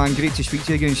 Oh man, great to speak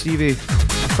to you again, Stevie.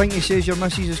 I think he says your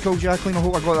missus is called Jacqueline. I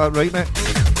hope I got that right, mate.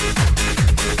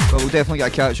 But we'll definitely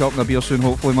get a catch up in a beer soon,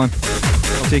 hopefully, man.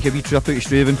 I'll take a wee trip out to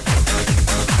Straven.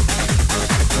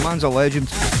 The man's a legend.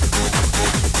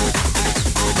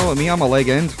 Not like me, I'm a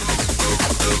legend.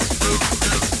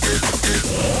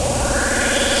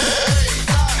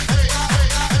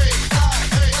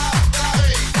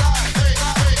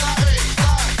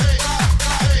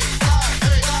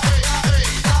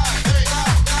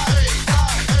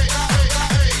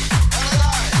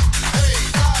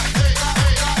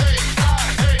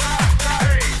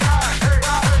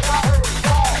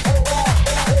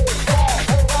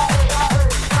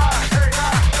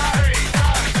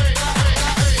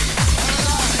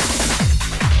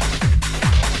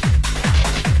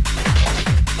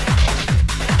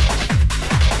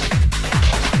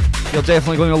 You're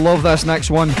definitely going to love this next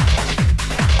one.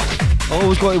 I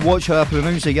always got to watch how I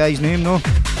pronounce the guy's name though.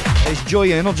 It's Joy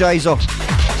Energizer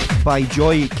by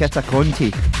Joy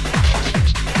Kitakonte.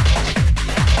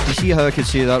 You see how I could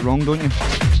say that wrong, don't you?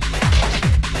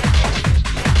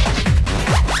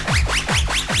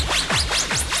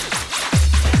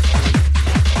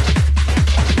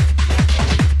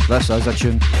 This is a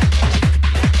tune.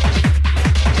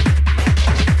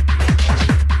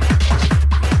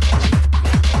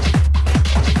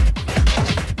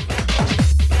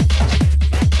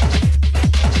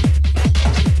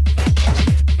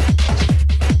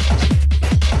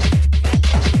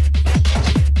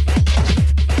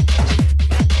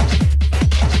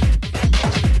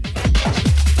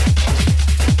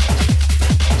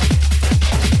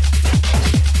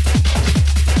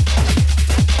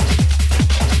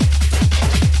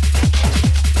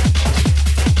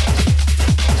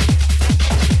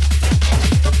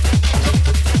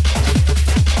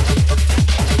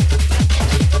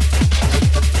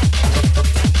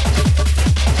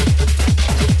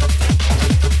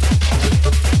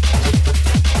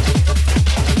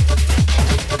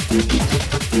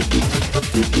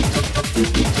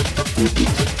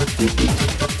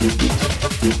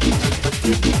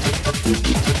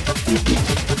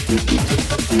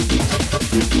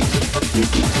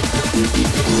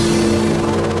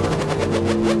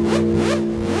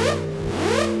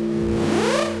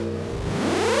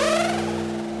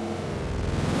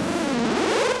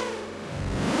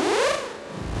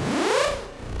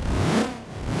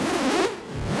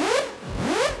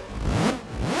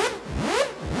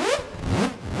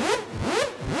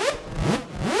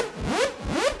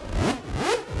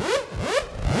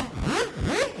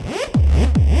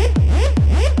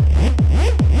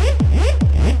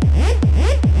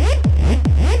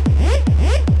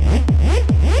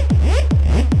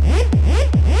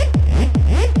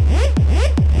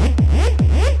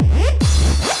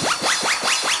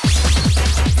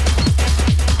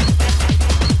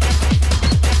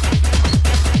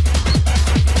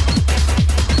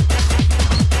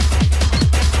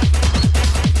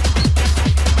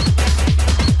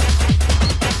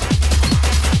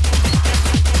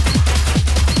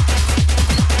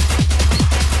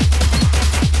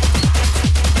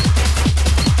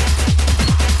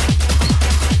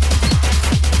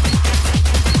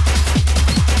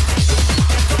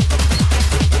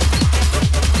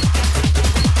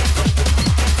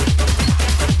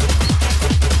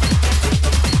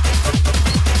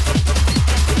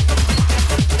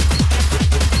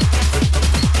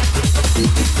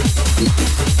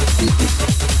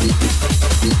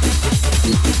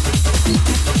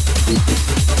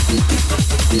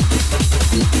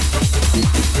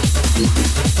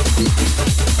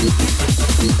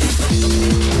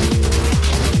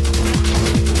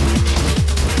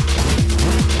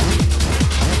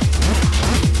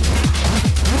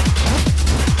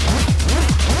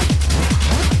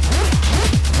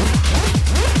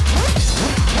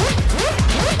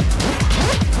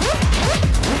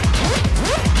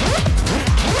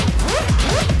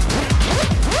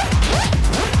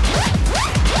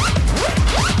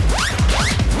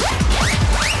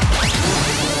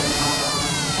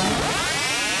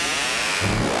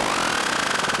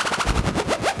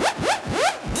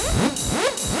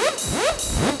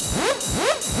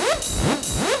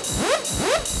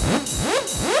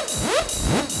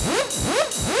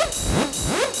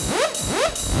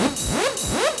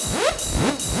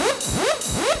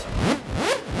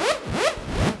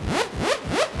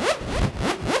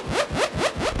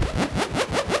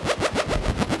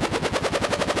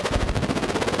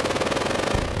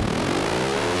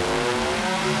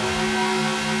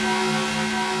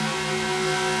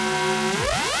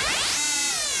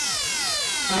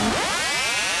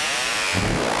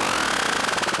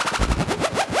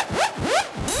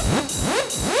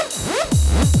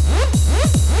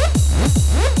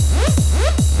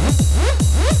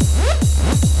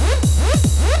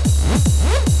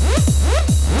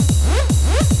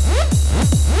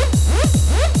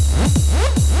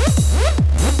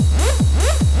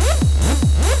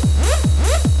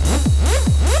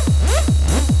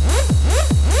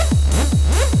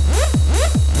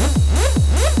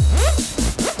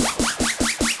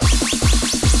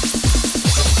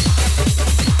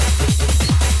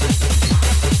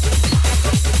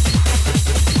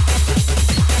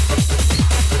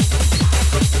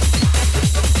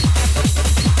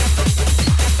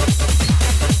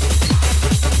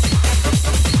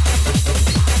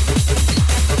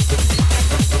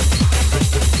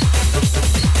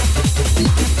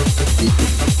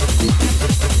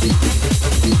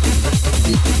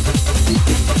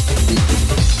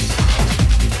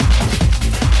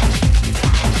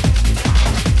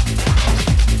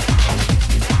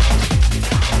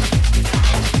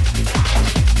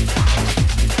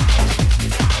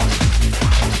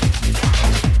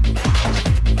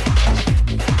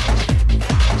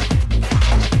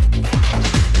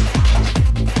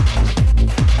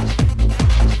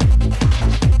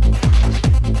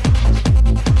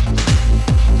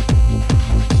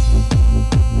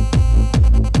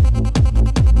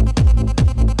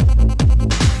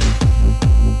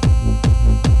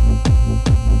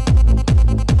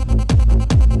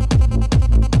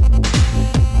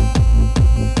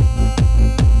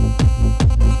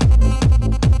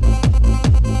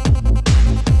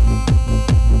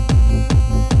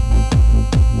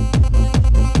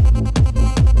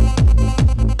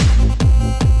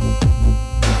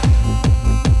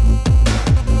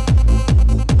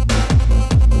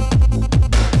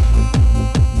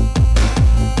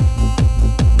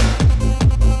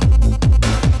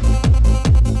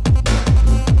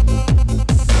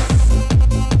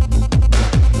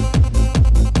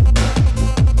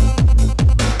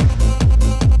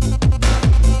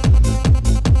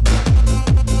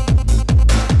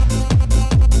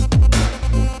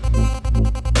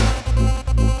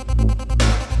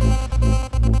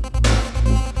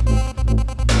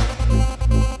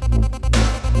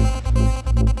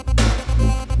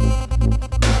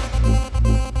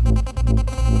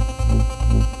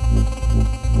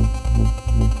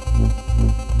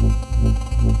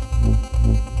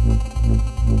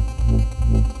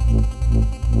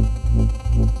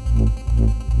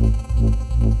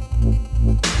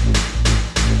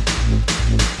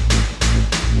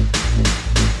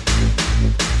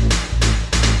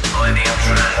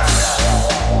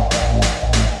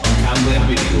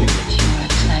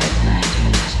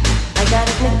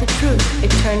 truth, it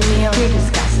turned me on. You're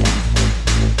disgusting.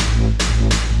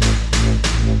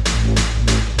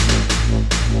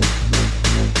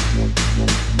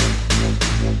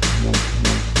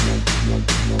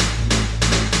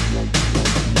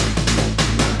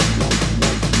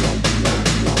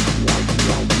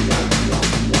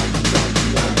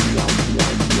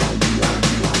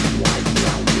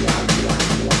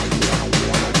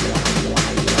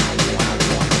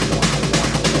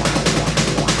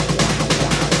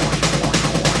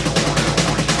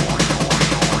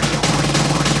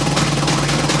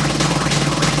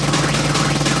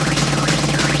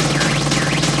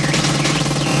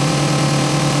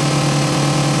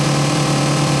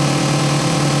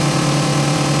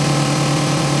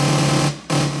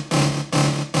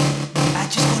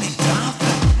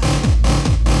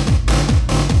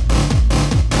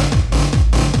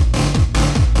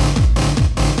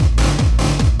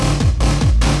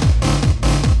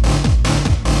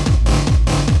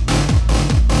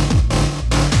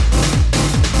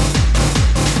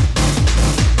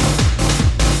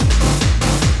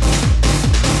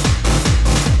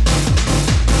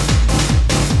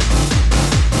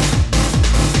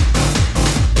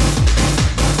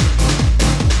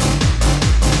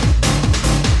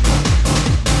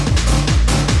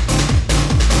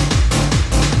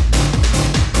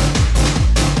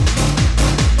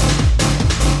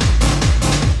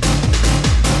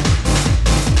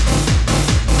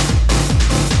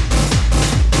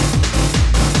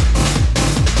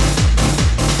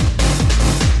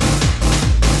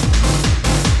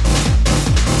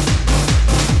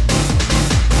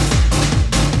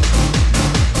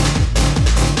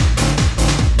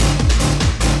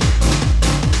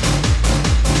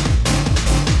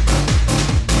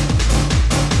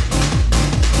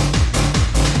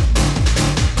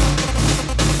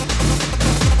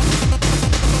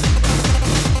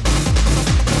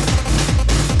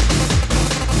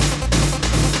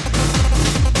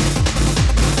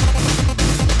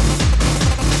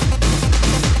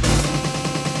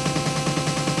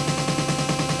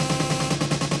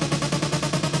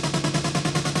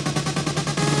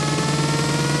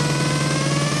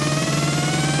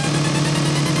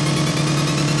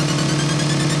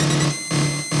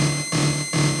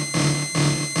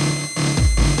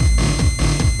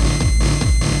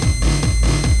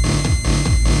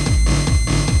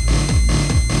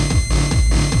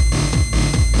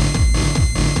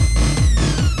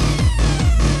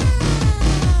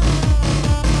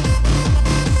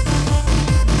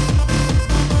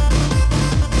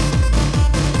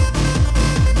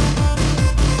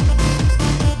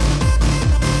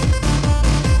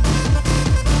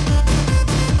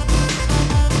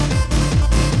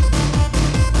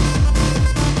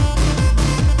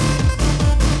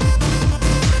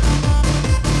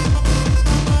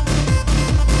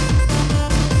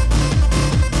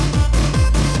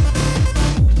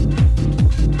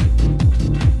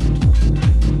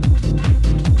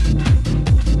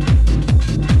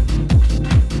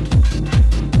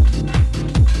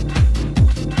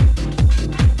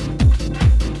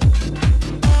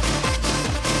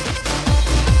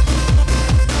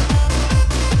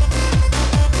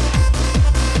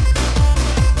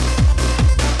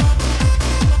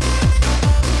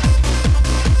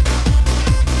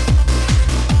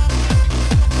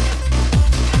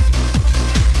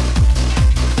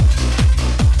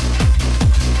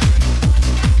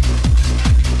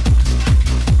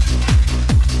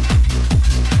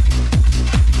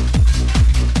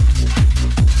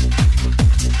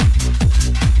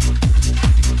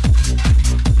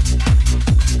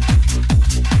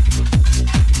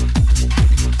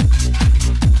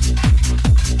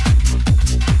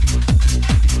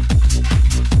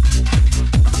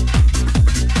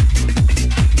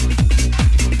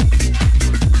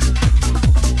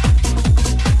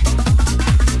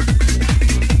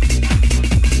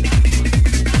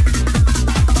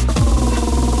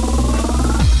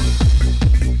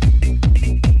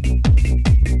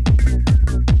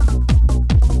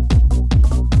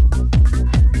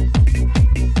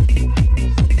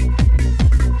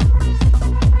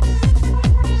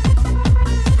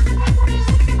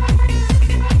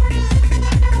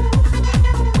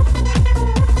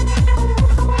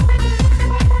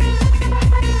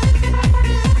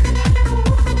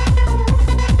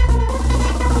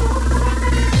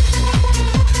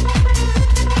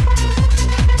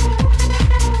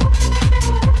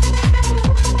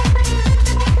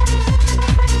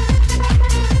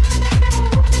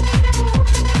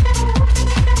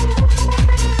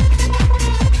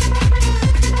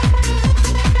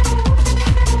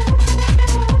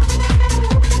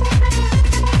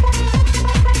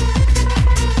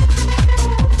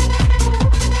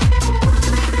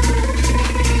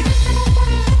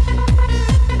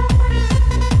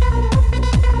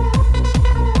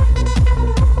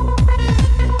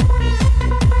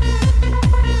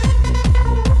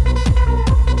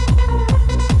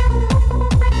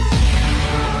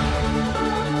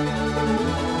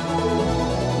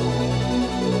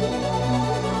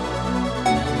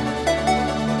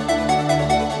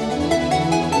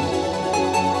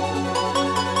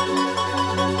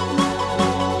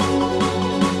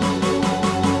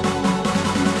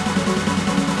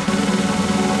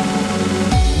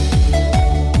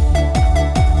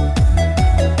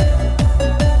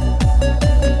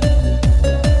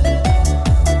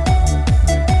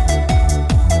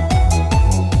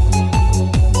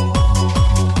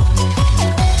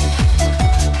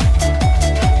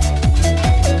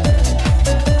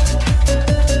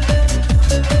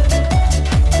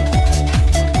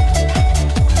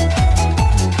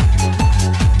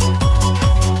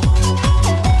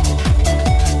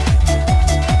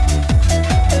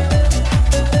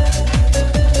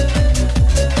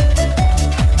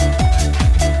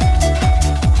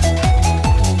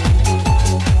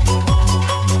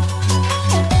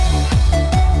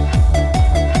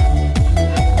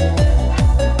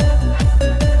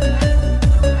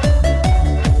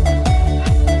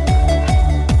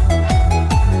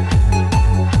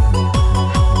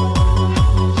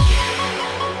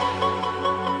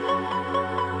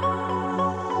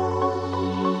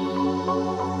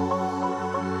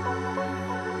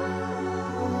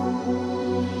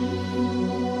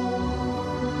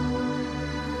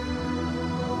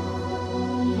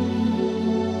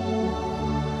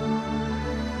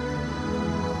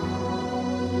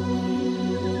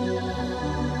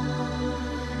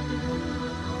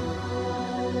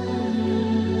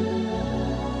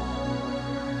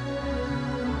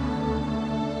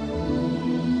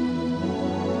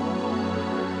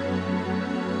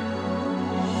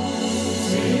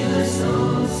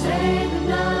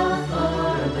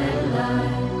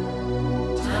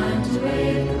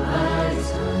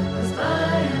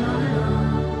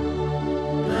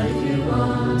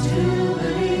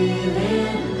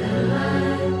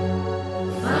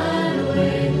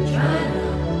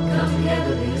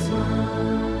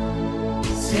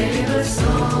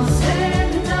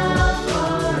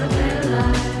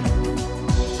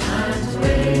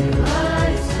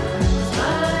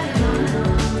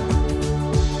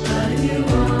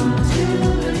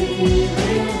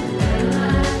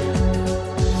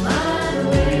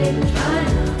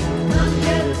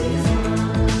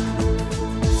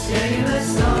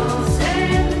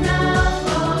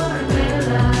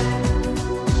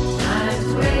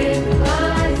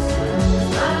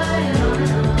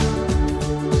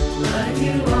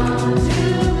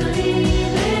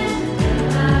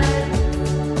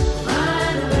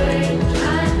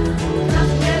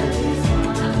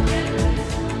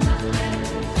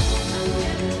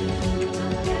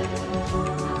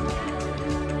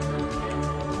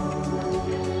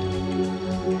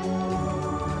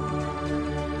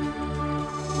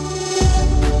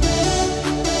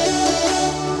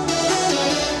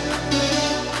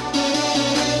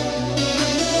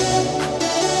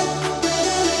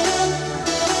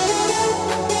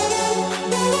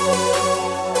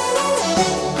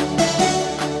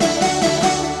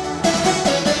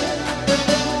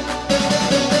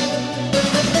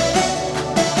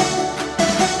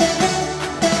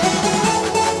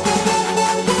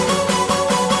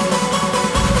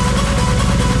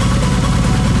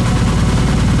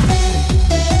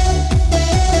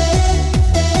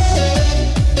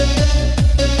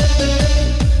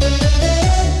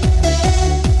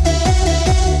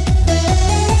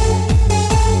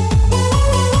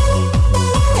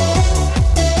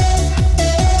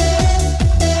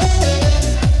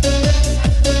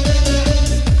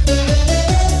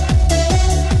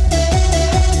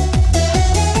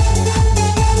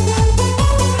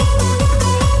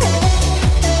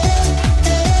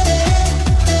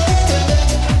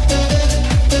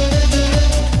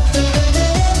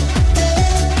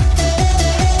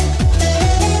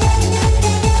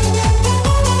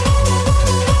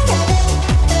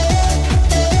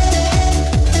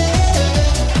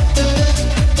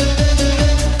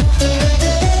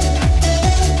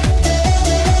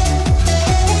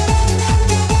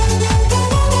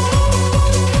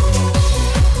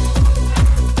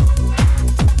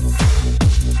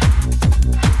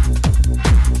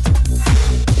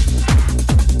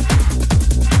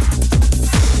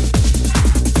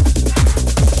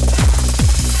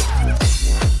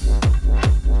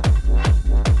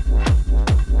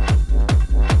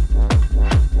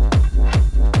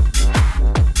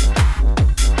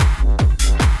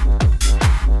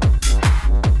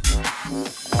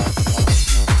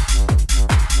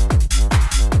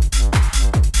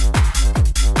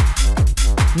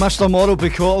 Mr. Moro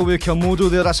Bicotto with Komodo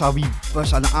there, that's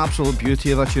an absolute beauty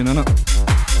of a tune, isn't it?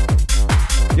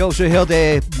 You also heard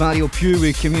Mario Pugh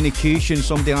with Communication,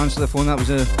 somebody answered the phone, that was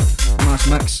a mass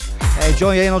mix.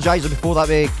 Johnny Energizer before that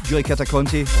with Julie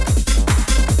Kitaconti.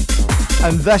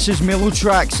 And this is Mellow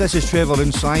Tracks, this is Trevor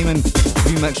and Simon,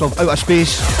 remix of Out of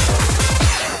Space.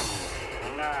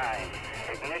 9,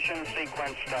 ignition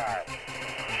sequence start.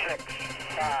 6,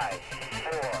 5,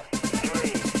 4, 3,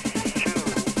 2,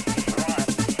 1,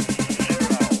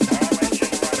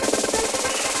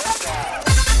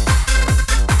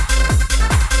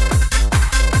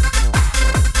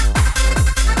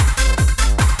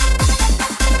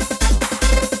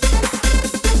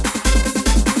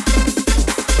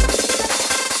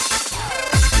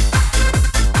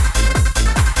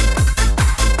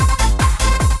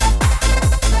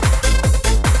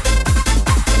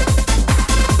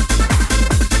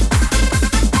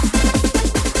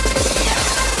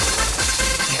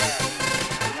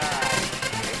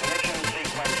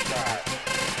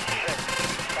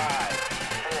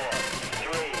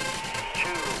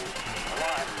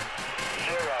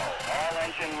 0. All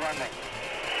engine running.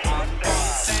 Liftoff.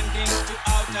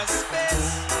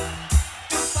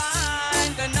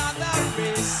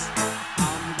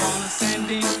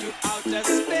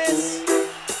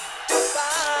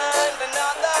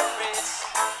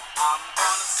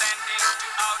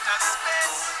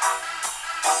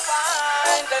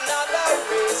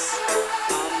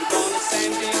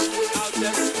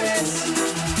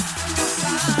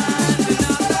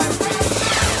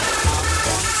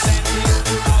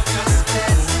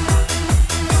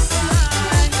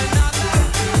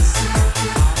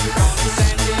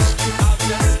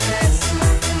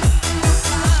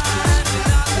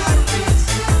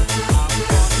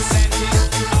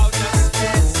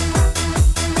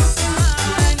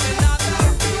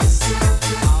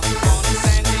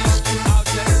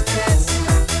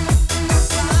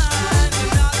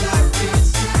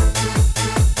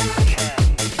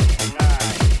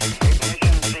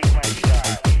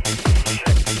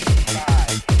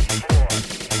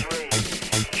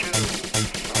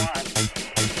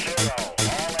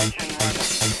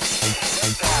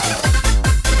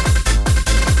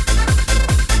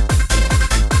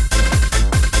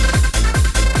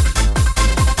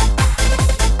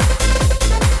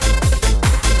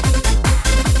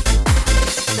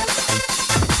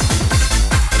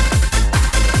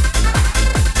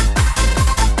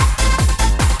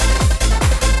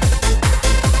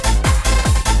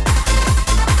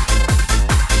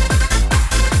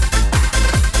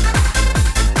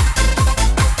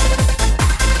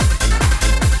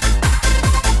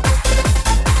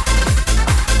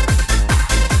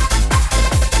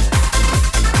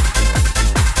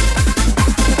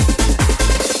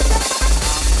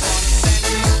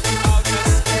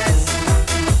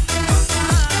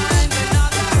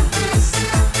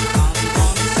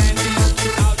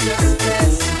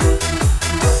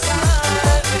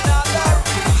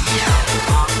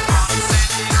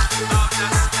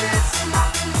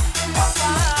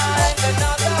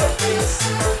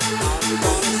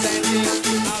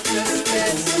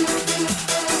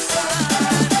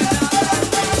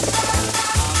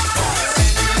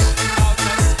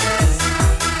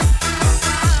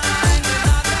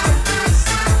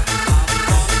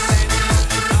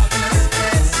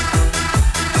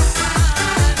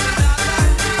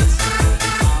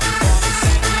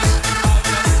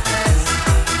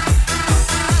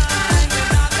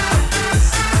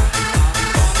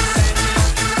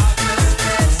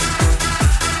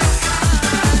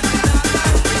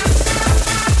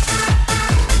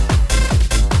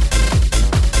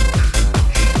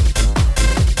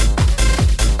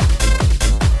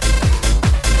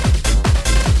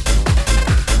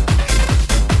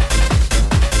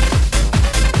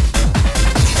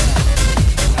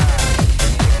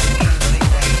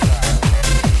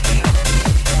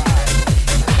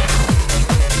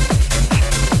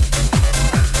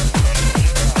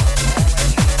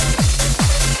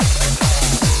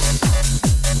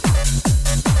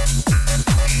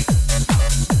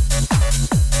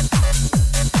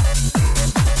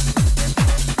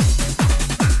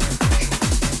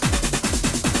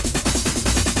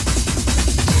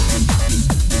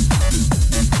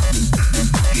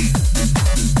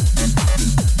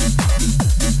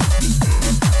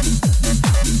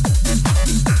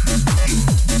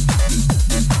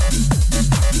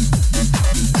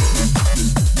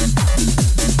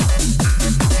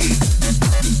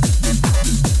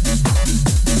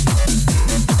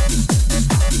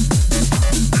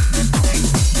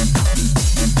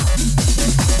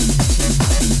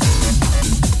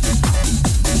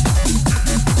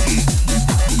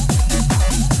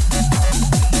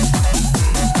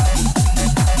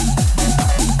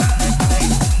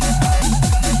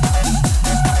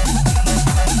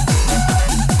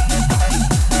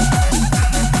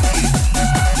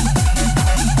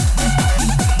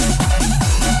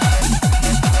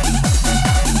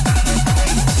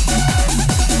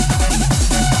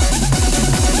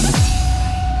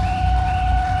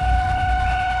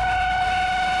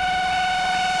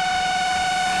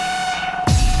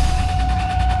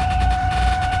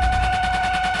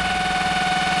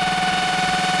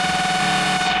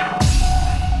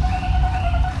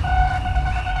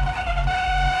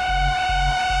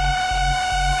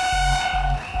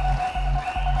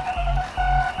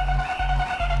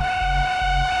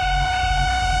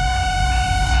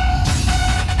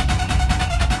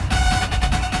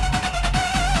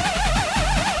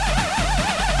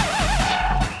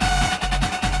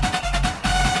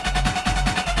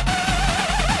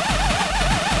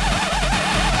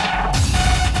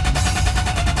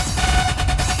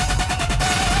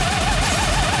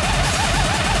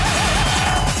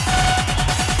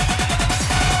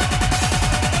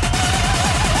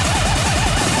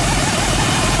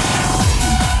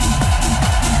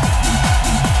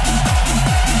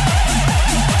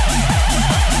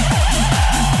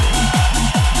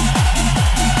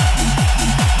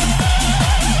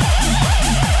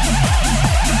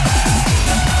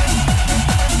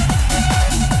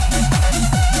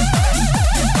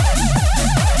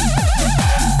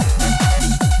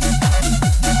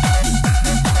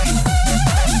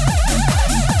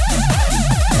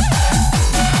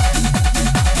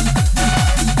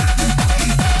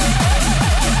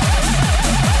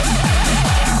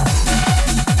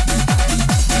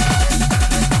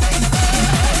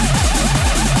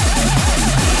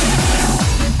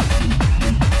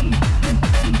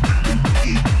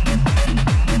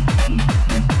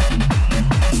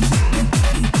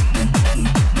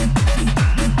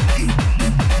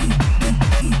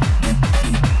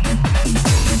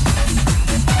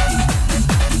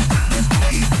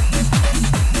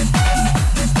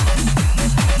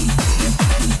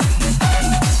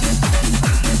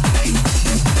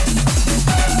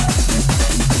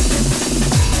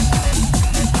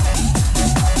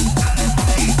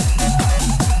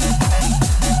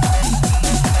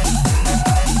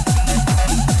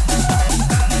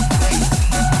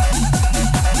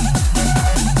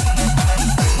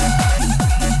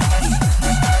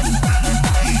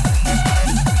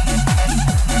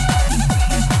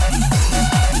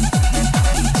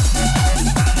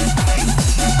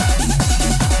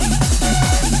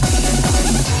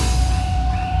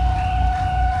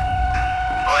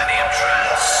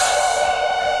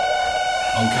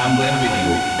 Camglen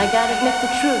Radio. I gotta admit the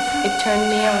truth, it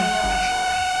turned me on.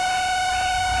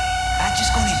 I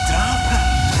just gonna drop her.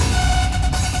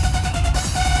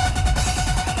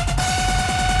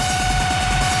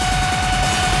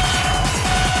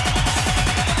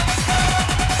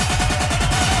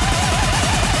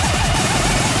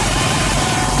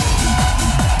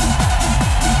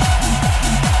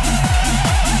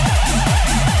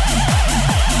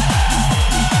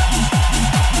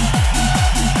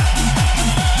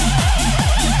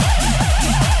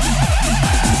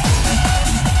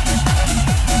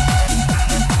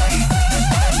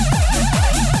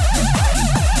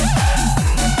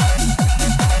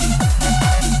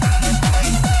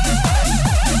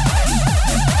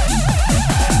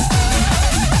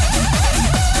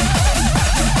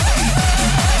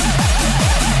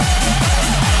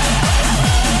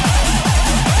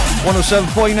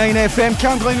 FM,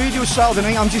 Camglen Radio, Saturday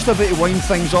night. I'm just about to wind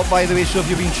things up, by the way, so if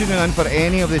you've been tuning in for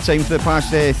any of the time for the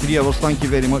past 3 hours, thank you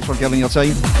very much for giving your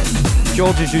time.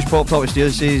 George has just popped up the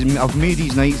stairs, says, I've made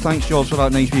his night. Thanks, George, for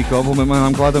that nice wee compliment, man.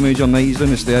 I'm glad I made your night. He's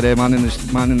down the stair, man in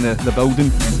the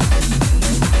building.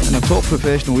 In a top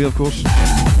professional way, of course.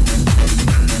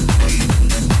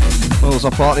 Well, there's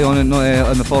a party on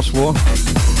the first floor.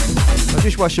 I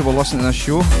just wish you were listening to this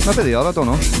show. Maybe they are, I don't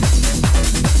know.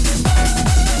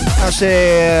 That's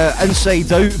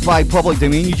Inside Out by Public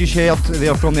Domain. You just heard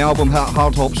there from the album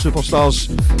Hard Hop Superstars.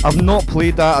 I've not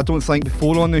played that, I don't think,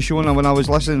 before on the show, and when I was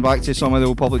listening back to some of the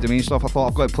old Public Domain stuff, I thought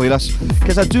I've got to play this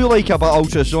because I do like a bit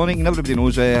ultrasonic, and everybody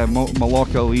knows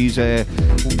Malaka Lee's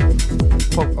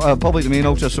Public Domain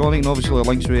ultrasonic, and obviously the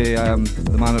links with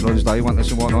the man that runs Die Witness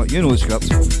and whatnot. You know the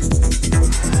script.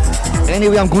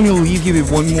 Anyway, I'm going to leave you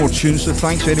with one more tune, so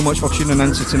thanks very much for tuning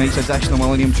in to tonight's edition of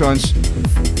Millennium Trance.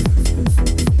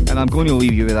 And I'm going to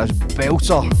leave you with this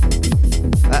belter.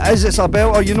 It's a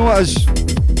belter, you know it is.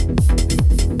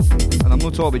 And I'm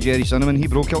not talking about Jerry Cinnamon, he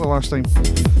broke it the last time.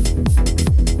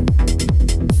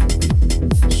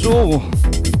 So,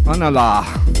 Anala,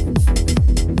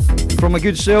 from my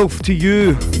good self to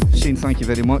you, saying thank you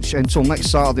very much. Until next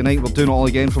Saturday night, we're doing it all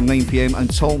again from 9 PM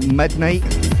until midnight.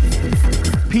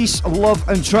 Peace, love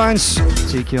and trance.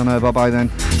 Take care now, bye bye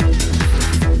then.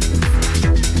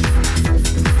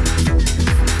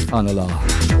 Anala.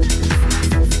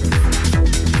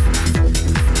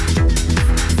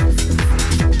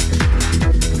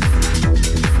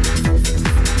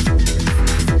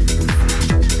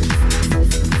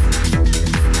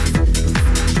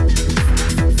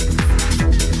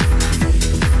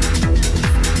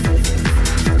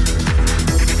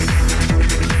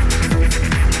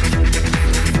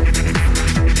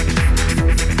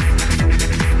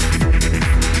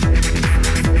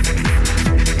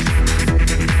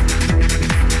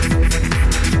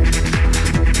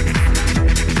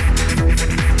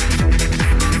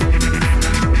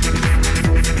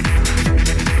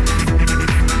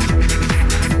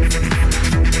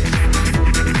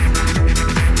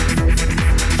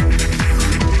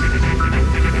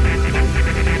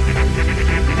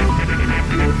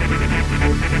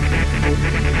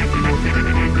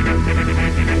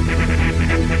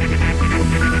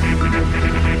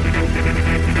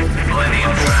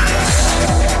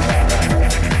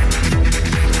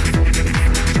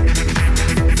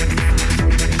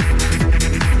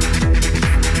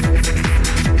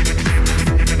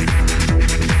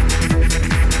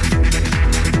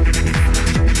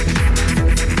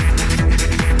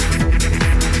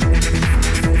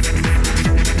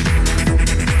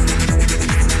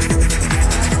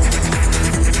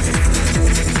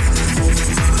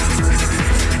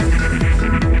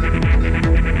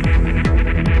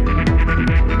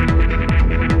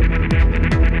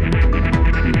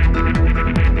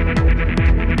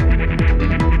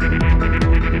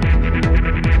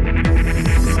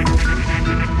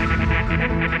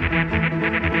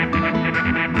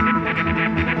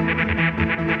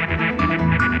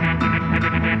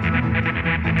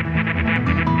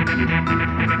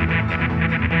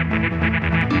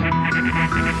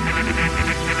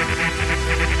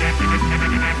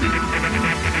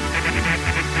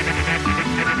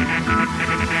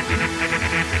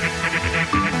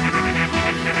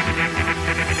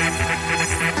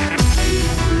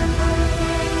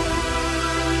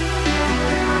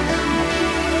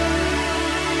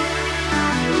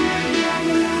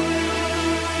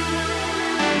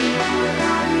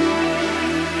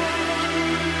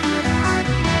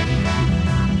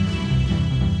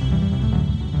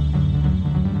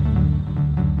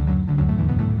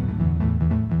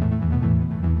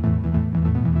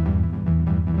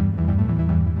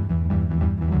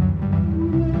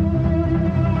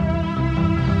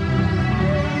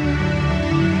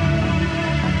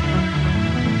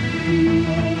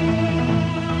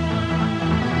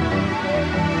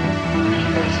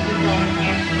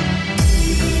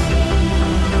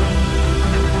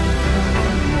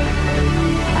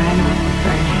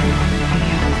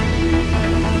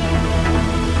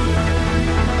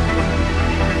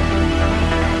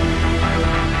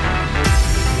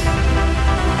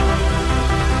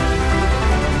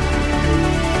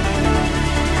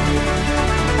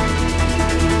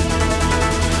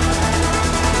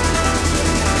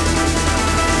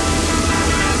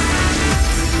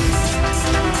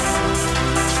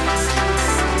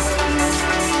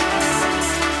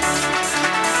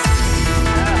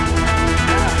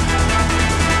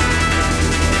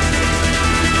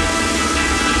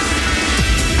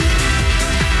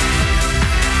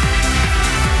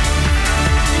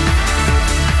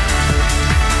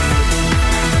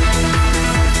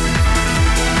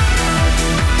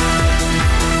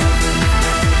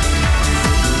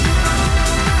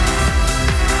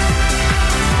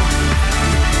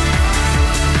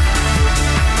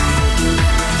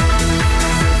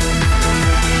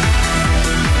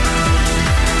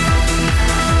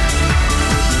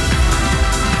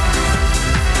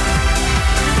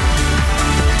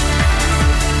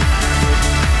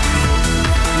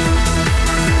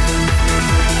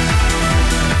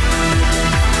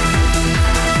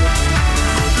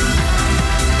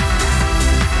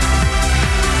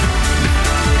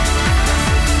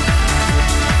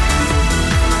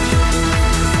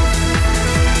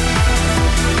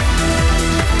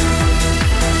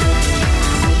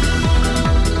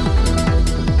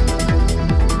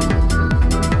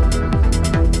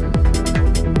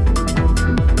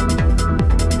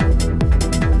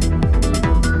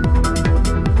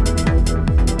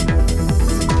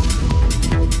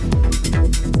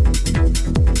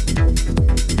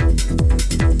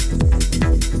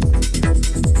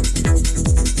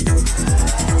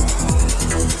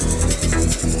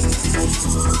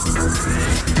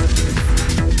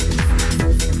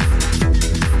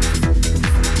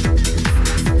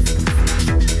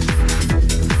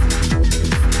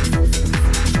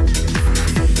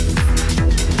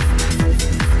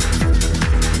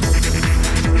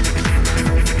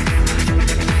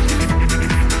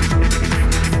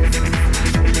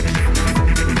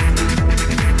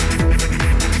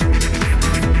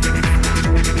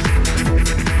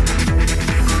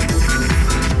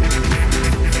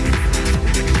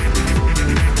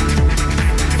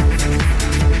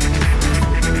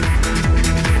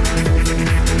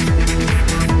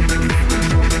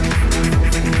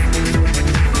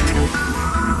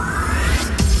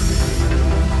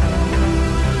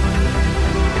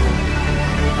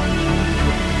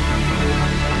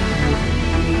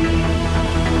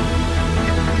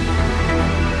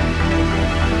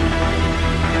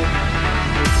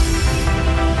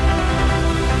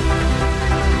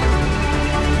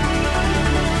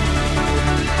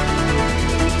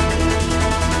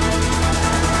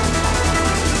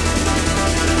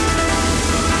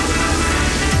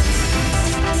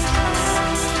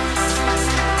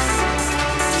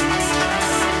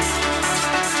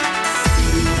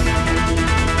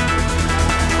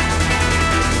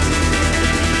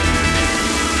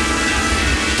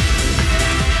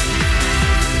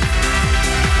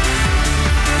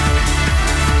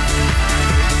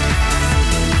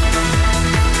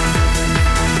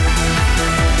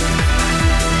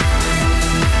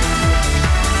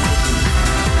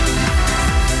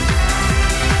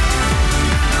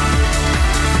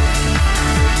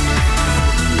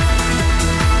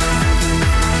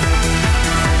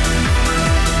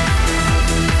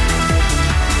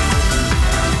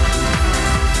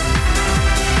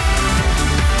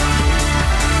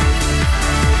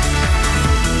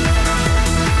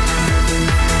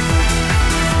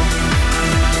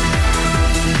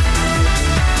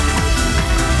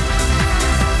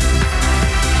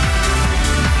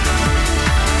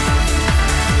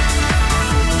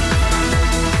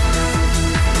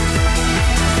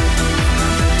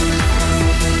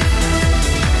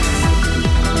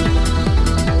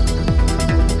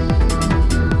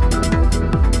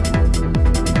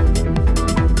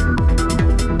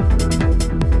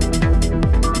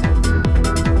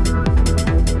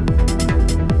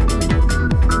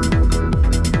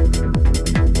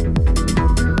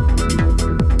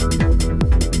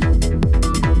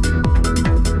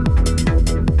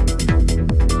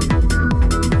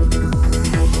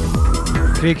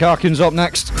 Craig Harkin's up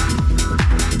next.